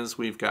Maximilians,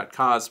 we've got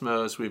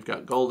Cosmos, we've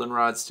got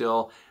goldenrod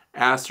still.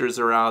 Asters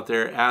are out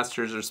there.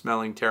 Asters are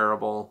smelling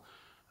terrible.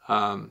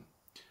 And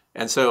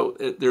so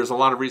there's a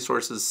lot of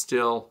resources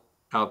still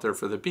out there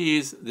for the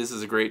bees. This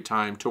is a great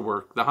time to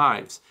work the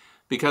hives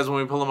because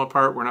when we pull them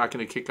apart, we're not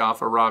going to kick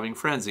off a robbing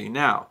frenzy.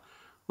 Now,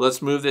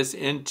 let's move this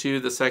into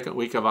the second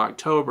week of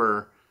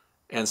October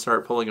and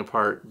start pulling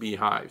apart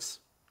beehives.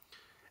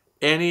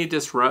 Any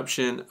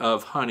disruption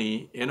of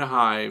honey in a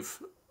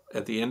hive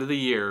at the end of the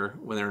year,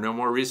 when there are no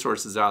more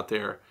resources out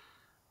there,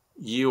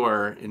 you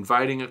are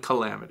inviting a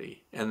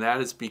calamity. And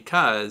that is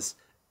because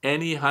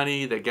any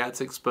honey that gets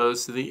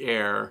exposed to the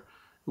air,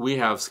 we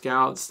have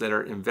scouts that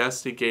are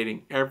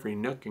investigating every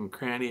nook and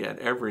cranny at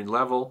every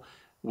level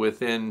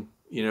within,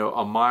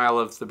 a mile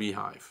of the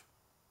beehive.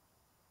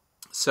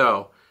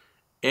 So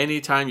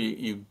anytime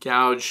you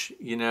gouge,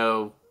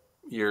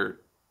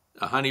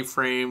 a honey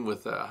frame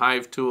with a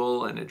hive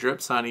tool and it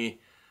drips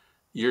honey,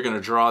 you're going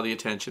to draw the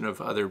attention of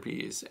other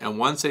bees. And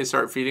once they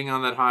start feeding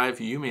on that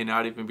hive, you may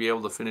not even be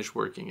able to finish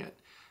working it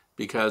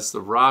because the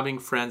robbing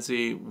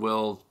frenzy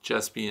will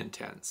just be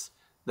intense.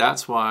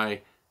 That's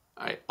why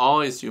I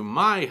always do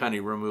my honey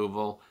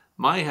removal,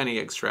 my honey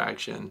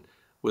extraction,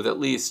 with at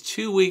least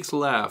 2 weeks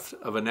left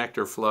of a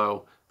nectar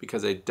flow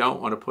because I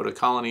don't want to put a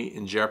colony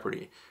in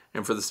jeopardy.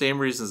 And for the same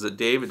reasons that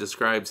David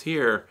describes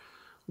here,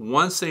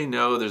 once they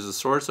know there's a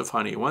source of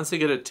honey, once they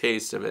get a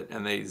taste of it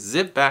and they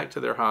zip back to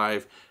their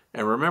hive,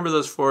 and remember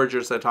those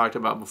foragers I talked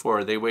about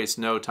before, they waste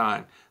no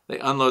time. They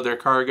unload their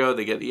cargo,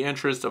 they get the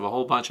interest of a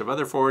whole bunch of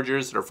other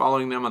foragers that are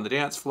following them on the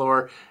dance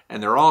floor,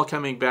 and they're all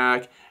coming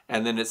back,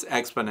 and then it's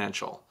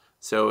exponential.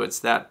 So it's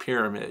that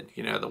pyramid.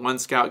 You know, the one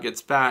scout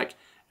gets back,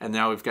 and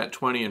now we've got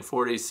 20 and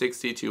 40,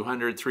 60,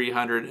 200,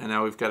 300, and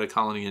now we've got a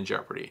colony in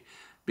jeopardy.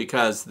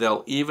 Because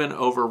they'll even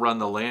overrun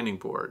the landing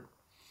board.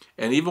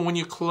 And even when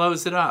you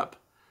close it up,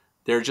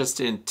 they're just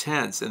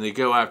intense, and they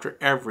go after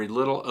every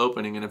little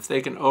opening. And if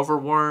they can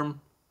overwhelm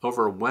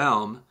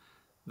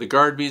the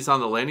guard bees on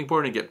the landing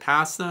board and get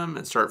past them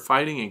and start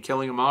fighting and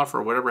killing them off,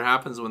 or whatever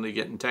happens when they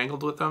get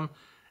entangled with them,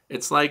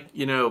 it's like,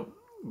 you know,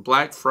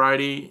 Black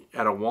Friday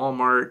at a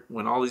Walmart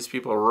when all these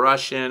people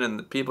rush in and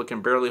the people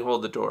can barely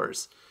hold the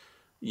doors.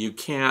 You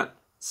can't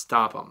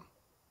stop them.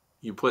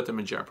 You put them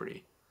in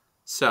jeopardy.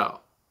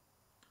 So,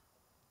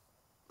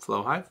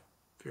 flow hive,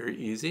 very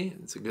easy.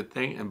 It's a good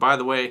thing. And by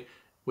the way,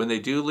 when they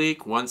do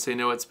leak, once they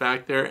know it's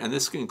back there, and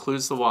this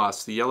includes the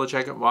wasps. The yellow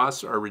jacket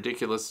wasps are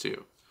ridiculous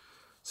too.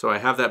 So I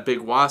have that big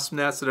wasp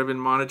nest that I've been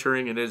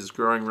monitoring, and it is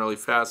growing really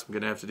fast. I'm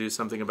going to have to do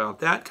something about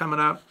that coming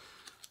up.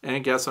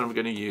 And guess what I'm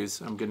going to use?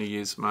 I'm going to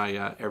use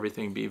my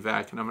Everything Bee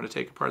Vac, and I'm going to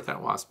take apart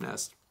that wasp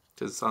nest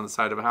because it's on the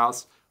side of a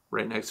house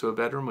right next to a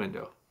bedroom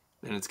window,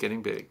 and it's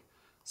getting big.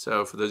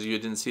 So for those of you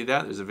who didn't see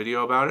that, there's a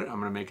video about it. I'm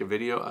going to make a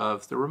video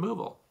of the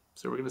removal.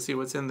 So we're going to see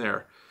what's in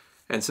there.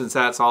 And since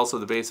that's also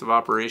the base of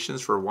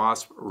operations for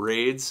wasp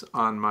raids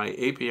on my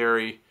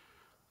apiary,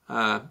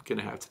 I'm going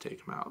to have to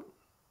take them out.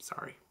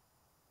 Sorry.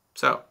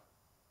 So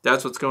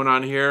that's what's going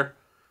on here.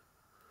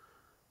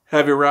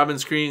 Have your robin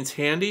screens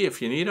handy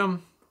if you need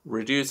them.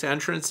 Reduce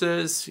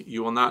entrances.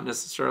 You will not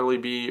necessarily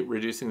be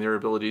reducing their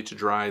ability to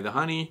dry the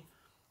honey.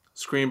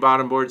 Screen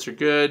bottom boards are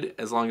good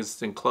as long as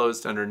it's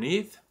enclosed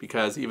underneath,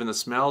 because even the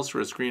smells for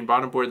a screen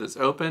bottom board that's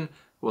open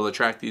will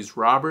attract these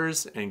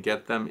robbers and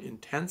get them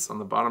intense on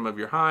the bottom of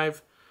your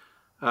hive.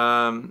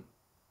 And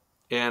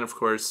of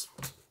course,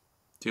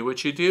 do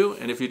what you do.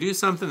 And if you do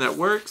something that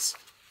works,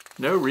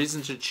 no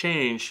reason to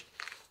change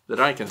that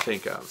I can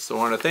think of. So I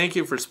want to thank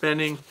you for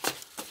spending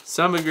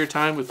some of your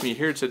time with me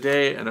here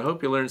today, and I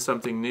hope you learned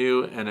something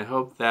new, and I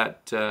hope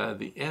that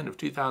the end of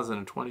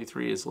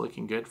 2023 is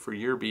looking good for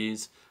your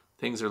bees.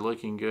 Things are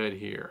looking good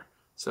here.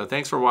 So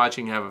thanks for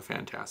watching. Have a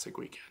fantastic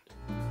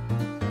weekend.